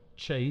you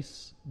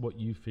chase what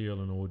you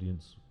feel an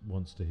audience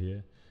wants to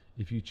hear,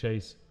 if you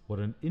chase what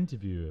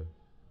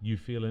you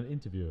feel an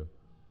interviewer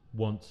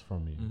wants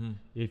from you,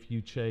 if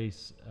you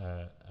chase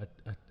a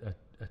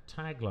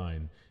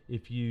tagline,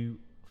 if you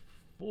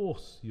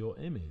force your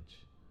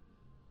image,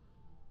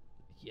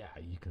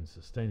 you can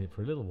sustain it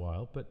for a little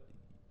while, but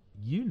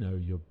you're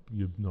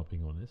not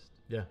being honest.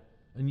 Yeah.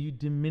 And you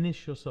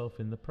diminish yourself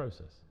in the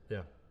process.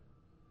 Yeah.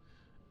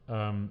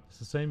 It's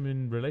the same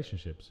in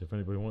relationships. If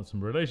anybody wants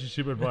some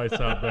relationship advice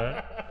out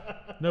there,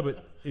 no,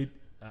 but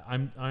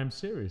I'm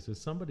serious. As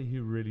somebody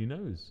who really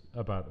knows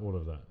about all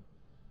of that,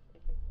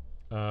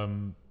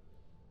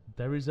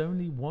 there is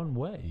only one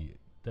way.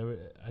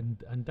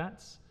 And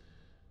that's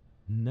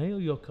nail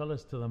your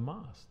colours to the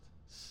mast.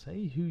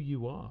 Say who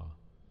you are,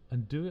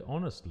 and do it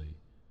honestly,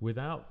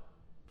 without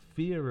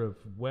fear of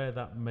where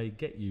that may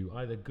get you,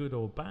 either good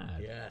or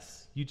bad.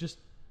 Yes. You just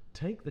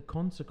take the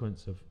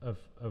consequence of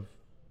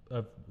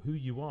who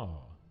you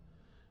are,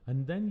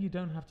 and then you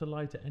don't have to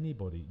lie to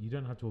anybody. You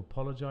don't have to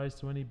apologize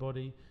to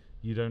anybody.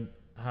 You don't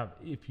have.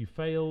 If you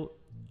fail,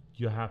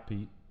 you're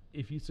happy.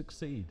 If you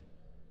succeed,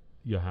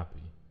 you're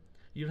happy.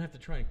 You don't have to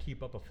try and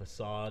keep up a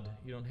facade.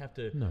 You don't have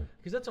to. No,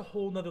 because that's a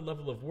whole nother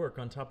level of work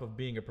on top of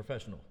being a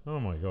professional. Oh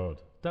my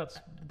God, that's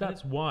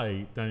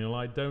why, Daniel,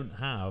 I don't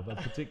have a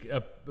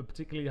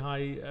particularly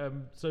high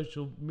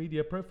social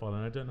media profile,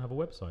 and I don't have a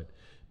website,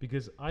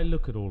 because I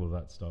look at all of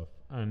that stuff,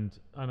 and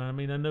I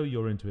mean, I know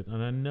you're into it,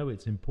 and I know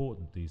it's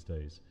important these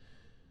days.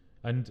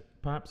 And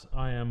perhaps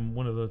I am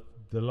one of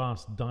the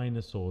last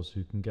dinosaurs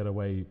who can get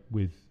away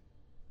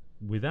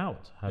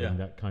without having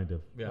that kind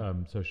of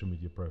social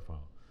media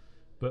profile.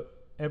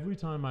 But every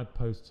time I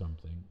post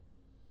something,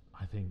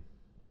 I think,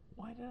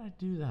 why did I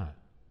do that?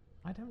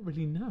 I don't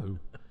really know.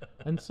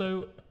 And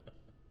so,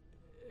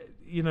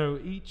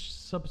 each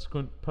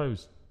subsequent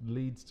post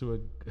leads to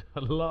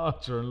a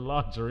larger and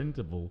larger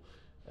interval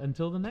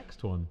until the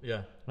next one.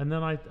 Yeah. And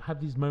then I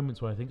have these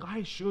moments where I think,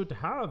 I should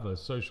have a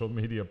social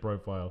media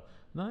profile.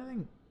 And I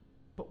think,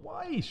 but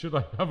why should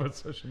I have a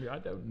social media? I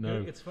don't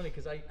know. It's funny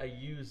because I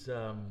use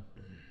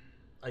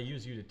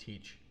you to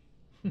teach,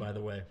 by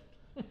the way.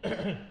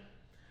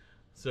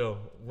 So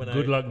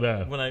good luck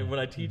there. When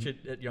I teach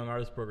at Young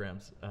Artist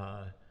Programs,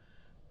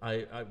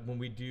 when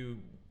we do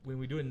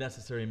a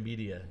necessary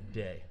media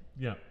day,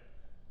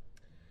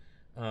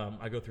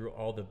 I go through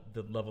all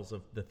the levels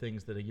of the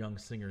things that a young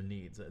singer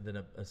needs.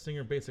 That a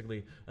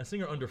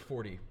singer under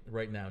 40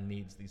 right now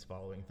needs these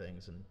following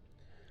things, and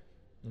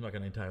I'm not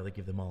going to entirely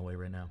give them all away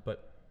right now,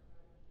 but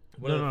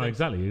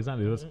exactly.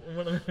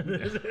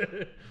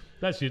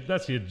 That's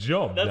your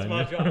job. That's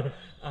my job.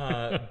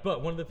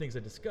 But one of the things I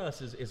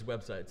discuss is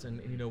websites,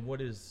 and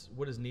what is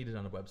needed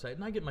on a website.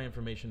 And I get my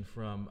information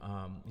from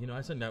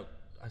I send out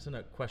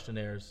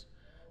questionnaires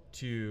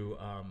to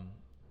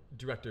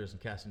directors and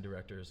casting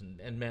directors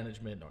and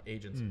management or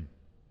agents,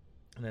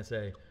 and I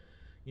say,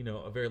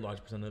 a very large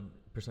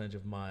percentage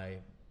of my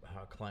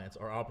clients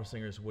are opera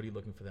singers. What are you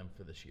looking for them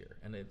for this year?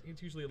 And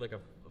it's usually like a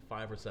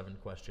 5 or 7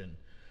 question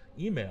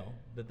email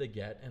that they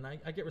get, and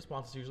I get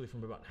responses usually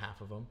from about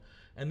half of them,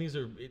 and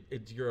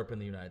it's Europe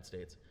and the United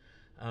States.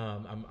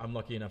 I'm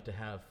lucky enough to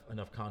have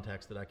enough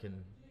contacts that I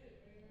can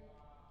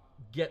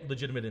get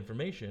legitimate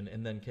information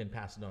and then can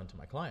pass it on to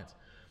my clients.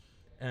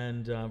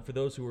 And for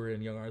those who are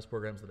in Young Artist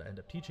Programs that I end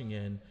up teaching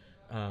in,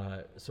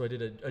 so I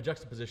did a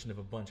juxtaposition of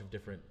a bunch of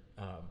different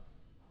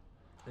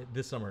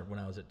this summer when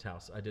I was at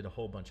Taos, I did a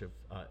whole bunch of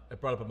I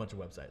brought up a bunch of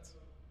websites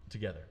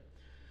together.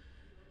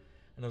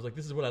 And I was like,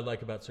 this is what I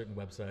like about certain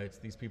websites.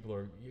 These people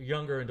are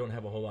younger and don't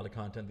have a whole lot of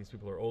content. These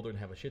people are older and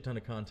have a shit ton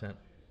of content.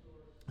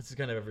 This is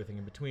kind of everything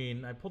in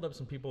between. I pulled up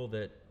some people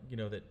that,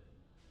 that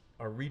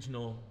are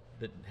regional,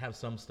 that have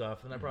some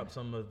stuff. And I brought up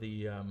some of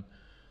the,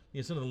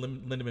 some of the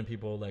Lindemann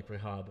people like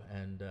Rehab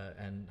and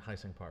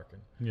Heising Park.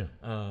 And,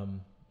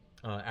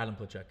 Adam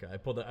Placheka.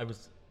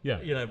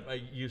 I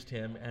used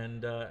him.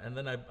 And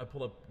then I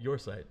pulled up your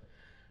site,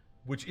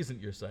 which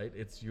isn't your site.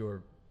 It's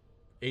your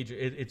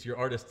it's your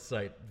artist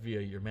site via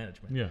your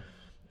management. Yeah.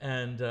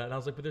 And I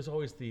was like, but there's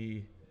always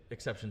the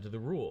exception to the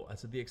rule. I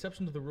said, the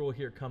exception to the rule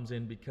here comes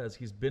in because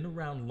he's been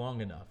around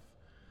long enough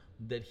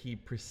that he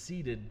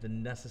preceded the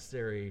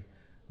necessary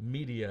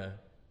media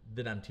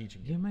that I'm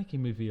teaching. You're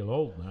making me feel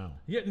old now.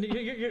 Yeah, and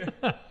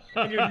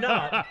you're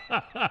not.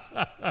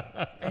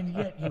 And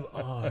yet you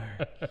are.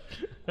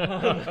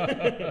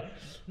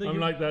 I'm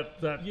like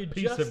that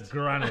piece of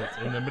granite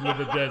in the middle of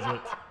the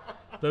desert.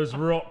 Those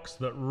rocks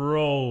that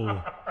roll.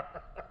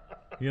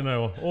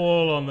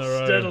 All on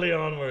their own. Steadily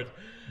onward.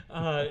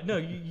 No,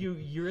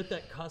 you're at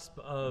that cusp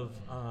of,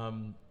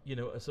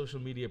 a social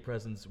media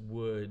presence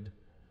would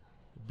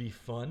be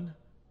fun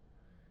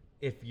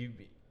if you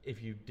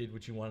did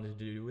what you wanted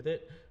to do with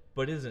it,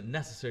 but it isn't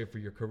necessary for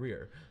your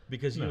career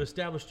because you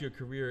established your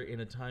career in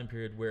a time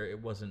period where it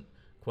wasn't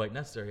quite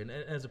necessary. And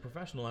as a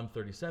professional, I'm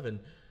 37.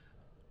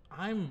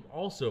 I'm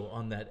also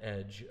on that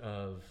edge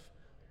of,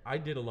 I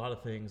did a lot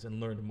of things and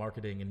learned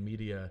marketing and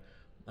media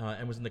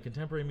and was in the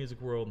contemporary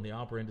music world and the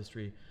opera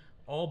industry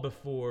all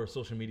before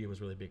social media was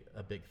really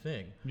a big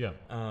thing. Yeah.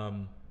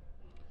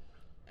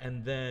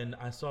 And then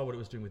I saw what it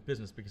was doing with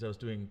business because I was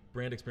doing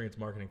brand experience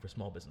marketing for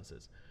small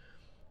businesses.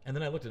 And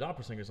then I looked at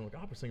opera singers and I'm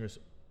like, opera singers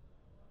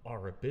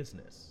are a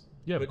business.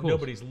 Yeah, but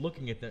nobody's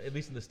looking at them. At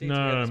least in the States, we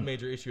have this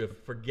major issue of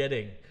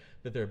forgetting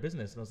that they're a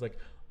business. And I was like,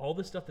 all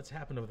this stuff that's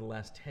happened over the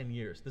last 10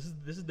 years, this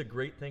is the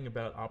great thing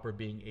about opera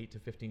being 8 to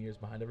 15 years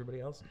behind everybody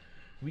else.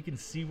 We can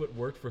see what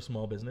worked for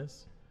small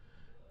business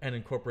and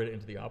incorporate it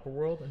into the opera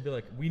world and be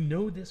like, we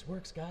know this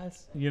works,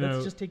 guys.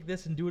 Let's just take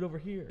this and do it over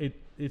here.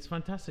 It's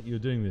fantastic you're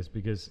doing this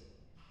because,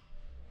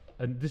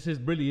 and this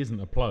really isn't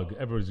a plug.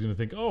 Everyone's going to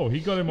think, oh, he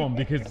got him on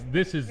because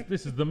this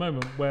is the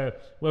moment where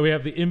we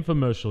have the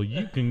infomercial.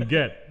 You can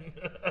get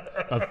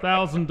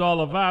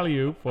 $1,000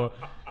 value for,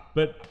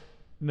 but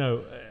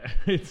no,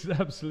 it's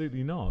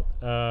absolutely not.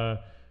 I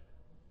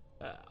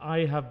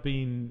have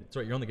been. That's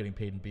right. You're only getting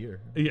paid in beer.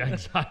 Yeah,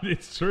 exactly.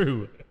 It's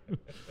true.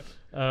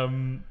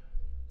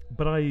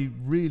 But I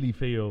really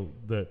feel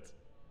that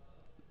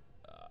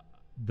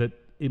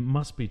it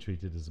must be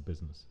treated as a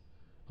business.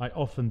 I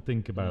often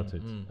think about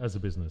it as a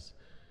business,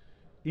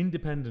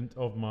 independent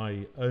of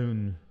my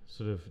own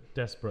sort of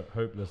desperate,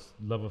 hopeless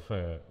love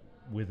affair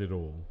with it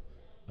all,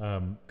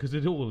 because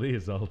it all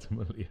is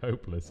ultimately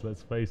hopeless.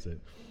 Let's face it.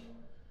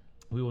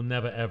 We will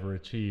never ever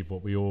achieve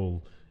what we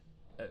all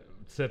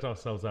set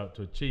ourselves out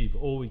to achieve.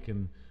 All we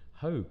can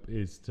hope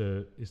is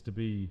to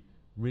be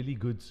really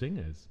good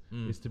singers.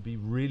 It's to be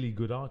really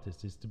good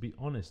artists. It's to be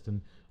honest.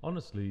 And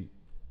honestly,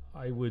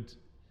 I would,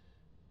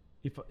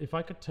 if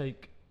I could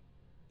take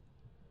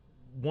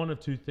one of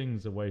two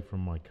things away from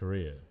my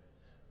career,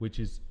 which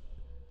is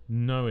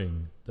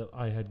knowing that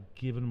I had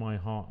given my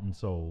heart and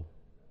soul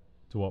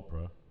to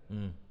opera,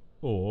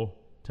 or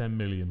 £10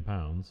 million,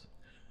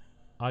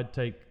 I'd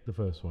take the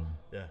first one.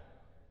 Yeah.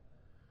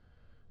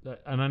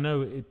 And I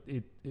know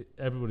it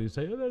everybody will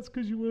say, oh, that's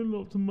because you earn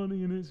lots of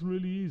money and it's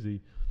really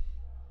easy.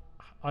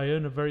 I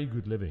earn a very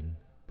good living,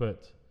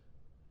 but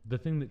the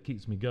thing that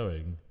keeps me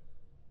going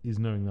is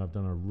knowing that I've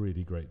done a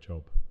really great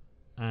job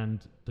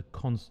and the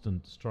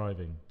constant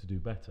striving to do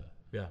better.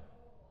 Yeah.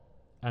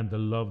 And the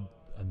love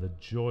and the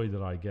joy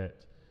that I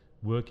get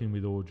working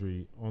with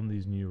Audrey on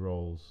these new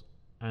roles.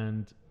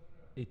 And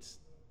it's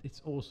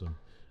awesome.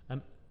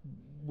 And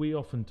we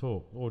often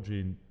talk,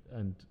 Audrey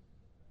and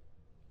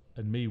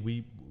me,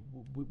 we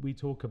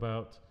talk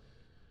about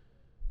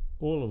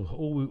all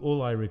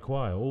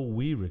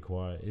we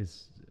require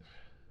is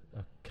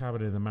a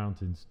cabin in the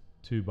mountains,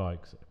 2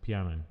 bikes, a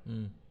piano,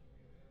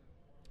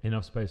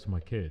 enough space for my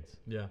kids.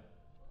 Yeah.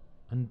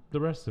 And the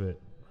rest of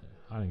it,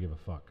 I don't give a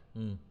fuck.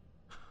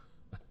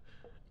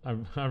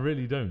 I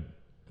really don't.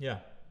 Yeah.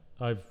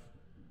 I've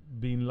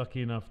been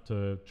lucky enough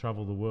to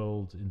travel the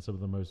world in some of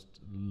the most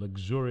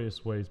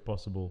luxurious ways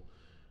possible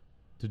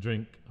to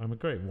drink. I'm a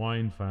great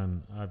wine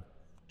fan. I've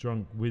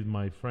drunk with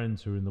my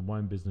friends who are in the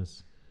wine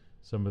business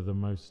some of the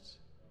most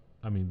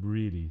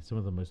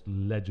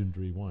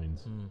legendary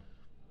wines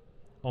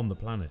on the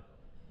planet.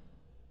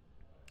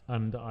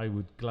 And I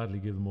would gladly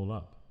give them all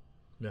up.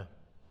 Yeah.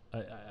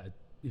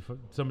 If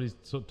somebody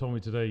told me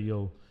today,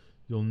 you'll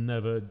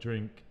never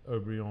drink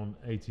Aubryon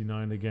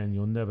 89 again,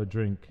 you'll never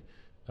drink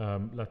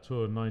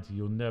Latour 90,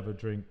 you'll never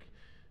drink,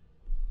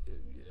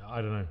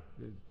 I don't know,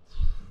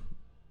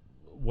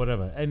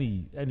 whatever,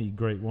 any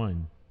great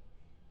wine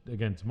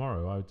again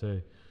tomorrow, I would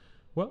say,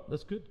 well,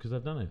 that's good because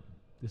I've done it.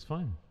 It's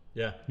fine.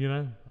 Yeah. You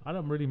know, I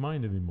don't really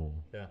mind anymore.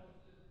 Yeah.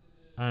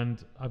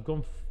 And I've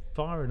gone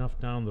far enough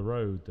down the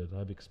road that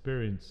I've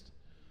experienced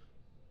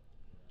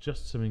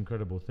just some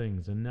incredible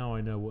things, and now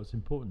I know what's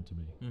important to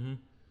me.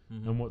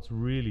 And what's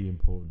really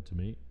important to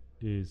me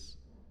is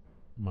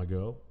my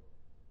girl,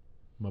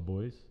 my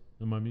boys,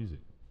 and my music.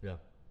 Yeah.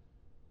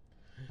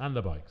 And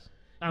the bikes.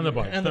 And the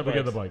bikes. Don't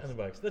forget the bikes. And the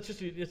bikes. That's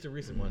just a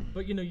recent one.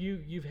 But you know,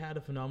 you've had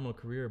a phenomenal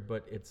career,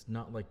 but it's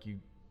not like you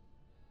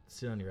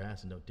sit on your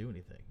ass and don't do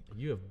anything.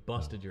 You have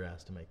busted your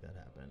ass to make that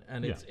happen.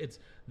 And it's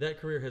that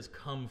career has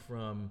come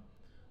from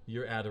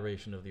your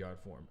adoration of the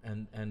art form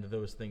and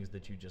those things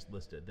that you just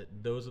listed.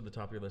 That those are the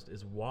top of your list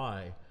is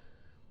why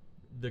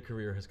the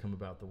career has come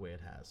about the way it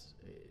has,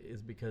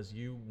 is because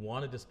you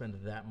wanted to spend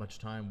that much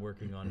time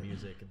working on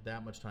music,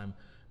 that much time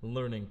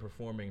learning,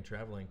 performing,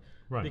 traveling,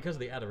 because of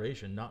the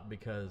adoration, not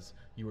because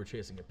you were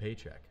chasing a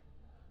paycheck.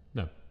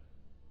 No.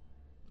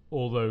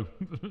 Although,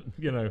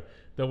 you know,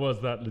 there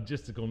was that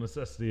logistical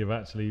necessity of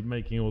actually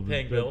making all the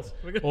paying bills,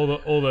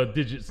 all the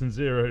digits and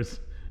zeros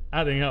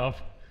adding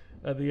up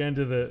at the end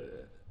of the,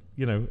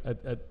 you know,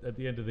 at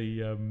the end of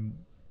the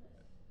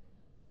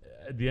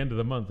at the end of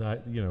the month.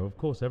 Of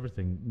course,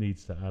 everything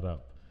needs to add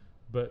up,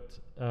 but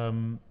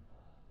no,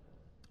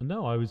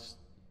 I was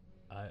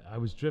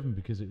driven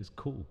because it was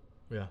cool.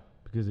 Yeah,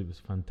 because it was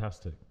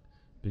fantastic,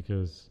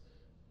 because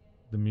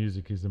the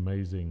music is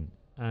amazing,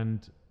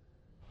 and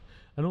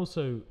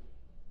also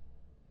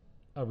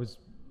I was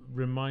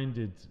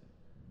reminded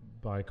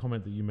by a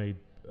comment that you made,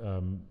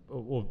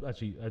 or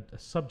actually a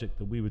subject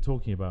that we were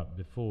talking about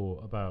before,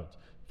 about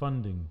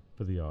funding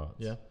for the arts.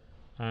 Yeah.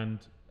 And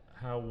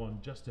how one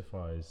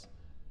justifies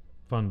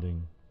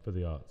funding for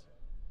the arts.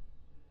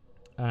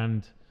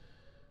 And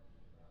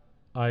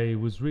I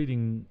was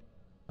reading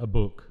a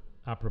book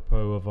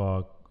apropos of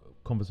our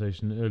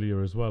conversation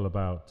earlier as well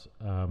about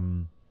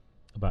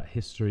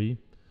history,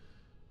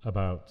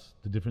 about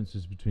the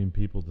differences between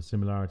people, the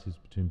similarities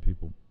between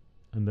people.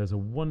 And there's a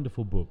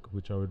wonderful book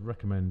which I would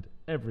recommend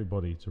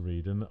everybody to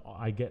read, and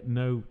I get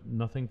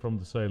nothing from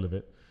the sale of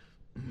it.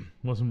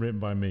 Wasn't written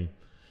by me.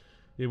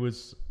 It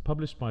was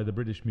published by the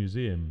British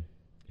Museum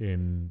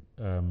in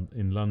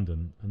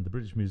London, and the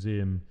British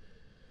Museum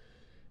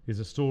is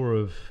a store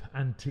of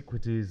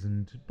antiquities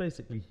and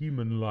basically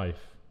human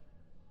life.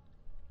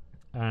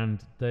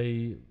 And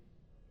they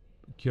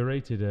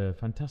curated a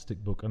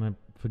fantastic book, and I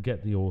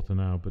forget the author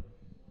now, but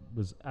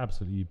was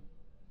absolutely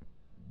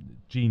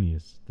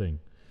genius thing.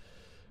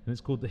 And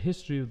it's called The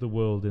History of the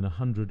World in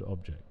 100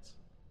 Objects.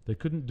 They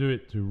couldn't do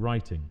it through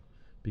writing,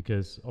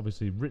 because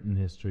obviously written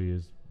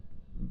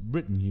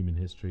human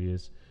history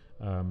is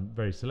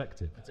very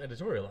selective. It's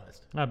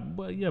editorialized.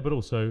 Well, yeah, but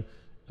also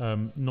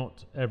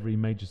not every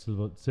major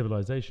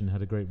civilization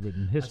had a great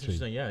written history.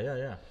 That's interesting.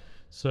 Yeah.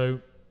 So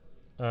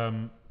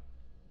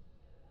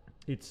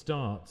it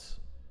starts,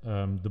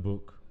 the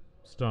book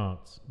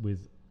starts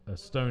with a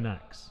stone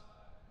axe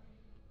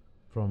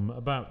from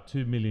about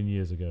 2 million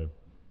years ago,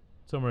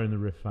 somewhere in the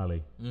Rift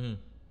Valley, and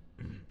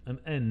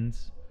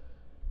ends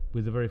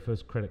with the very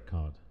first credit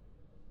card.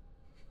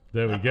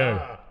 There we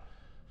go.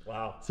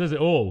 Wow. Says it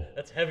all.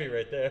 That's heavy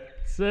right there.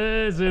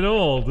 Says it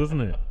all,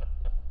 doesn't it?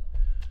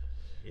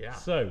 Yeah.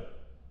 So,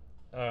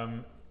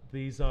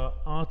 these are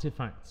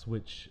artifacts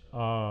which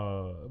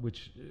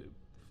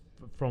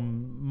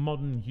from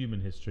modern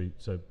human history.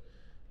 So,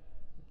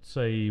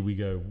 say we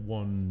go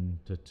 1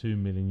 to 2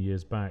 million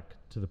years back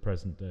to the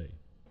present day,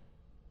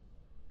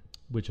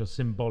 which are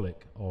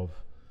symbolic of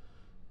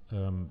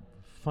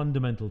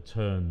fundamental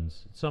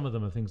turns. Some of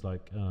them are things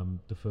like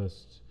the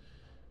first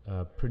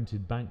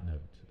printed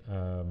banknote,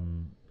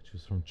 which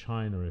was from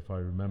China, if I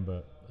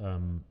remember,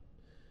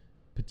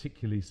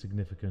 particularly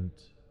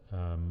significant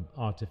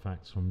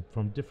artifacts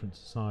from different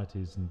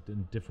societies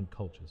and different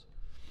cultures.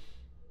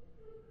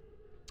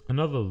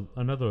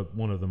 Another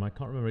one of them, I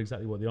can't remember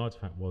exactly what the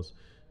artifact was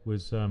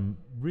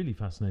really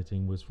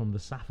fascinating, was from the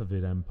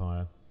Safavid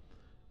Empire,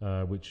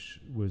 which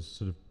was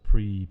sort of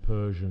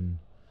pre-Persian,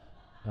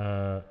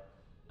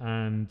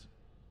 and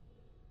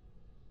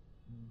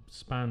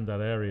spanned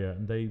that area.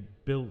 And they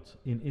built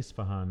in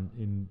Isfahan,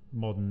 in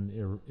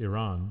modern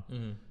Iran,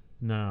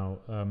 now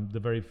the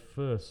very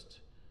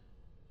first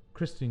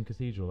Christian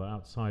cathedral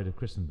outside of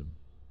Christendom.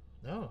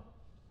 Oh.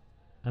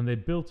 And they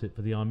built it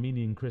for the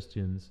Armenian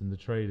Christians and the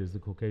traders, the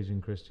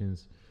Caucasian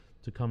Christians,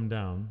 to come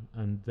down,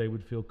 and they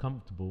would feel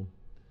comfortable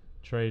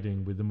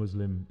trading with the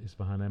Muslim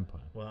Isfahan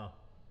Empire. Wow.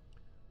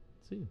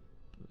 See,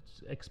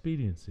 it's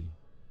expediency,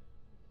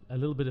 a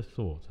little bit of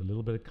thought, a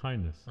little bit of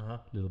kindness, a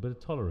little bit of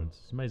tolerance.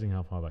 It's amazing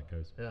how far that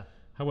goes. Yeah.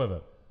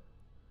 However,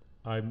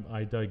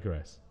 I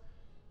digress.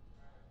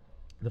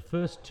 The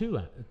first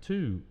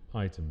two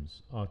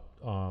items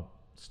are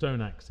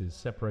stone axes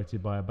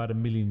separated by about 1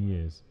 million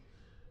years.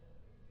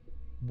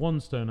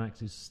 One stone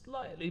axe is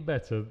slightly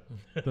better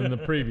than the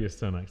previous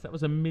stone axe. That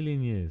was 1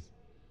 million years.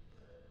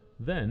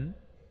 Then,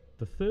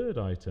 the third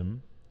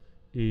item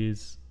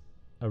is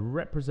a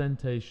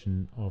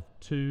representation of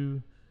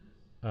 2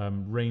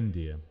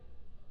 reindeer.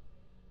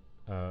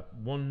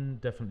 One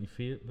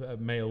definitely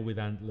male with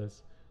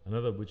antlers,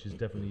 another which is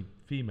definitely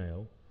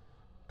female,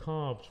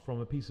 carved from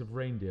a piece of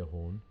reindeer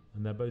horn,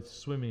 and they're both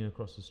swimming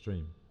across the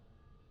stream.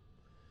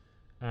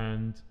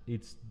 And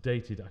it's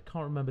dated, I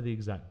can't remember the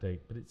exact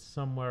date, but it's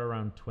somewhere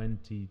around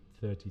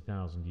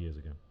 30,000 years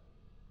ago.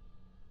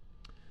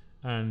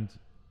 And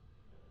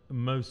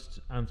most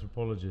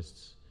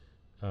anthropologists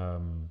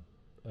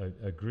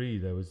agree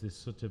there was this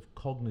sort of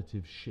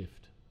cognitive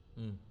shift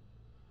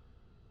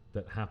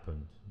that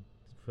happened.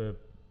 For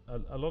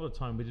a lot of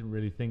time, we didn't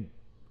really think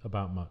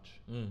about much.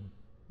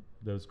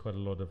 There was quite a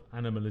lot of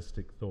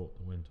animalistic thought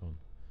that went on.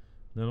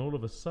 Then all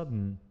of a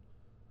sudden,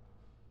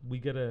 we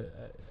get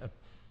a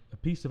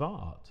piece of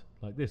art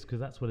like this, because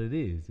that's what it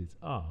is. It's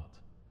art.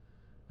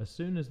 As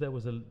soon as there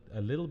was a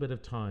little bit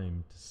of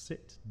time to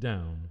sit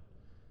down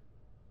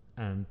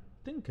and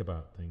think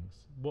about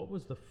things, what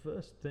was the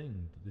first thing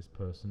that this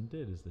person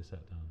did as they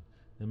sat down?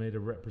 They made a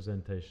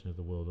representation of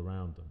the world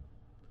around them.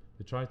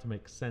 They tried to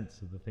make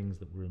sense of the things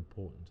that were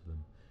important to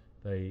them.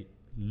 They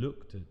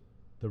looked at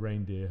the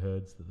reindeer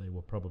herds that they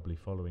were probably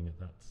following at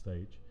that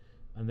stage,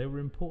 and they were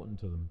important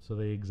to them, so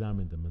they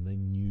examined them and they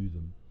knew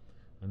them,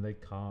 and they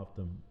carved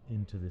them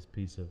into this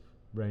piece of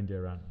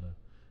reindeer antler,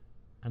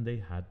 and they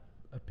had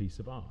a piece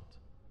of art.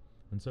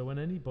 And so when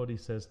anybody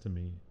says to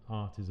me,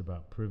 art is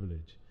about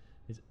privilege,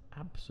 it's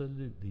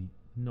absolutely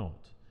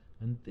not.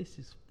 And this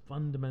is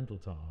fundamental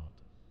to art.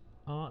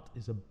 Art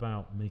is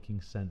about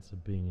making sense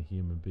of being a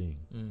human being.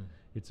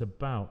 It's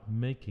about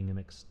making an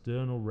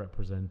external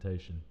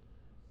representation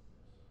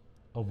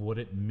of what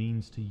it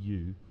means to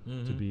you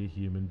to be a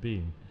human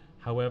being,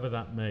 however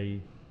that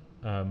may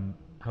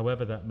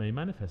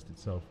manifest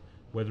itself,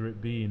 whether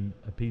it be in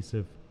a piece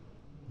of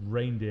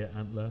reindeer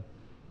antler.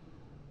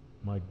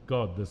 My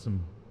God, there's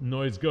some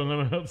noise going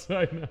on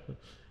outside now.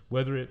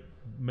 Whether it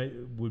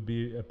would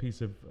be a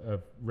piece of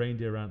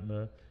reindeer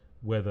antler,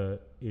 whether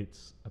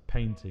it's a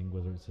painting,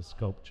 whether it's a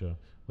sculpture,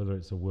 whether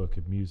it's a work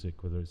of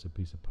music, whether it's a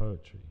piece of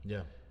poetry.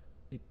 Yeah.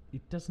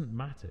 It doesn't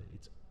matter.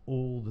 It's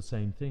all the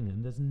same thing,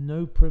 and there's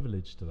no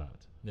privilege to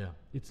that. Yeah.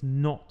 It's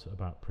not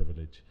about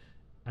privilege.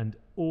 And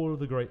all of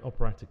the great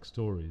operatic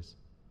stories,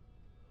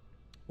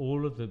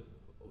 all of the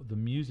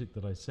music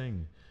that I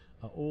sing,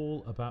 are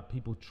all about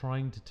people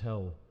trying to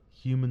tell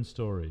human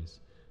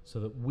stories so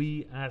that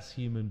we as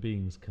human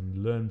beings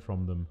can learn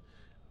from them.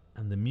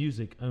 And the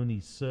music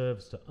only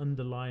serves to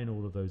underline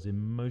all of those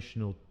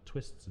emotional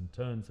twists and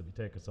turns that we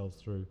take ourselves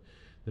through.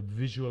 The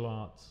visual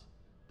arts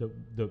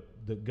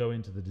that go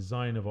into the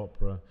design of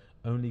opera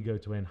only go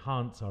to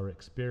enhance our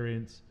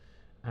experience,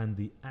 and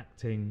the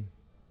acting,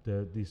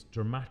 this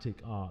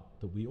dramatic art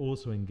that we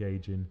also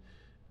engage in,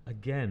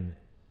 again,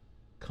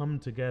 come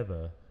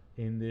together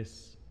in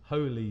this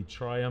holy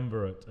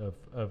triumvirate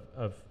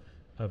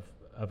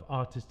of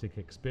artistic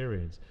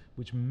experience,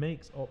 which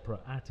makes opera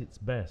at its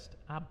best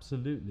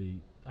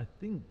absolutely, I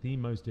think, the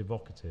most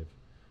evocative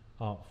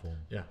art form.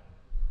 Yeah.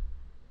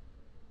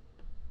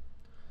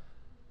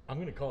 I'm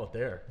going to call it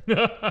there.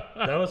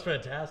 That was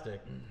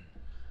fantastic.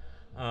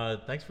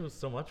 Thanks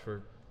so much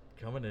for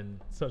coming and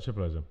Such a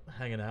pleasure.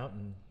 hanging out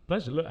and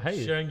Pleasure. Look,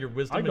 hey, sharing your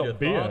wisdom I and got your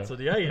beer. thoughts. And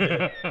yeah, you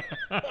do.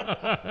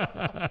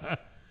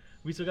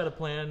 We still got to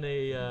plan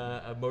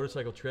a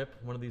motorcycle trip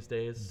one of these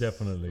days.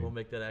 Definitely. We'll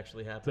make that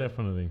actually happen.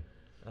 Definitely.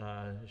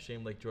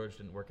 Shame Lake George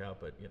didn't work out,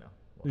 but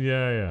well,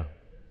 Yeah.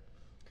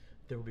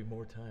 there will be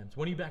more times.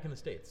 When are you back in the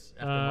States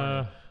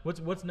after Marnie?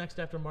 What's next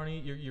after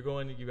Marnie? You're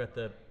going. You got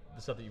the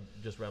stuff that you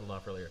just rattled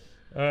off earlier.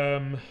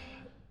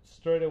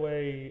 Straight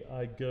away,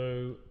 I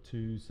go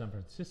to San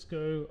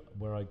Francisco,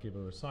 where I give a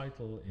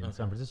recital in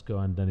San Francisco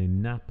and then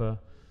in Napa.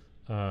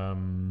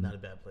 Not a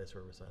bad place for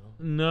a recital.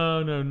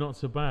 No, not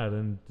so bad.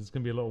 And there's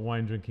going to be a lot of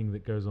wine drinking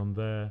that goes on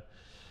there.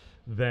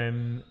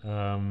 Then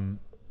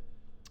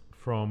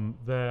from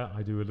there,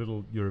 I do a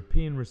little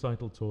European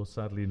recital tour,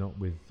 sadly not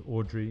with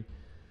Audrey,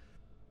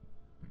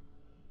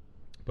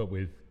 but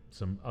with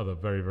some other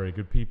very, very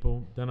good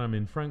people. Then I'm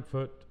in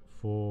Frankfurt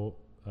for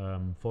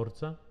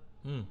Forza.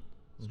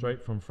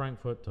 Straight from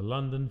Frankfurt to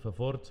London for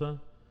Forza.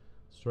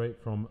 Straight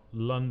from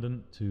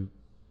London to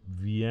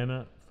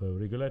Vienna for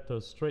Rigoletto.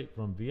 Straight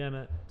from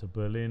Vienna to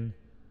Berlin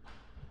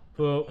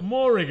for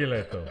more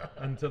Rigoletto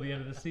until the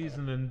end of the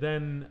season. And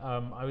then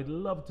I would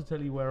love to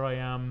tell you where I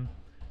am,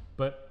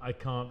 but I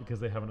can't because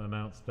they haven't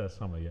announced their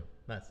summer yet.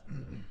 Nice.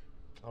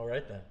 All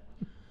right then.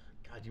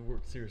 God, you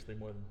work seriously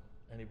more than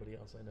anybody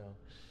else I know.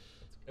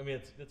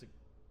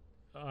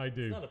 I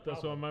do. Not a That's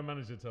what problem. my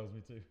manager tells me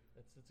to.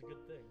 It's a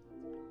good thing.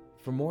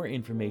 For more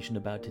information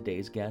about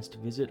today's guest,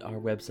 visit our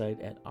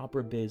website at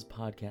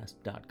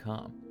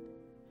operabizpodcast.com.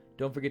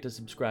 Don't forget to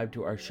subscribe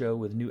to our show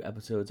with new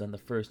episodes on the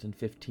 1st and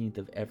 15th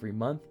of every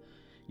month.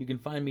 You can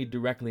find me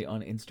directly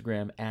on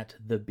Instagram at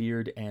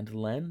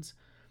TheBeardAndLens,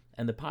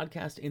 and the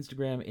podcast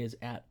Instagram is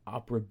at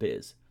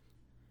OperaBiz.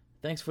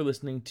 Thanks for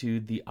listening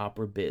to the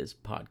Opera Biz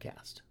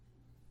Podcast.